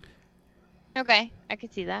 Okay, I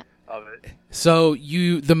could see that. Love it. So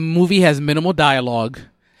the movie has minimal dialogue.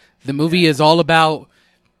 The movie is all about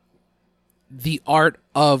the art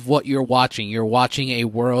of what you're watching. You're watching a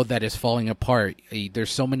world that is falling apart.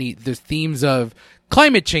 There's themes of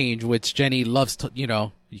climate change, which Jenny loves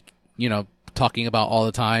to, talking about all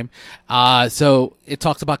the time. So it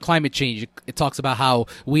talks about climate change. It talks about how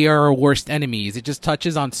we are our worst enemies. It just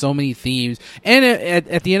touches on so many themes. And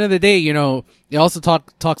at the end of the day, it also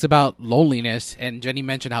talks about loneliness. And Jenny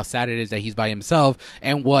mentioned how sad it is that he's by himself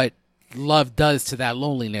and what love does to that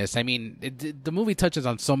loneliness. I mean, the movie touches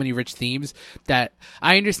on so many rich themes that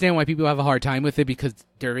I understand why people have a hard time with it, because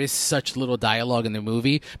there is such little dialogue in the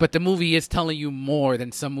movie, but the movie is telling you more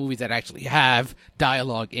than some movies that actually have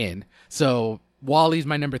dialogue in. So WALL-E's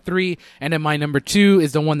my number 3, and then my number 2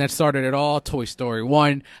 is the one that started it all, Toy Story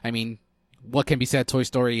 1. I mean, what can be said? Toy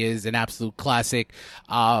Story is an absolute classic.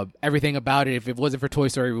 Everything about it, if it wasn't for Toy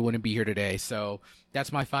Story, we wouldn't be here today. So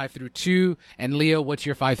that's my 5 through 2. And Leo, what's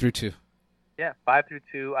your 5 through 2? Yeah, 5 through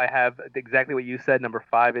 2. I have exactly what you said. Number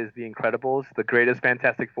 5 is The Incredibles, the greatest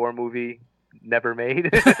Fantastic Four movie never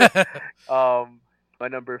made. My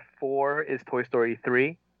number 4 is Toy Story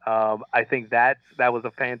 3. I think that was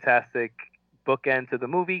a fantastic bookend to the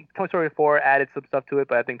movie. Toy Story 4 added some stuff to it,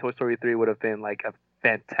 but I think Toy Story 3 would have been like a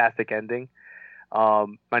fantastic ending.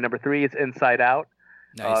 My number 3 is Inside Out.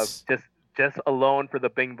 Nice. Just alone for the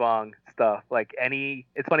Bing Bong stuff.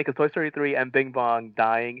 It's funny because Toy Story 3 and Bing Bong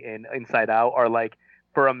dying in Inside Out are like,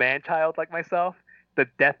 for a man-child like myself, the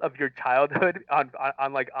death of your childhood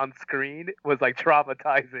on screen was like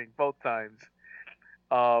traumatizing both times.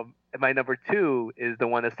 And my number 2 is the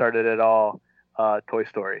one that started it all, Toy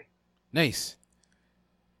Story. Nice.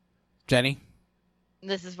 Jenny?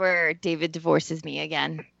 This is where David divorces me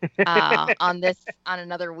again on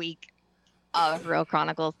another week of Real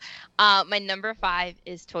Chronicles. My number 5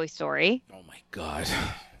 is Toy Story. Oh my God.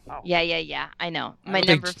 Wow. Yeah. I know. My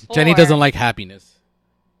think number 4. Jenny doesn't like happiness.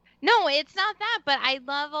 No, it's not that, but I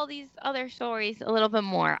love all these other stories a little bit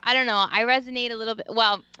more. I don't know. I resonate a little bit.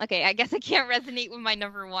 Well, okay, I guess I can't resonate with my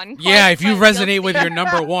number 1. Yeah, if you resonate with your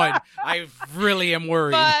number 1, I really am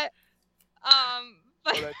worried. But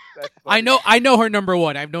That's I know her number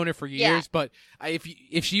 1. I've known her for years, Yeah. but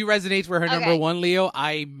if she resonates with her number 1, Leo,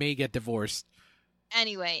 I may get divorced.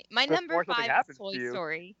 Anyway, my Before number something 5 happens is Toy to you.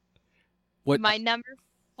 Story. What? My number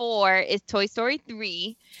 4 is Toy Story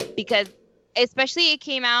 3, because especially it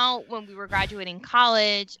came out when we were graduating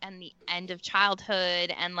college and the end of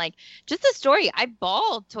childhood, and like just the story. I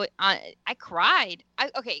bawled. I cried.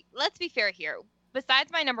 Okay, let's be fair here.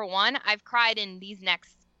 Besides my number 1, I've cried in these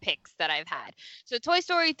next picks that I've had. So Toy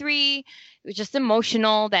Story 3, it was just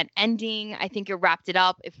emotional. That ending, I think it wrapped it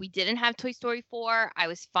up. If we didn't have Toy Story 4, I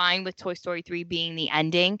was fine with Toy Story 3 being the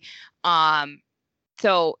ending.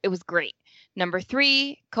 So it was great. Number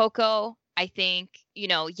 3, Coco. I think,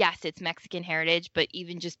 yes, it's Mexican heritage, but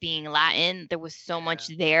even just being Latin, there was so much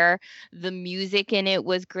there. The music in it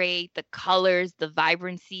was great. The colors, the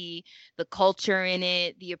vibrancy, the culture in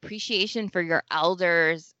it, the appreciation for your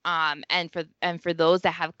elders, and for those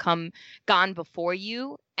that have gone before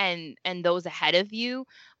you and those ahead of you.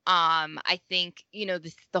 I think,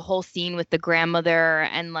 the whole scene with the grandmother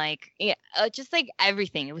and just like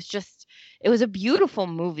everything. It was a beautiful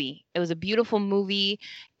movie.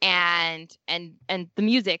 And the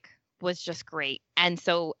music was just great. And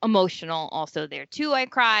so emotional also there too. I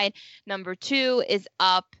cried. Number 2 is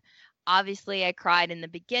Up. Obviously, I cried in the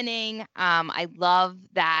beginning. I love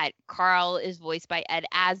that Carl is voiced by Ed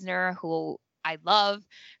Asner, who I love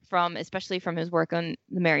especially from his work on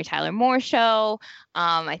the Mary Tyler Moore Show.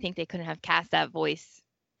 I think they couldn't have cast that voice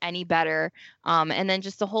any better. And then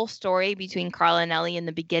just the whole story between Carl and Ellie in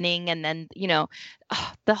the beginning, and then,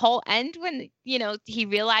 the whole end when, he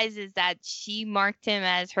realizes that she marked him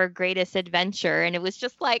as her greatest adventure. And it was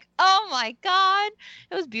just like, oh my God,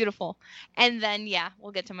 it was beautiful. And then,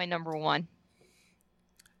 we'll get to my number 1.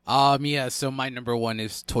 Yeah, so my number one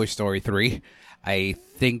is Toy Story 3. I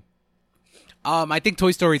think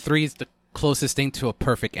Toy Story 3 is the closest thing to a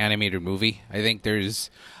perfect animated movie. I think there's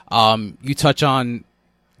you touch on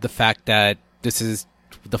the fact that this is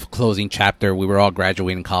the closing chapter. We were all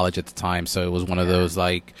graduating college at the time, so it was one of those,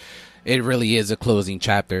 like, it really is a closing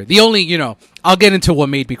chapter. The only, I'll get into what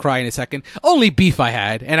made me cry in a second. Only beef I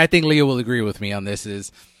had, and I think Leo will agree with me on this,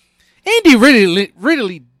 is Andy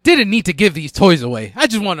really didn't need to give these toys away. I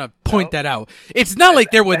just want to point that out. It's not like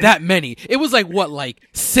there were that many. It was like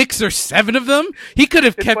 6 or 7 of them? He could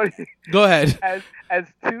have kept... funny. Go ahead. As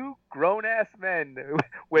two grown-ass men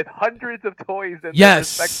with hundreds of toys in their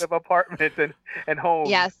respective apartments and homes.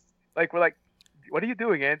 Yes. Like, we're like, what are you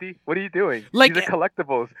doing, Andy? What are you doing? Like, these are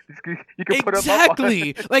collectibles. You can put them up.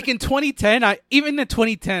 Exactly. Like in 2010,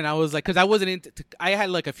 I was like, because I wasn't into... I had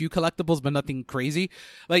like a few collectibles, but nothing crazy.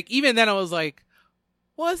 Like, even then I was like,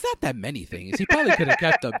 well, it's not that many things. He probably could have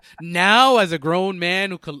kept them. Now, as a grown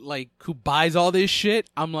man who buys all this shit,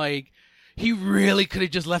 I'm like, he really could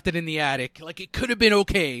have just left it in the attic. Like, it could have been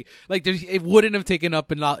okay. Like, it wouldn't have taken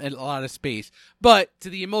up a lot of space. But to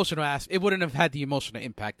the emotional aspect, it wouldn't have had the emotional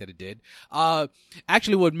impact that it did.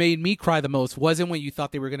 Actually, what made me cry the most wasn't when you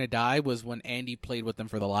thought they were gonna die. Was when Andy played with them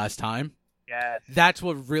for the last time. Yes. That's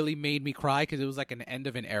what really made me cry, because it was like an end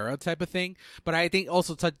of an era type of thing. But I think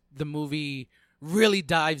also the movie really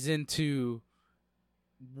dives into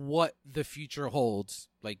what the future holds,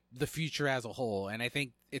 like the future as a whole. And I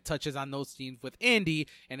think it touches on those themes with Andy,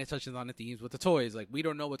 and it touches on the themes with the toys. Like, we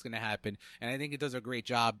don't know what's going to happen. And I think it does a great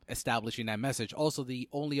job establishing that message. Also, the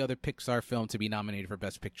only other Pixar film to be nominated for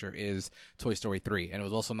Best Picture is Toy Story 3. And it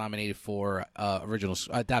was also nominated for original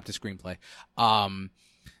adapted screenplay.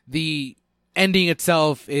 The ending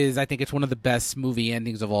itself is, I think it's one of the best movie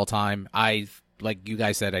endings of all time. Like you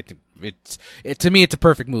guys said, I think to me, it's a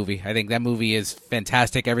perfect movie. I think that movie is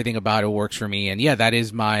fantastic. Everything about it works for me. And yeah, that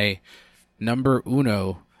is my number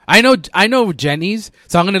uno. I know Jenny's,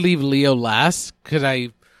 so I'm going to leave Leo last, because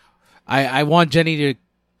I want Jenny to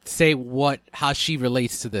say how she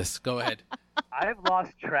relates to this. Go ahead. I've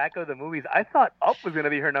lost track of the movies. I thought Up was going to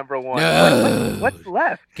be her number one. What's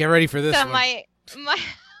left? Get ready for this one.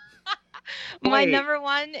 My number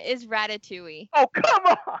one is Ratatouille. Oh,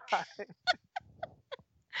 come on!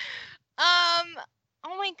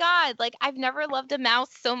 Oh my God, like, I've never loved a mouse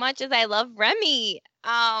so much as I love Remy.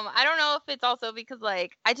 I don't know if it's also because,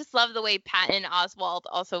 like, I just love the way Patton Oswalt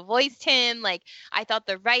also voiced him. Like, I thought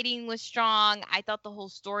the writing was strong. I thought the whole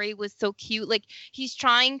story was so cute. Like, he's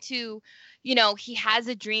trying to, he has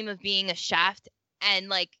a dream of being a chef, and,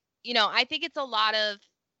 like, I think it's a lot of,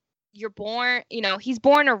 he's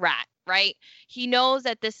born a rat, right? He knows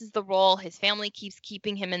that this is the role. His family keeps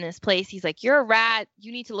keeping him in this place. He's like, you're a rat.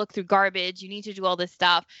 You need to look through garbage. You need to do all this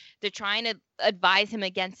stuff. They're trying to advise him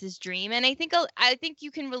against his dream. And I think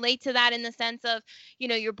you can relate to that in the sense of,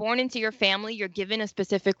 you're born into your family. You're given a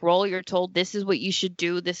specific role. You're told this is what you should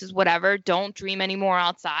do. This is whatever. Don't dream anymore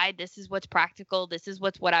outside. This is what's practical. This is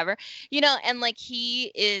what's whatever, and like, he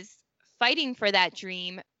is fighting for that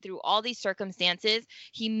dream through all these circumstances.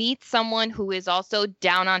 He meets someone who is also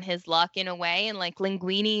down on his luck in a way, and like,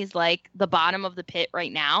 Linguini is like the bottom of the pit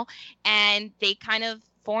right now, and they kind of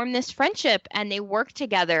form this friendship and they work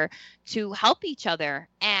together to help each other,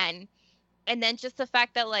 and then just the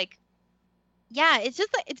fact that, like, yeah, it's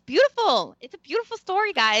just like, it's beautiful. It's a beautiful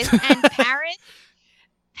story, guys. And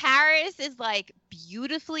Paris is like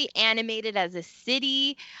beautifully animated as a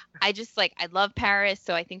city. I love Paris,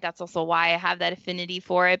 so I think that's also why I have that affinity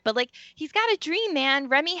for it. But like, he's got a dream, man.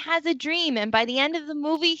 Remy has a dream, and by the end of the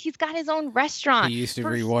movie, he's got his own restaurant. He used to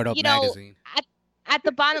read Word Up magazine. At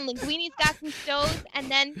the bottom, Linguini's got some shows, and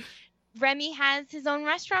then Remy has his own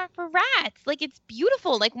restaurant for rats. Like, it's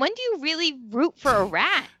beautiful. Like, when do you really root for a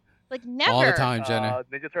rat? Like, never. All the time, Jenna.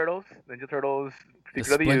 Ninja Turtles. The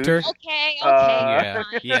Splinter. Okay.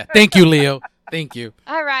 Yeah. Thank you, Leo. Thank you.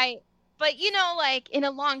 All right. But, like, in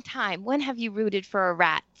a long time, when have you rooted for a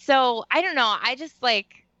rat? So, I don't know. I just, like,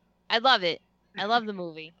 I love it. I love the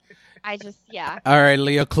movie. Yeah. All right,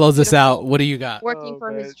 Leo, close us out. What do you got? Working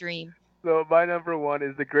for his dream. So, my number one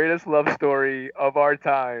is the greatest love story of our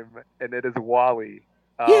time, and it is WALL-E.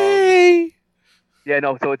 Yay! Yeah,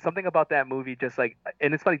 no, so it's something about that movie, just like,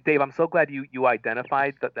 and it's funny, Dave, I'm so glad you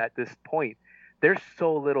identified that at this point, there's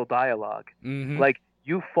so little dialogue. Mm-hmm. Like,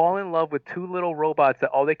 you fall in love with two little robots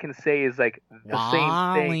that all they can say is, like, the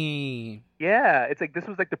same thing. Yeah, it's like, this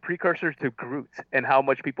was like the precursor to Groot, and how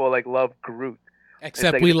much people, like, love Groot.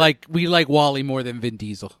 Except we like WALL-E more than Vin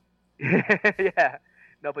Diesel. Yeah.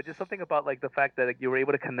 No, but just something about like the fact that like, you were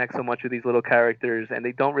able to connect so much with these little characters, and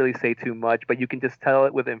they don't really say too much, but you can just tell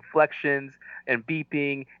it with inflections and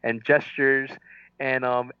beeping and gestures, and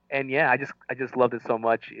yeah, I just loved it so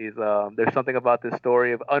much. Is there's something about this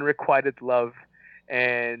story of unrequited love,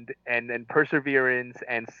 and perseverance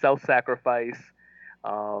and self-sacrifice.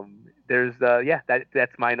 There's yeah,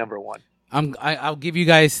 that's my number one. I'll give you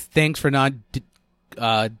guys thanks for not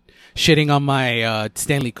shitting on my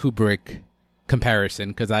Stanley Kubrick comparison,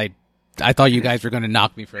 because I thought you guys were going to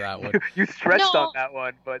knock me for that one. You stretched No, on that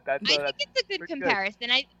one, but I think it's a good comparison.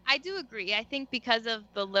 I do agree. I think because of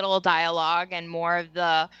the little dialogue and more of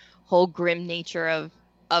the whole grim nature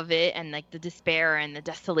of it, and like the despair and the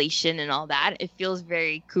desolation and all that, it feels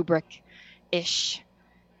very Kubrick-ish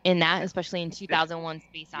in that, especially in 2001: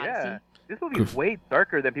 Space Odyssey. Yeah. This movie is way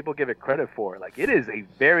darker than people give it credit for. Like, it is a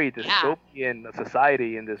very dystopian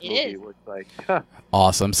society in this movie. Where it's like,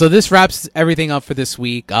 Awesome. So this wraps everything up for this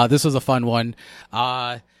week. This was a fun one.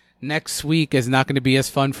 Next week is not going to be as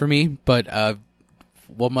fun for me, but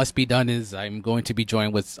what must be done is I'm going to be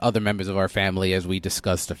joined with other members of our family as we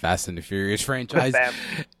discuss the Fast and the Furious franchise.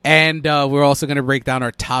 And we're also going to break down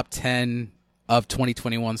our top 10 of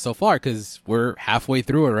 2021 so far, because we're halfway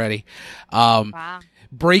through already. Wow.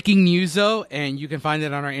 Breaking news, though, and you can find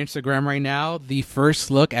it on our Instagram right now. The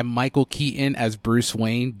first look at Michael Keaton as Bruce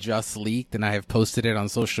Wayne just leaked, and I have posted it on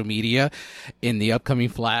social media in the upcoming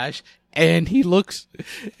Flash. And he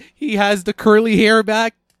has the curly hair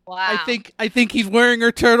back. Wow. I think he's wearing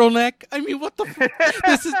her turtleneck. I mean, what the fuck?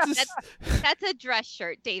 This is just... That's a dress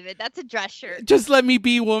shirt, David. That's a dress shirt. Just let me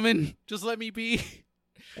be, woman. Just let me be.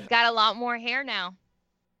 He's got a lot more hair now.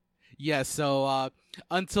 Yeah, so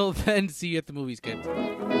until then, see you at the movies, kids.